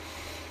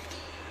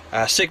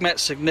 SIGMET,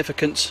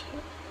 significant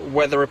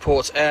weather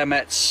reports,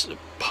 AirMets,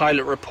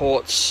 pilot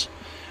reports.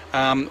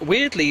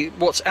 Weirdly,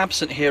 what's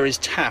absent here is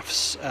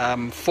TAFs,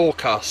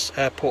 forecasts,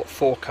 airport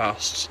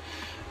forecasts.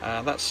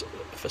 That's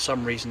for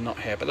some reason not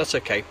here, but that's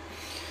okay.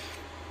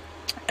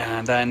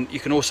 And then you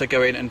can also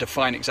go in and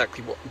define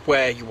exactly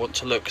where you want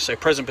to look. So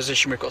present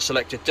position, we've got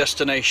selected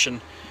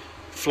destination,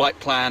 flight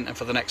plan, and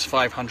for the next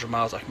 500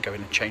 miles I can go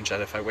in and change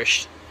that if I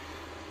wish.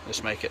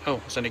 Let's make it,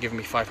 it's only giving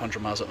me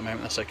 500 miles at the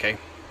moment, that's okay.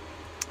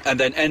 And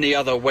then any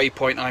other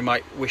waypoint I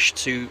might wish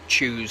to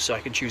choose, so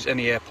I can choose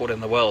any airport in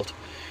the world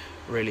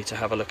really to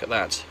have a look at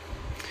that.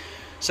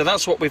 So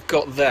that's what we've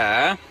got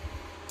there.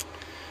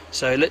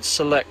 So let's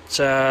select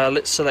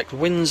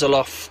winds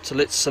aloft,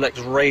 let's select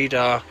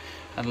radar,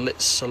 and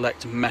let's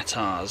select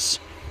METARs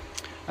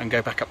and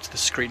go back up to the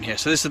screen here.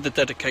 So this is the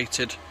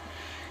dedicated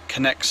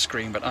Connext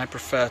screen, but I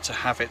prefer to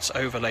have it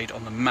overlaid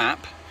on the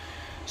map.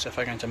 So if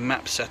I go into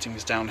map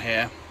settings down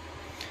here,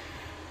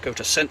 go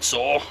to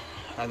sensor,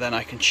 and then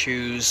I can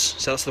choose,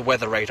 so that's the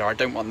weather radar, I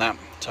don't want that.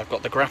 So I've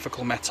got the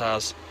graphical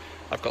METARs,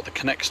 I've got the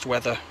Connext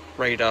weather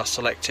radar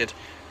selected,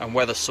 and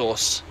weather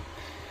source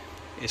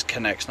is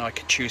Connext. Now I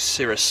could choose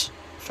Cirrus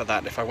for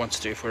that if I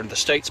wanted to, if we're in the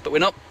States, but we're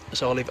not,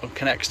 so I'll leave it on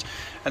Connext.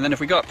 And then if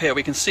we go up here,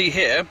 we can see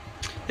here,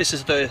 this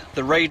is the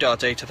radar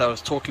data that I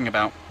was talking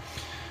about.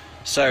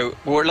 So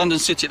we're at London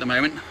City at the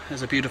moment.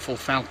 There's a beautiful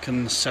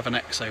Falcon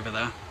 7X over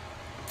there.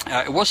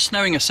 It was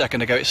snowing a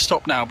second ago, it's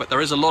stopped now, but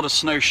there is a lot of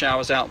snow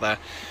showers out there.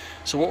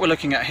 So what we're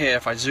looking at here,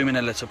 if I zoom in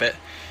a little bit,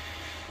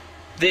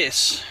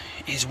 this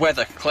is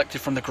weather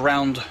collected from the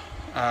ground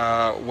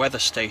weather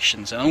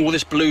stations, and all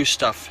this blue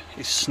stuff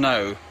is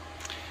snow.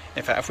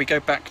 In fact, if we go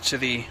back to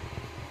the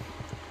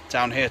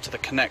down here to the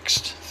Connect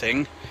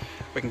thing,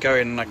 we can go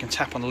in and I can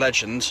tap on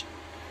Legend,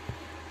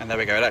 and there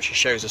we go, it actually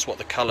shows us what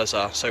the colours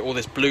are. So all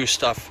this blue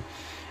stuff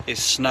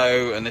is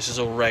snow, and this is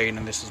all rain,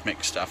 and this is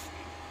mixed stuff.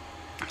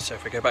 So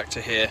if we go back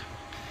to here,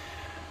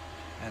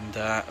 and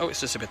oh,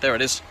 it's just a bit, there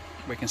it is.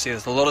 We can see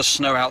there's a lot of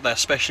snow out there,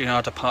 especially in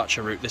our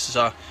departure route. This is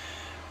our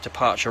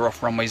departure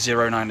off runway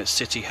 09 at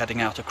City,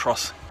 heading out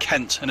across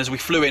Kent. And as we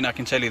flew in, I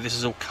can tell you this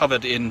is all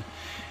covered in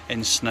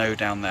snow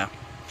down there.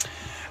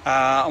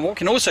 And what we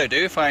can also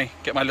do, if I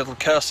get my little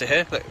cursor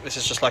here, look, this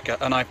is just like an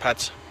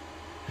iPad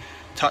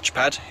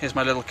touchpad. Here's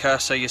my little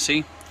cursor, you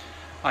see.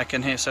 I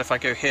can hear, so if I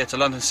go here to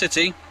London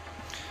City,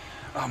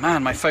 oh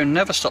man, my phone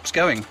never stops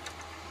going.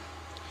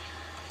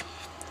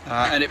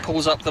 And it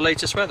pulls up the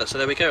latest weather. So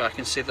there we go, I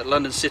can see that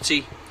London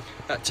City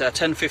at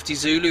 10:50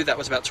 Zulu, that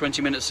was about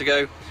 20 minutes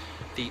ago,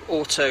 the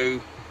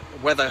auto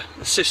weather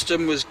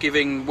system was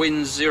giving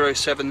winds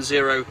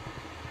 070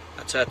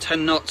 at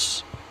 10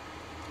 knots,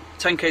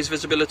 10 k's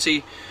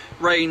visibility,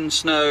 rain,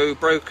 snow,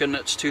 broken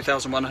at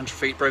 2,100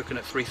 feet, broken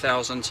at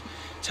 3,000,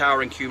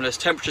 towering cumulus,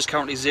 temperatures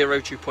currently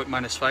 0, dew point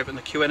 -5, and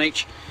the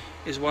QNH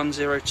is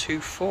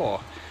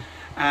 1024.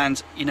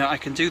 And you know, I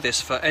can do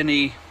this for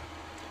any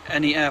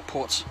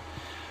airport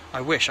I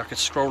wish. I could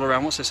scroll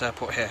around. What's this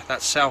airport here?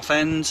 That's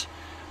Southend.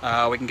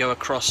 We can go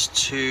across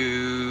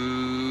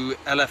to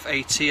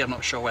LF80, I'm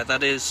not sure where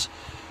that is.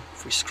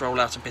 If we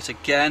scroll out a bit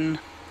again,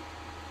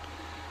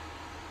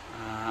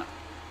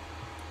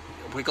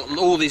 we've got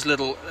all these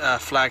little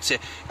flags here,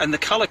 and the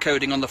colour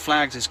coding on the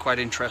flags is quite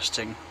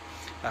interesting.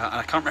 And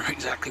I can't remember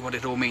exactly what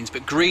it all means,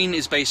 but green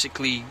is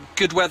basically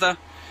good weather,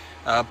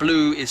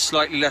 blue is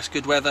slightly less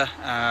good weather,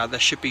 there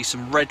should be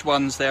some red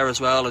ones there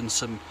as well, and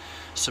some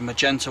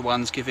magenta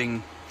ones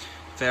giving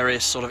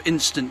various sort of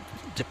instant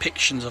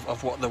depictions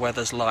of what the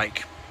weather's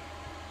like.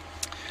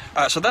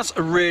 So that's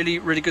a really,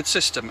 really good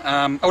system.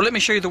 Oh, let me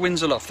show you the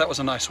Windsor Loft. That was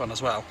a nice one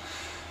as well.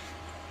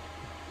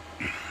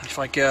 If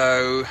I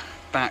go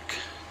back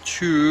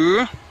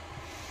to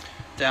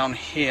down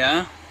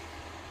here,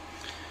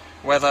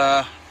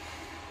 weather,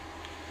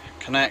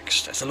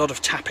 connects. There's a lot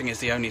of tapping is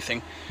the only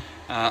thing.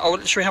 Oh,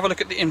 should we have a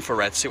look at the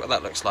infrared, see what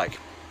that looks like?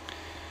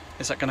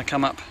 Is that going to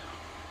come up?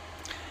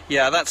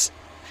 Yeah,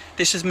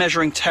 this is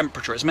measuring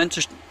temperature. It's meant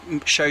to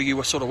show you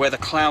a sort of where the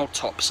cloud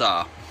tops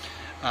are,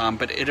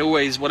 but it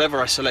always,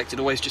 whatever I select, it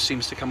always just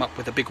seems to come up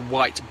with a big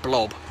white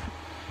blob.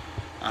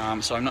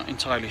 So I'm not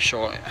entirely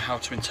sure how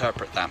to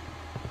interpret that.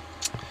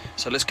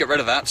 So let's get rid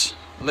of that.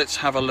 Let's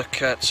have a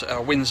look at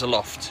Windsor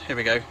Loft. Here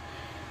we go.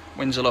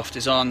 Windsor Loft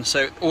is on.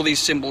 So all these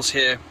symbols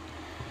here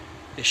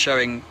is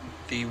showing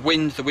the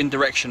wind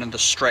direction and the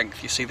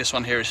strength. You see this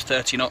one here is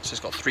 30 knots.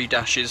 It's got 3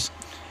 dashes.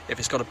 If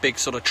it's got a big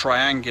sort of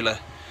triangular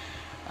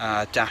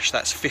dash,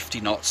 that's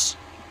 50 knots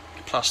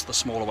plus the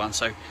smaller one.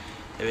 So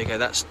there we go,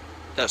 that's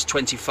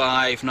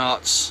 25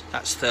 knots,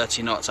 that's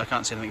 30 knots. I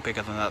can't see anything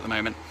bigger than that at the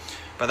moment,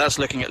 but that's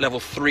looking at level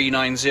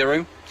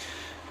 390.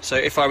 So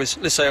if I was,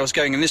 let's say I was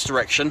going in this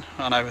direction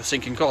and I was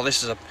thinking, God,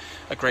 this is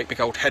a great big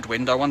old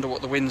headwind, I wonder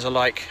what the winds are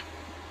like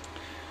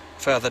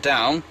further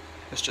down.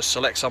 Let's just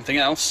select something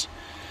else,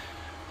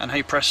 and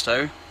hey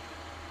presto,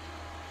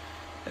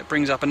 it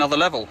brings up another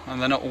level, and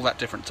they're not all that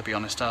different, to be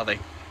honest, are they?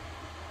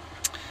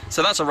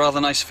 So that's a rather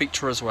nice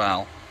feature as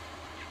well.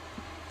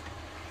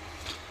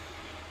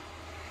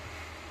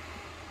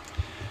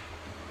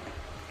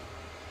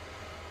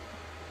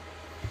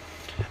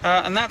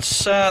 And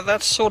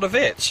that's sort of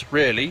it,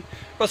 really.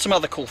 Got some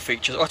other cool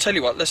features. I'll tell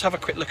you what, let's have a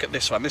quick look at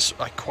this one. This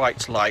I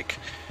quite like,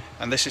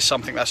 and this is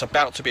something that's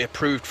about to be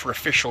approved for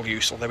official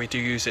use, although we do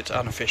use it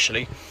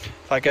unofficially.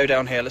 If I go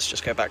down here, let's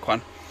just go back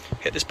one.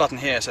 Hit this button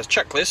here, it says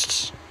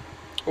checklists.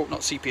 Oh,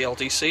 not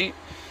CPLDC. If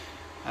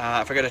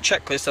I go to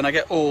checklist, then I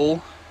get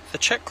all the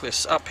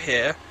checklists up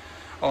here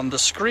on the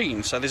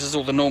screen. So this is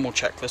all the normal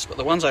checklists, but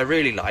the ones I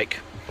really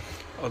like,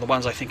 or the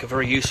ones I think are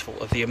very useful,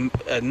 are the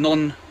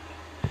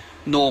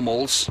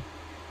non-normals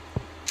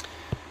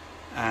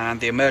and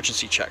the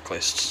emergency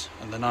checklists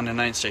and the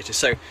non-unknown status.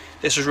 So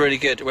this is really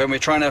good when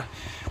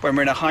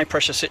we're in a high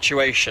pressure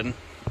situation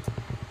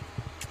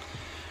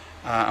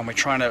and we're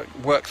trying to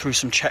work through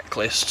some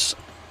checklists.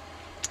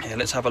 Here,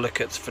 let's have a look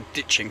at for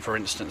ditching, for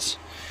instance.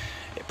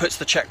 It puts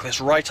the checklist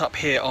right up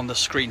here on the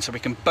screen, so we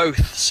can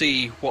both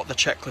see what the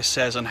checklist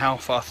says and how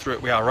far through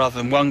it we are,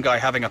 rather than one guy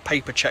having a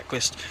paper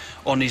checklist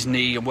on his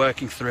knee and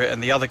working through it,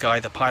 and the other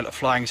guy, the pilot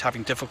flying, is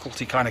having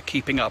difficulty kind of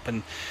keeping up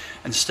and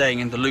staying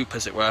in the loop,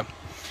 as it were.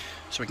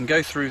 So we can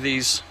go through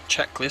these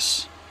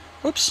checklists.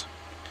 Oops,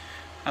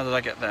 how did I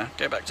get there?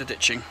 Go back to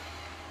ditching.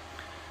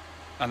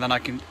 And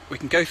then we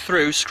can go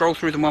through, scroll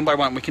through them one by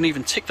one. We can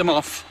even tick them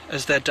off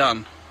as they're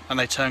done and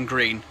they turn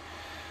green.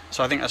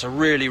 So I think that's a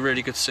really,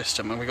 really good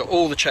system. And we've got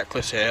all the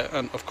checklists here,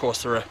 and of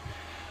course there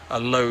are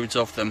loads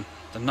of them.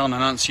 The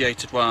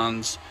non-enunciated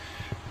ones,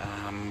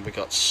 We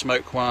got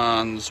smoke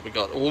ones, we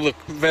got all the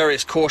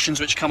various cautions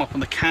which come up on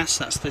the CAS.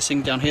 That's this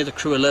thing down here, the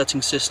crew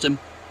alerting system.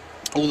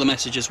 All the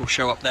messages will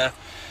show up there.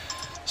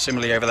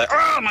 Similarly over there.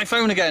 Ah, my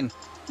phone again!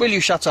 Will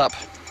you shut up?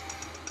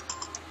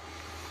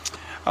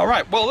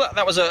 Alright, well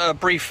that was a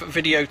brief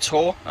video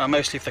tour,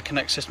 mostly of the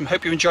Connect system.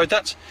 Hope you enjoyed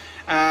that,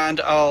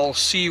 and I'll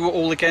see you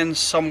all again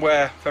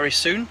somewhere very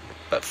soon.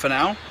 But for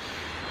now,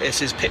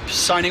 this is Pip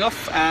signing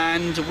off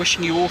and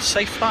wishing you all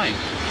safe flying.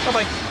 Bye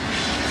bye.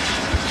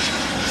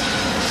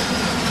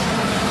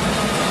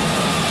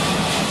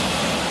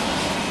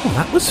 Oh,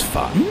 that was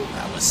fun.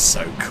 That was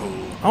so cool.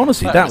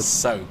 Honestly, that was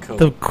so cool.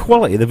 The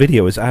quality of the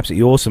video was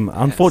absolutely awesome. Yes.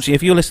 Unfortunately,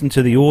 if you listen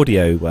to the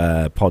audio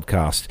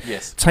podcast,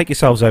 take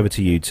yourselves over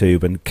to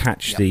YouTube and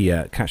catch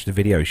the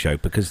video show,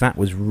 because that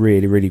was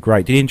really, really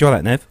great. Did you enjoy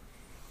that, Nev?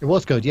 It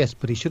was good, yes,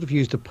 but he should have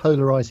used a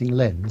polarizing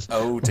lens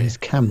on his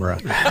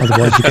camera.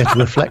 Otherwise, you get a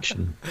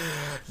reflection.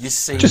 You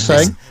see, just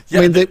saying. Yeah.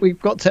 I mean, we've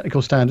got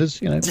technical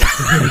standards, you know.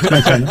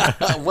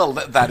 Well,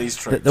 that is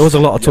true. There was a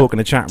lot of talk in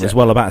the chat room as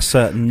well about a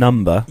certain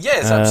number.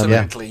 Yes,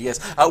 absolutely. Yes.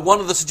 One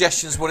of the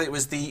suggestions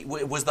was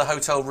the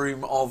hotel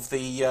room of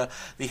the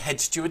head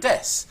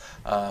stewardess.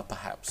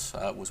 Perhaps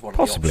was one of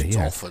the options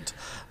offered.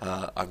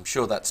 I'm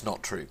sure that's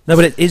not true. No,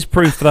 but it is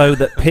proof though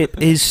that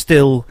Pip is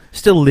still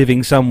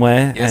living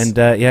somewhere. Yes.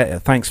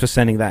 And thanks for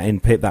sending that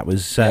in, Pip. That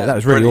was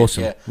really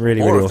awesome. Yeah.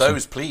 Really, more really of awesome.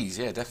 Those, please.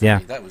 Yeah, definitely. Yeah.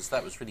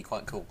 That was really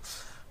quite cool.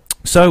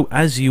 So,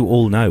 as you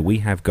all know, we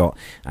have got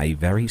a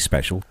very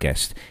special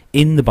guest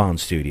in the Barn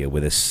studio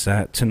with us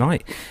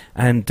tonight.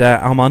 And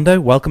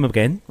Armando, welcome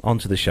again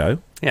onto the show.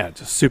 Yeah,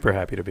 just super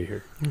happy to be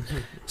here.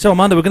 So,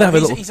 Armando, we're going to have a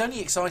little... He's only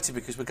excited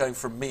because we're going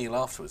for a meal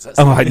afterwards. That's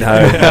I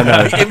know.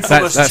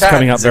 That's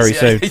coming up very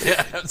soon.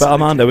 Yeah, but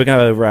Armando, we're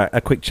going to have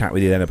a quick chat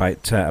with you then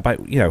about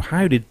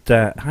how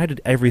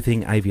did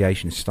everything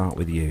aviation start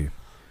with you?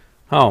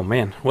 Oh,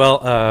 man.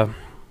 Well,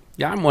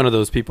 I'm one of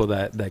those people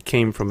that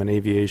came from an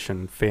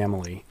aviation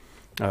family.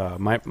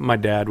 My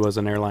dad was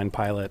an airline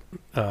pilot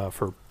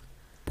for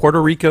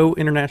Puerto Rico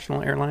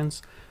International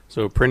Airlines,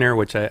 so Prinair,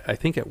 which I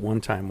think at one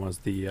time was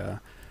the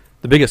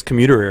biggest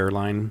commuter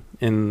airline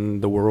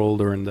in the world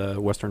or in the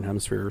Western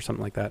Hemisphere or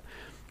something like that.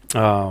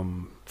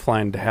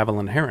 Flying de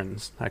Havilland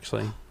Herons,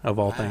 actually, of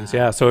all things.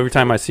 Yeah, so every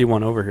time I see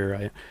one over here,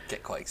 I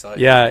get quite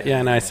excited. Yeah,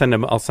 and I'll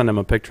send him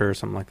a picture or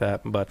something like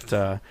that. But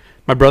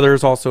my brother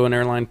is also an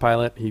airline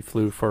pilot. He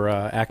flew for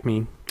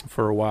Acme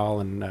for a while,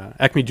 and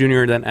Acme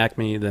Junior, then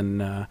Acme,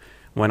 then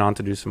went on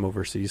to do some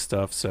overseas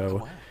stuff.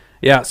 So,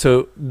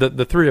 so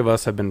the three of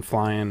us have been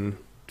flying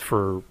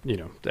for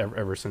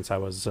ever since I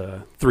was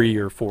 3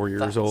 or 4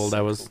 years old.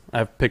 I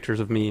have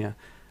pictures of me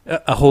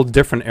a whole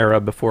different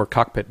era before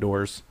cockpit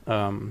doors.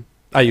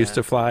 I used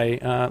to fly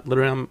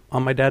literally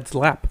on my dad's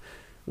lap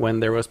when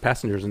there was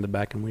passengers in the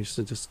back, and we used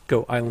to just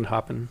go island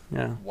hopping.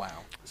 Yeah. Wow.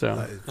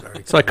 So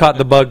I caught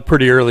the bug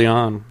pretty early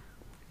on.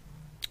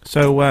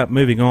 So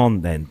moving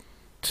on then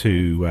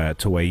to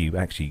where you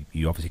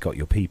obviously got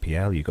your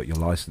PPL, you got your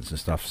license and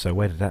stuff. So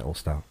where did that all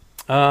start?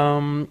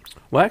 Well,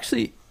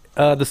 actually,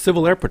 the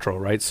Civil Air Patrol,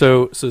 right?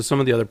 So some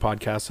of the other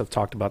podcasts have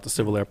talked about the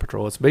Civil Air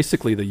Patrol. It's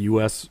basically the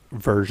U.S.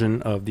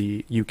 version of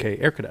the UK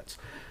Air Cadets.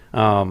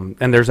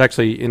 And there's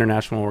actually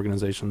international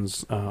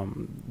organizations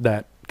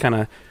that kind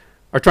of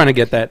are trying to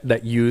get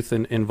that youth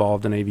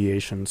involved in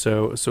aviation.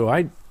 So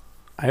I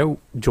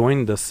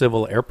joined the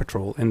Civil Air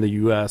Patrol in the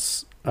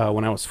U.S.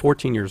 When I was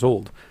 14 years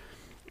old.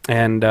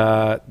 And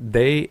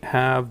they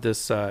have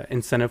this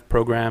incentive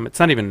program. It's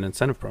not even an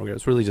incentive program.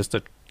 It's really just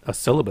a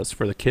syllabus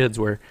for the kids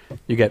where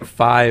you get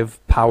 5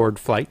 powered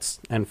flights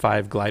and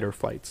 5 glider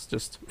flights,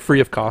 just free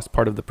of cost,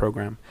 part of the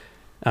program.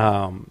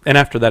 And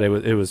after that, it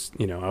was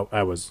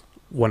I was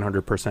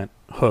 100%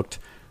 hooked.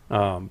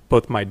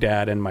 Both my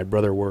dad and my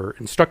brother were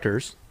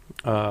instructors,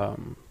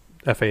 FAA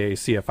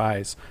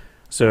CFIs.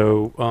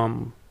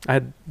 So I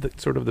had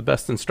sort of the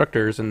best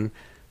instructors, and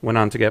went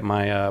on to get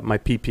my my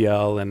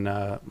PPL and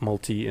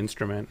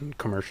multi-instrument and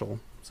commercial.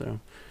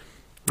 So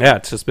yeah,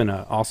 it's just been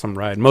an awesome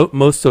ride.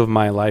 Most of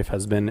my life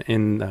has been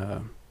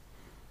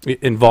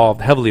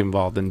heavily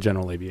involved in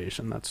general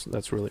aviation.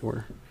 That's really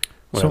what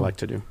I like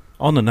to do.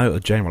 On the note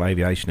of general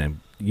aviation,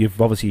 then,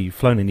 you've obviously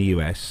flown in the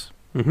US.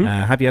 Mm-hmm.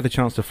 Have you had a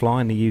chance to fly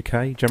in the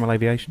UK, general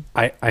aviation?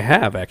 I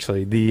have,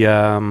 actually.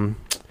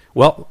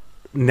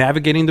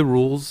 Navigating the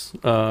rules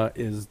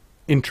is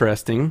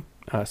interesting,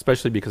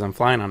 especially because I'm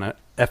flying on a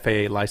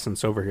FAA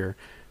license over here.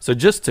 So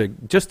just to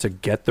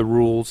get the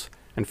rules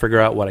and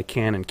figure out what I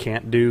can and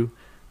can't do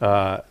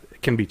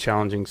can be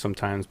challenging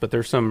sometimes. But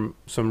there's some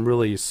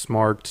really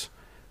smart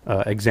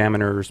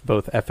examiners,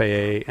 both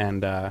FAA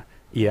and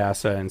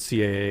EASA and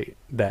CAA,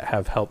 that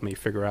have helped me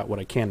figure out what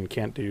I can and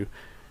can't do.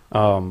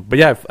 But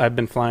yeah, I've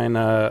been flying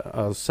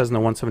a Cessna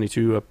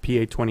 172, a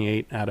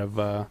PA-28 out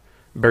of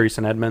Bury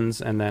St.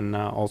 Edmunds, and then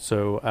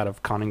also out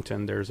of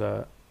Connington. There's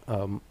a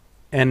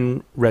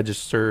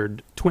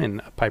N-registered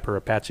twin, a Piper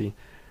Apache,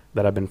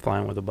 that I've been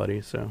flying with a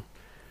buddy. So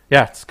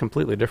yeah, it's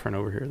completely different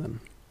over here then.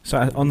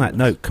 So on that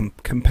note,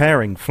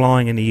 comparing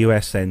flying in the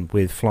US then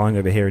with flying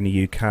over here in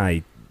the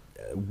UK,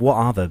 what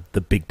are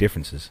the big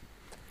differences?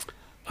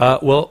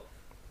 Well,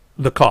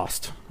 the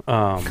cost.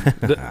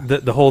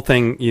 The whole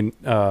thing,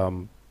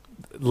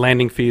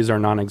 landing fees are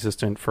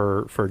non-existent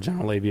for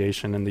general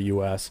aviation in the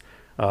U.S.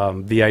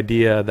 The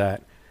idea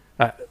that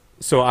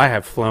so I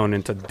have flown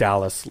into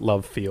Dallas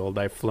Love Field,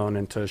 I've flown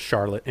into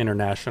Charlotte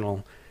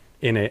International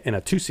in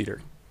a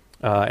two-seater,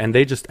 and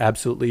they just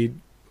absolutely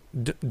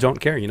don't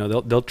care.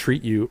 They'll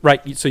treat you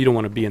right, so you don't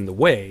want to be in the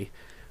way,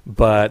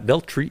 but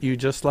they'll treat you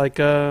just like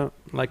a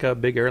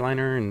big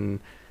airliner,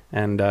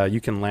 and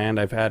you can land.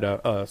 I've had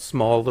a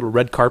small little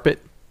red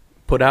carpet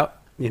put out,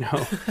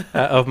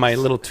 of my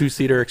little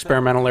two-seater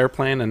experimental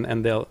airplane,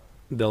 and they'll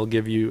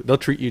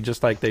treat you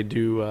just like they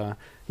do,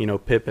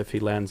 Pip if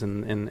he lands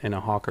in a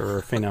Hawker or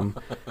a Phenom,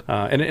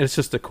 and it's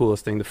just the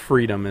coolest thing. The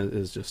freedom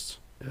is just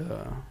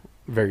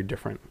very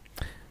different.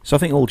 So I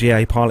think all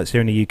GA pilots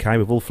here in the UK,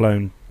 we've all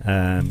flown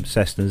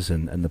Cessnas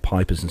and the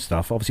Pipers and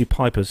stuff. Obviously,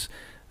 Piper's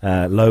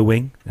low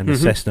wing, and the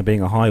Cessna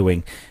being a high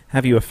wing.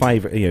 Have you a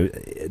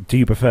favourite? Do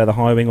you prefer the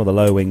high wing or the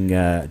low wing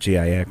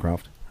GA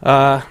aircraft?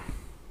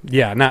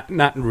 Yeah,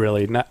 not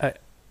really.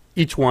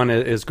 Each one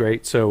is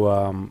great.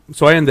 So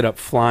I ended up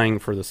flying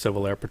for the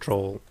Civil Air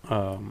Patrol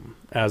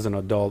as an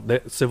adult.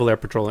 The Civil Air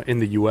Patrol in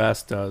the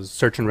U.S. does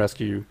search and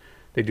rescue.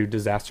 They do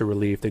disaster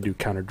relief. They do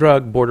counter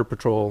drug, border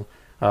patrol.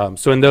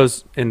 So in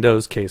those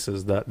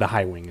cases, the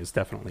high wing is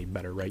definitely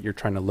better, right? You're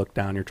trying to look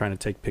down. You're trying to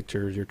take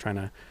pictures. You're trying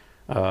to,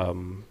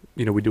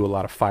 we do a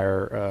lot of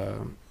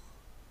fire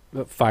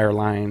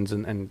lines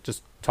and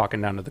just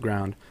talking down to the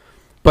ground.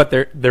 But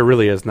there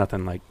really is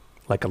nothing like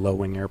a low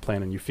wing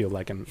airplane, and you feel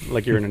like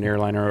you're in an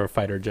airliner or a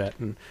fighter jet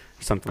and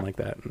something like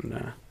that.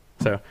 And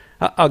so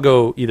I'll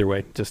go either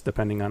way, just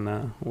depending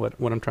on what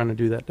I'm trying to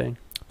do that day.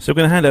 So we're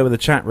going to hand over the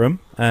chat room.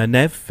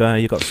 Nev,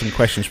 you got some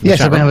questions from the chat room?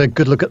 Yes, I'm going to have a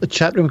good look at the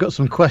chat room. We've got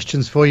some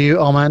questions for you,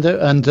 Armando.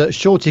 And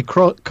Shorty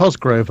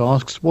Cosgrove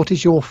asks, what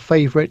is your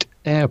favourite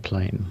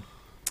airplane?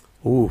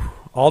 Ooh,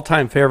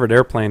 all-time favourite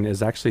airplane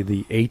is actually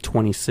the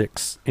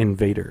A-26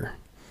 Invader.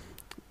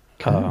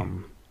 Okay.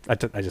 I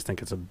just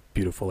think it's a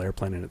beautiful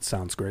airplane, and it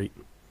sounds great.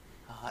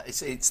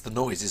 It's the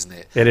noise, isn't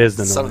it? It is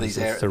the Some noise.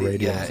 Of these the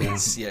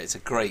radios. It's a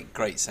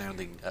great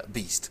sounding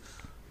beast.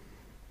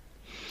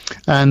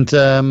 And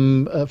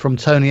from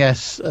Tony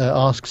S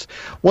asks,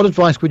 what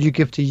advice would you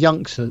give to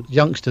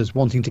youngsters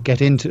wanting to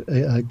get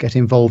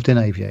involved in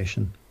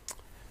aviation?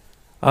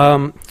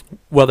 Well,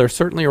 there's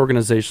certainly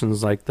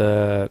organizations like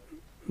the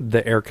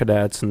Air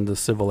Cadets and the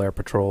Civil Air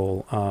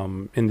Patrol.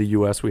 In the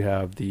U.S., we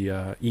have the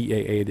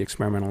EAA, the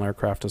Experimental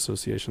Aircraft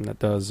Association, that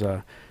does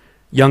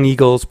Young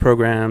Eagles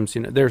programs.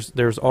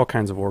 There's all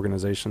kinds of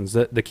organizations.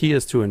 The key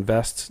is to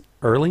invest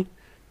early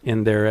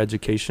in their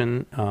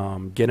education,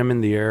 get them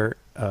in the air,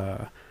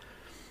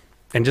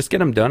 and just get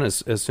them done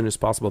as soon as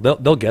possible.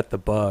 They'll get the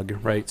bug,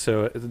 right?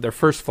 So their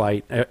first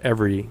flight,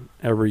 every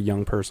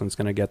young person's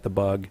going to get the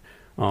bug.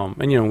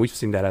 And we've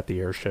seen that at the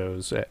air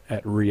shows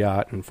at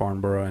Riat and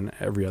Farnborough and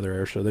every other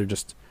air show. They're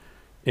just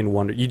in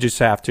wonder. You just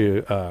have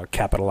to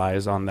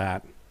capitalize on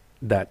that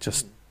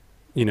just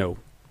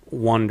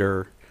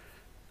wonder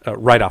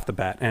right off the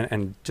bat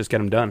and just get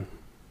them done.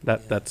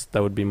 That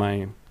would be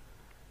my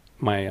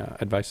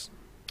advice.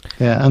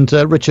 Yeah, and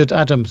Richard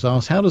Adams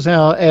asks, how does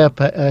our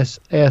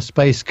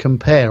airspace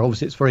compare?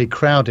 Obviously, it's very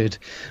crowded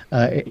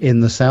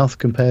in the south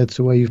compared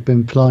to where you've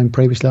been flying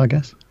previously, I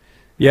guess.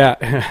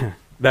 Yeah.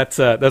 That's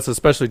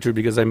especially true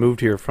because I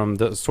moved here from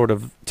the sort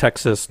of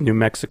Texas, New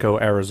Mexico,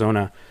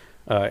 Arizona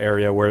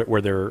area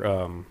where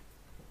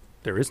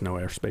there is no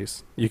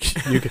airspace.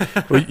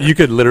 You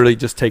could literally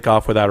just take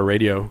off without a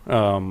radio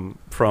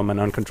from an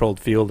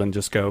uncontrolled field and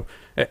just go.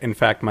 In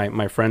fact,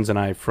 my friends and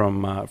I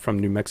from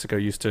New Mexico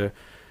used to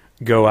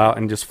go out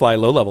and just fly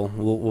low level.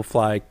 We'll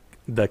fly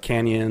the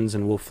canyons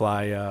and we'll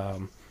fly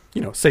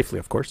safely,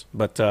 of course.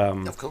 But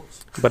of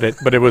course.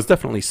 But it was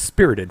definitely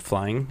spirited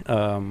flying.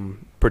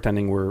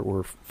 Pretending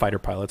we're fighter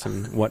pilots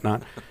and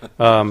whatnot.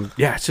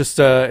 It's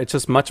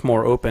just much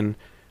more open.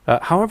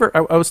 However,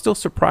 I was still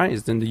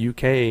surprised in the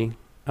UK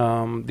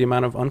the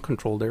amount of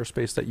uncontrolled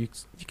airspace that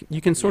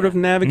you can sort of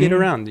navigate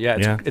around.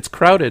 It's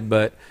crowded,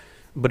 but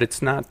it's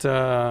not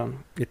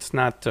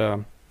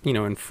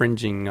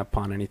infringing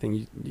upon anything.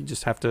 You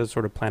just have to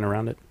sort of plan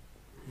around it.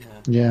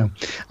 Yeah.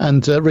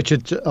 And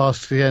Richard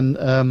asks again,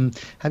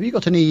 have you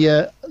got any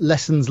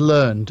lessons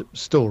learned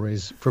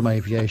stories from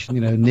aviation,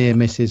 near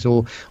misses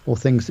or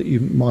things that you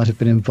might have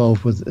been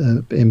involved with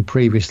in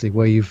previously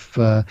where you've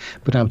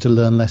been able to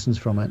learn lessons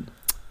from it?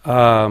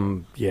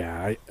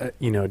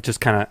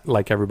 Just kind of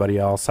like everybody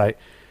else,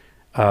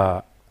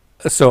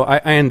 so I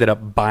ended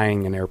up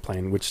buying an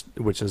airplane, which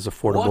is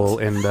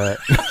affordable in the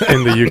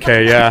UK.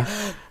 Yeah.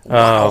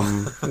 Wow.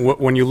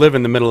 When you live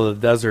in the middle of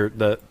the desert,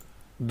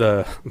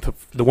 the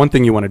one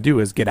thing you want to do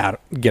is get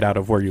out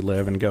of where you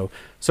live and go.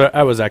 So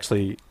I was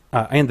actually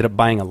I ended up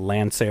buying a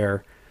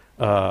Lancair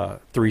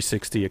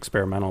 360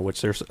 experimental,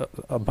 which there's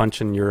a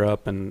bunch in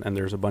Europe and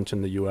there's a bunch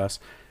in the US.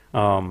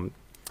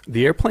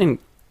 The airplane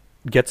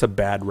gets a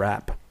bad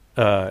rap.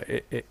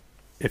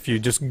 If you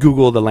just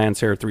Google the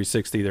Lancair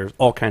 360, there's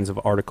all kinds of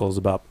articles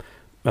about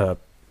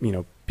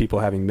people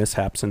having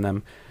mishaps in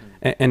them.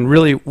 And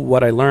really,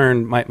 what I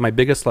learned, my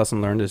biggest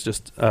lesson learned is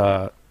just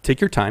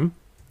take your time.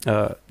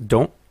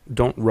 Don't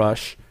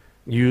rush.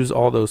 Use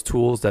all those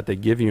tools that they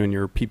give you in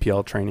your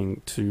PPL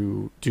training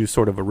to do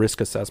sort of a risk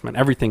assessment.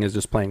 Everything is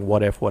just playing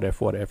what if,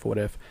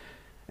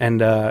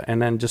 and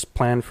then just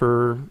plan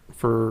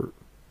for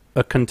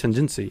a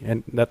contingency.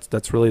 And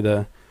that's really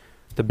the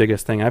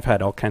biggest thing. I've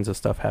had all kinds of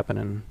stuff happen,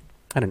 and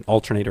I had an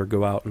alternator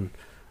go out and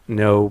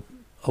no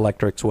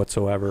electrics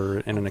whatsoever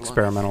in an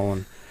experimental,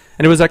 and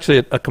it was actually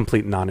a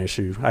complete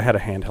non-issue. I had a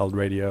handheld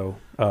radio.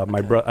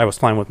 I was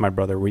flying with my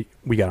brother. We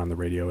got on the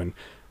radio and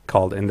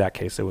called. In that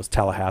case, it was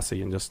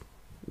Tallahassee, and just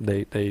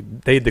they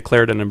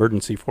declared an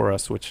emergency for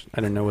us, which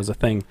I didn't know was a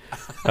thing,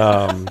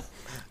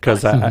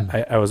 because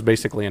I was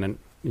basically in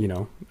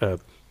a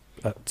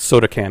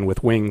soda can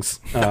with wings,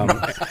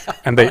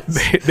 and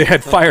they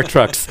had fire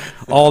trucks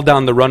all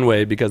down the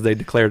runway because they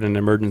declared an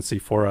emergency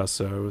for us.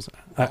 So it was,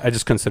 I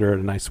just consider it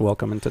a nice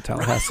welcome into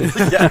Tallahassee.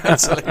 Yeah,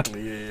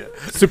 absolutely. Yeah.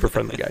 Super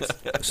friendly guys.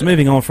 So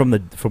moving on from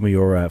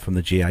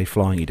the GA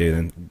flying you do,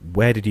 then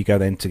where did you go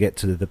then to get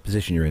to the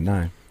position you're in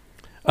now?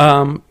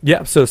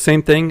 So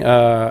same thing.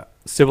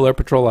 Civil Air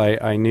Patrol.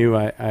 I knew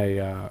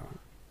I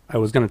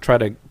was going to try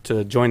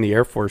to join the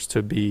Air Force,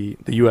 to be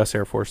the U.S.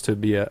 Air Force, to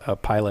be a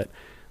pilot.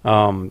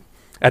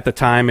 At the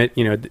time, it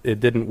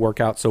didn't work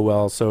out so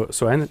well. So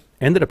I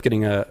ended up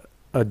getting a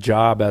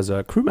job as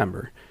a crew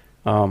member.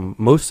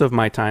 Most of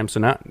my time, so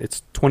now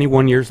it's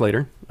 21 years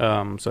later.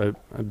 So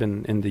I've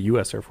been in the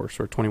U.S. Air Force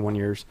for 21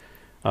 years.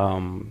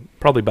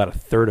 Probably about a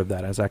third of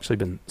that has actually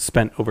been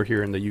spent over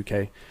here in the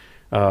UK.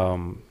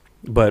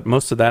 But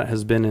most of that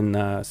has been in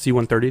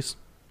C-130s.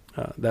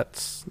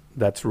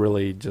 That's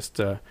really just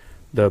the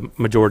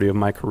majority of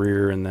my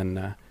career, and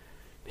then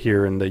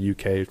here in the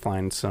UK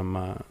flying some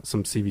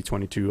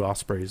CV-22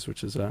 Ospreys,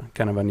 which is a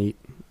kind of a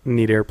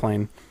neat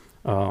airplane.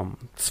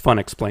 It's fun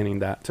explaining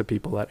that to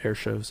people at air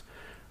shows.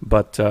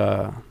 But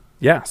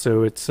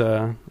so it's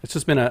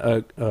just been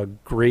a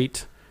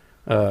great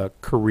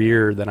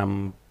career that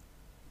I'm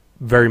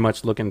very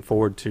much looking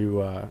forward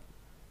to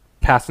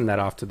passing that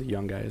off to the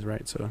young guys,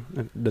 right? So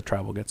the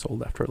travel gets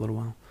old after a little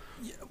while.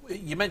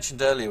 You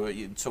mentioned earlier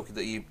you talking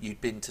that you'd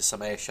been to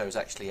some air shows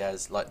actually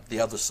as like the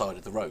other side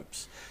of the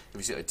ropes.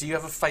 Do you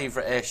have a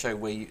favourite air show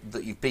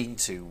that you've been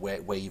to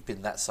where you've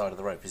been that side of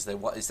the rope? Is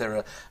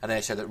there an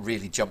air show that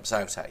really jumps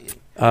out at you?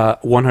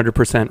 100%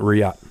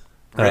 Riyadh.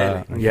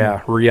 Really? Yeah,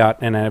 Riyadh,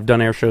 and I've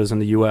done air shows in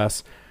the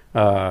U.S.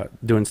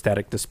 Doing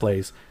static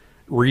displays.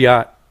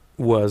 Riyadh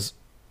was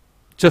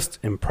just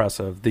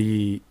impressive.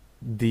 The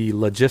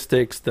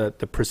logistics, the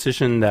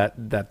precision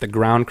that the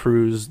ground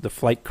crews, the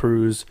flight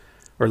crews,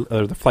 or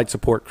the flight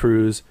support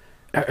crews,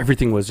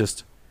 everything was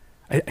just.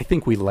 I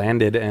think we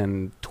landed,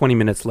 and 20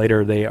 minutes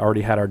later, they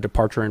already had our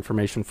departure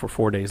information for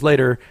 4 days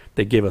later.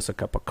 They gave us a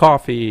cup of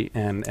coffee,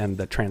 and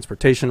the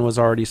transportation was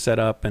already set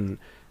up, and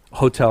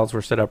hotels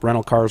were set up.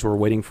 Rental cars were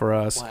waiting for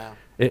us. Wow.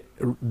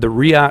 The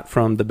Riyadh,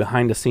 from the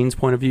behind-the-scenes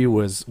point of view,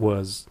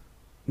 was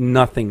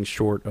nothing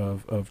short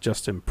of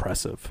just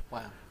impressive.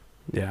 Wow.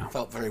 Yeah.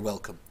 Felt very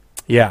welcome.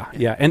 Yeah.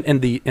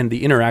 And the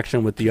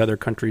interaction with the other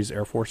countries'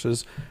 air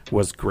forces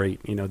was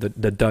great.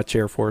 The Dutch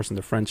Air Force and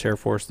the French Air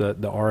Force, the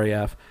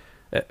RAF.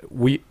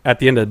 We, at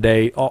the end of the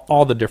day,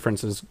 all the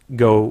differences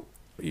go,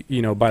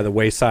 by the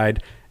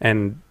wayside,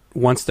 and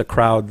once the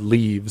crowd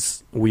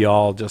leaves, we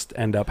all just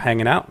end up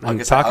hanging out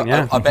and talking.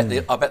 I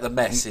bet the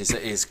mess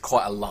is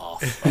quite a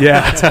laugh.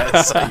 Yeah.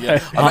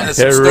 I bet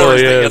there's some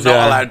stories that you're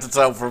not allowed to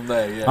tell from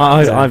there.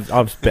 Yeah.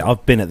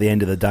 I've been at the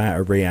end of the day at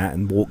a Riyadh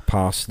and walked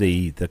past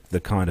the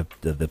kind of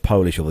the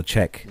Polish or the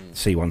Czech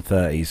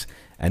C-130s,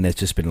 and there's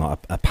just been like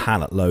a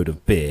pallet load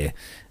of beer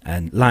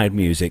and loud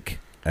music.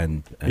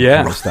 And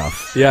kind of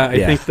stuff. I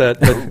think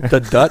that the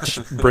Dutch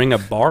bring a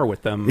bar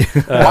with them.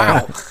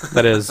 Wow.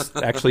 That is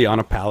actually on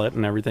a pallet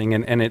and everything,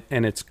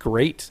 and it's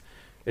great.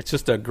 It's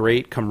just a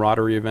great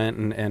camaraderie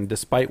event, and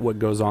despite what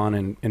goes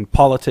on in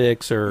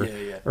politics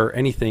or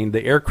anything,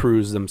 the air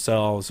crews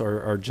themselves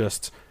are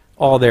just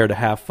all there to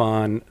have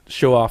fun,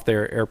 show off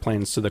their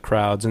airplanes to the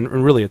crowds, and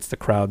really it's the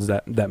crowds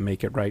that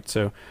make it, right?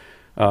 So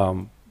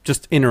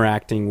just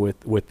interacting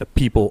with the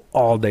people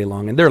all day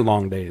long, and they're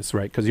long days,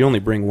 right? Because you only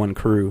bring one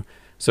crew.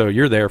 So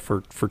you're there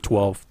for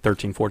 12,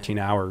 13, 14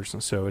 hours.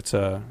 So it's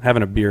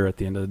having a beer at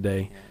the end of the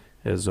day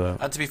is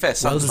and to be fair,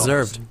 well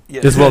deserved.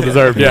 It's well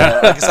deserved.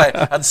 Yeah. Like I say,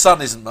 and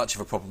sun isn't much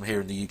of a problem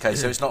here in the UK.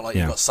 So it's not like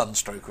you've got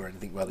sunstroke or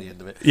anything by the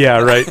end of it. Yeah,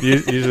 right.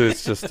 Usually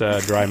it's just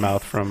dry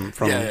mouth from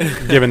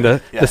given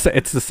it's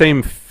the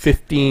same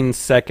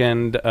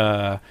 15-second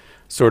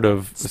sort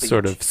of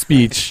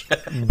speech,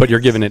 but you're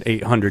giving it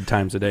 800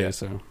 times a day.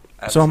 So.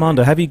 Absolutely. So,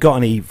 Armando, have you got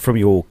any, from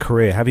your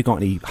career,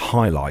 any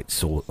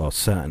highlights or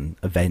certain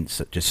events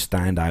that just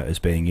stand out as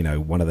being,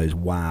 one of those,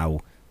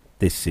 wow,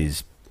 this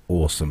is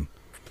awesome?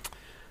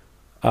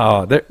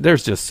 Oh,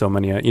 there's just so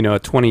many. A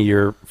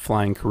 20-year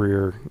flying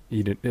career,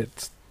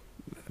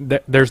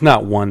 there's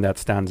not one that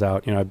stands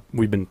out.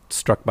 We've been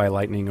struck by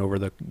lightning over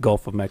the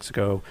Gulf of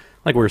Mexico.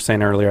 Like we were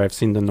saying earlier, I've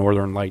seen the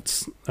northern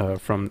lights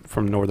from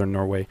northern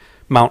Norway.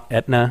 Mount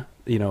Etna,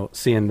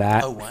 seeing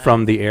that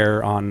from the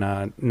air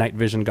on night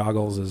vision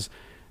goggles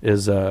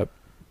is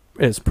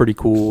pretty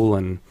cool.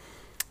 And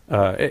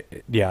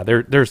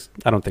there's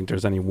I don't think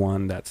there's any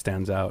one that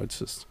stands out. It's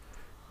just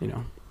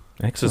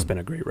it's just been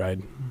a great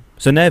ride.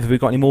 So, Nev, have we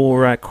got any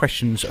more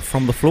questions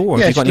from the floor?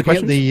 Yeah, have you got any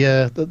questions?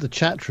 The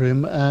chat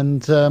room,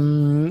 and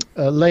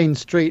Lane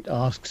Street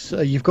asks,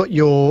 you've got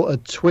your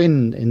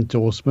twin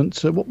endorsement.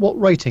 So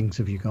what ratings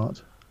have you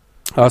got?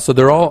 So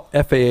they're all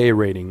FAA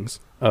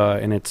ratings,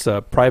 and it's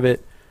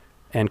private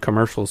and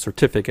commercial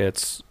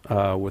certificates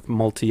with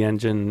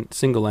multi-engine,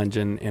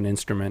 single-engine, and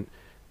instrument,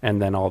 and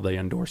then all the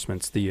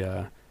endorsements,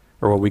 or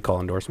what we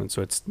call endorsements.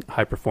 So it's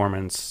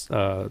high-performance,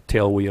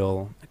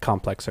 tailwheel,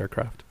 complex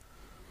aircraft.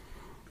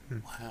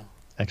 Wow.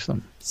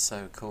 Excellent.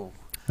 So cool.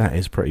 That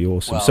is pretty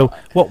awesome. Well, so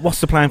what's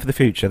the plan for the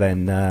future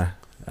then,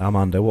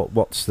 Armando?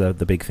 What's the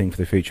big thing for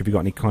the future? Have you got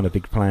any kind of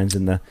big plans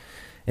in the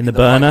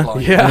burner?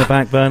 Pipeline. In the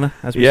back burner,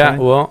 as we say?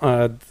 Well,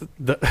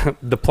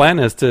 the plan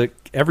is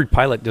every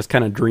pilot just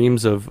kind of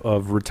dreams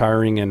of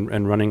retiring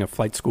and running a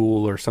flight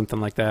school or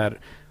something like that.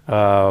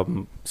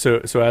 So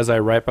as I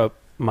wrap up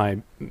my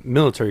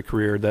military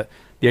career, the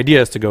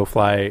idea is to go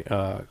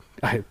fly.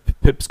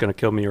 Pip's going to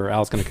kill me or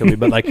Al's going to kill me,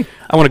 but I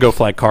want to go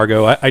fly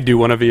cargo. I do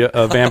want to be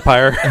a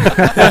vampire.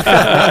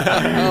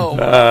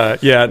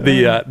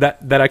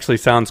 That actually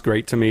sounds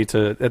great to me.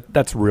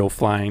 That's real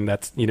flying.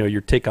 That's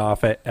your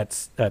takeoff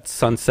at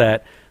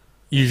sunset,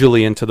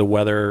 usually into the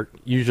weather,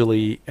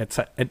 usually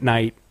at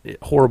night,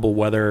 horrible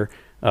weather.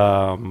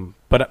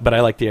 But I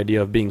like the idea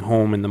of being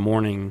home in the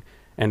morning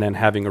and then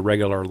having a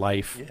regular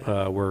life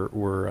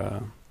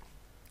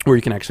where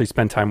you can actually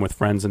spend time with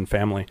friends and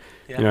family.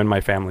 And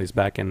my family's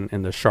back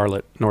in the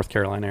Charlotte, North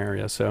Carolina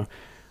area. So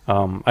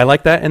I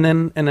like that. And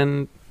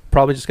then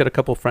probably just get a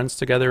couple friends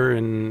together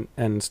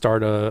and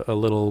start a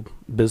little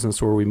business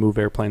where we move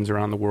airplanes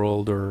around the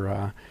world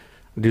or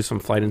do some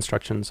flight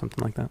instruction,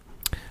 something like that.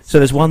 So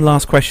there's one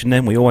last question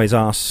then. We always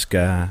ask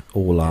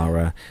all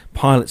our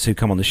pilots who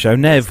come on the show.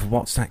 Nev,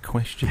 what's that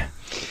question?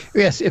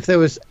 Yes, if there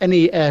was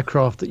any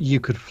aircraft that you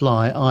could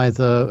fly,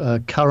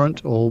 either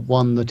current or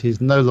one that is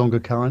no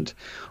longer current,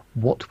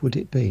 what would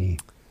it be?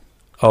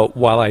 Oh,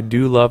 while I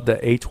do love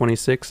the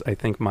A-26, I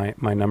think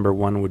my number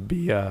one would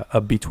be a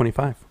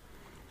B-25.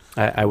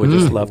 I would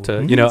just love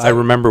to. I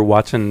remember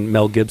watching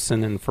Mel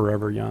Gibson in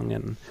Forever Young,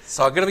 and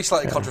so I'm going to be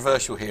slightly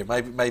controversial here.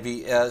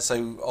 Maybe.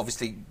 So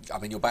obviously, I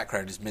mean, your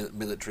background is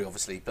military,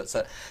 obviously, but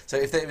so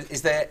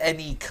is there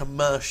any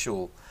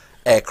commercial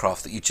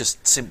aircraft that you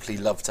just simply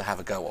love to have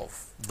a go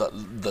of that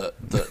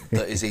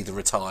is either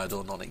retired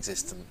or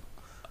non-existent?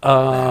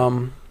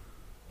 TriStar.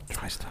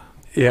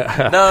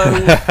 Yeah. No.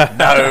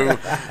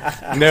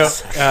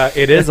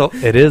 It is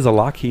a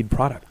Lockheed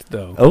product,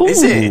 though. Oh,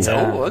 is it?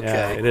 Yeah, oh, okay.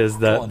 Yeah, it is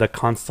the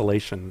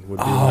Constellation. Would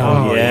be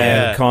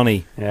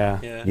Connie.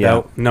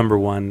 Yeah. Number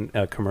one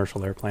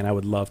commercial airplane. I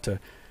would love to.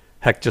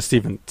 Heck, just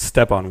even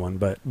step on one,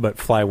 but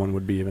fly one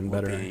would be even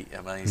better. Be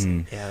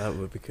amazing. Yeah, that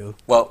would be cool.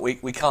 Well,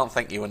 we can't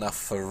thank you enough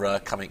for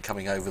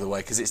coming over the way,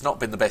 because it's not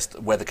been the best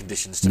weather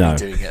conditions to be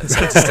doing it.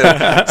 So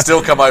to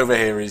still come over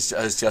here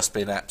has just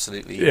been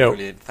absolutely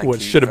brilliant. Thank you.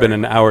 What should have been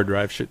an hour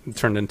drive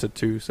turned into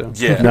 2. So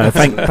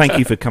thank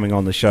you for coming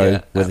on the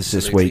show with us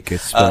this week.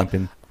 It's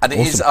been. And it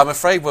is, I'm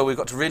afraid, where we've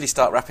got to really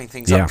start wrapping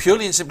things up,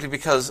 purely and simply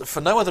for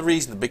no other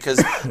reason,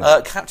 because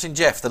Captain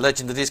Jeff, the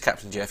legend that is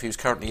Captain Jeff, who's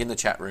currently in the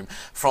chat room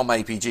from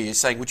APG, is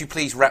saying, would you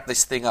please wrap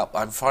this thing up?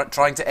 I'm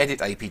trying to edit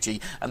APG,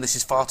 and this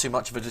is far too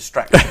much of a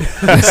distraction.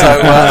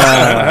 So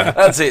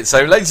that's it.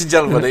 So, ladies and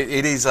gentlemen,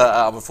 it is,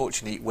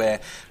 unfortunately,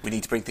 where we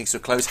need to bring things to a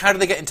close. How do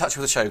they get in touch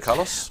with the show,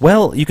 Carlos?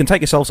 Well, you can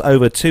take yourselves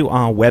over to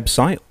our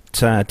website,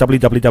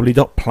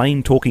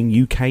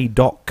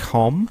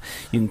 www.planetalkinguk.com.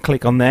 You can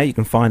click on there. You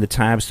can find the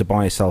tabs to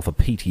buy yourself a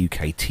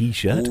PTUK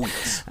t-shirt.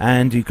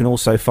 And you can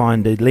also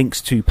find the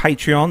links to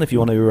Patreon if you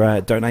want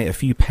to donate a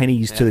few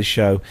pennies to the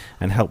show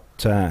and help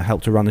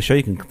to run the show.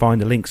 You can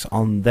find the links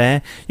on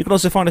there. You can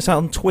also find us out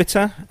on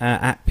Twitter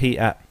at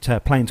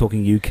Plane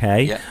Talking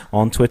UK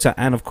on Twitter,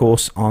 and of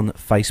course on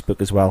Facebook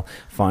as well.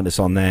 Find us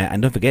on there,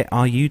 and don't forget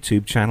our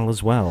YouTube channel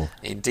as well.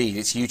 Indeed,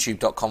 it's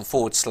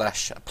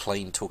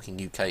youtube.com/Plane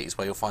Talking UK is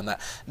where you'll find that.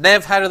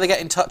 Nev, how do they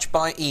get in touch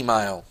by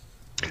email?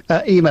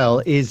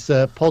 Email is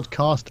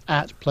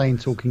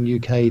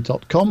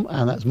podcast@planetalkinguk.com,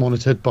 and that's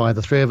monitored by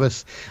the three of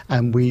us,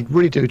 and we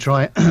really do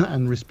try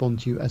and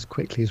respond to you as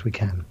quickly as we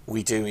can.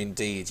 We do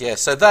indeed,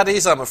 yes. So that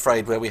is, I'm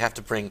afraid, where we have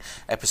to bring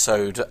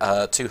episode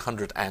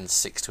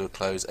 206 to a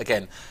close.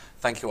 Again,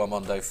 thank you,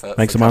 Armando, for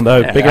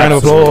Armando. Big round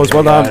of applause.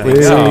 Well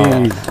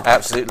done.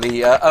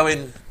 Absolutely.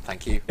 Owen,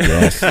 thank you.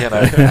 Yes.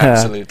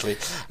 Absolutely.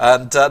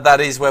 And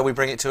that is where we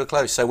bring it to a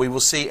close. So we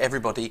will see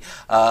everybody.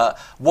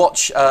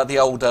 Watch the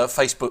old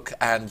Facebook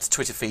and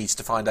Twitter feeds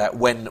to find out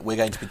when we're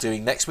going to be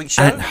doing next week's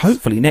show. And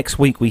hopefully next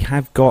week we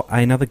have got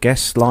another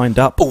guest lined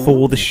up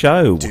for the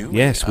show.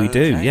 Yes, we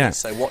do. Yeah.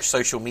 So watch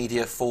social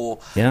media for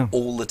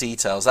all the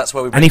details. That's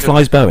where we. And he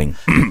flies Boeing.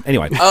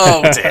 Anyway.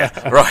 Oh dear.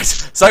 Right.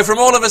 So from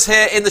all of us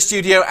here in the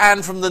studio,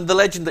 and from the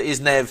legend that is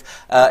Nev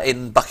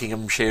in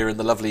Buckinghamshire, and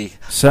the lovely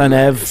Sir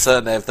Nev,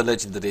 the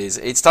legend that is. is.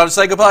 It's time to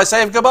say goodbye.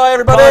 Say goodbye,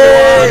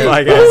 everybody.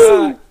 Bye,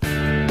 guys.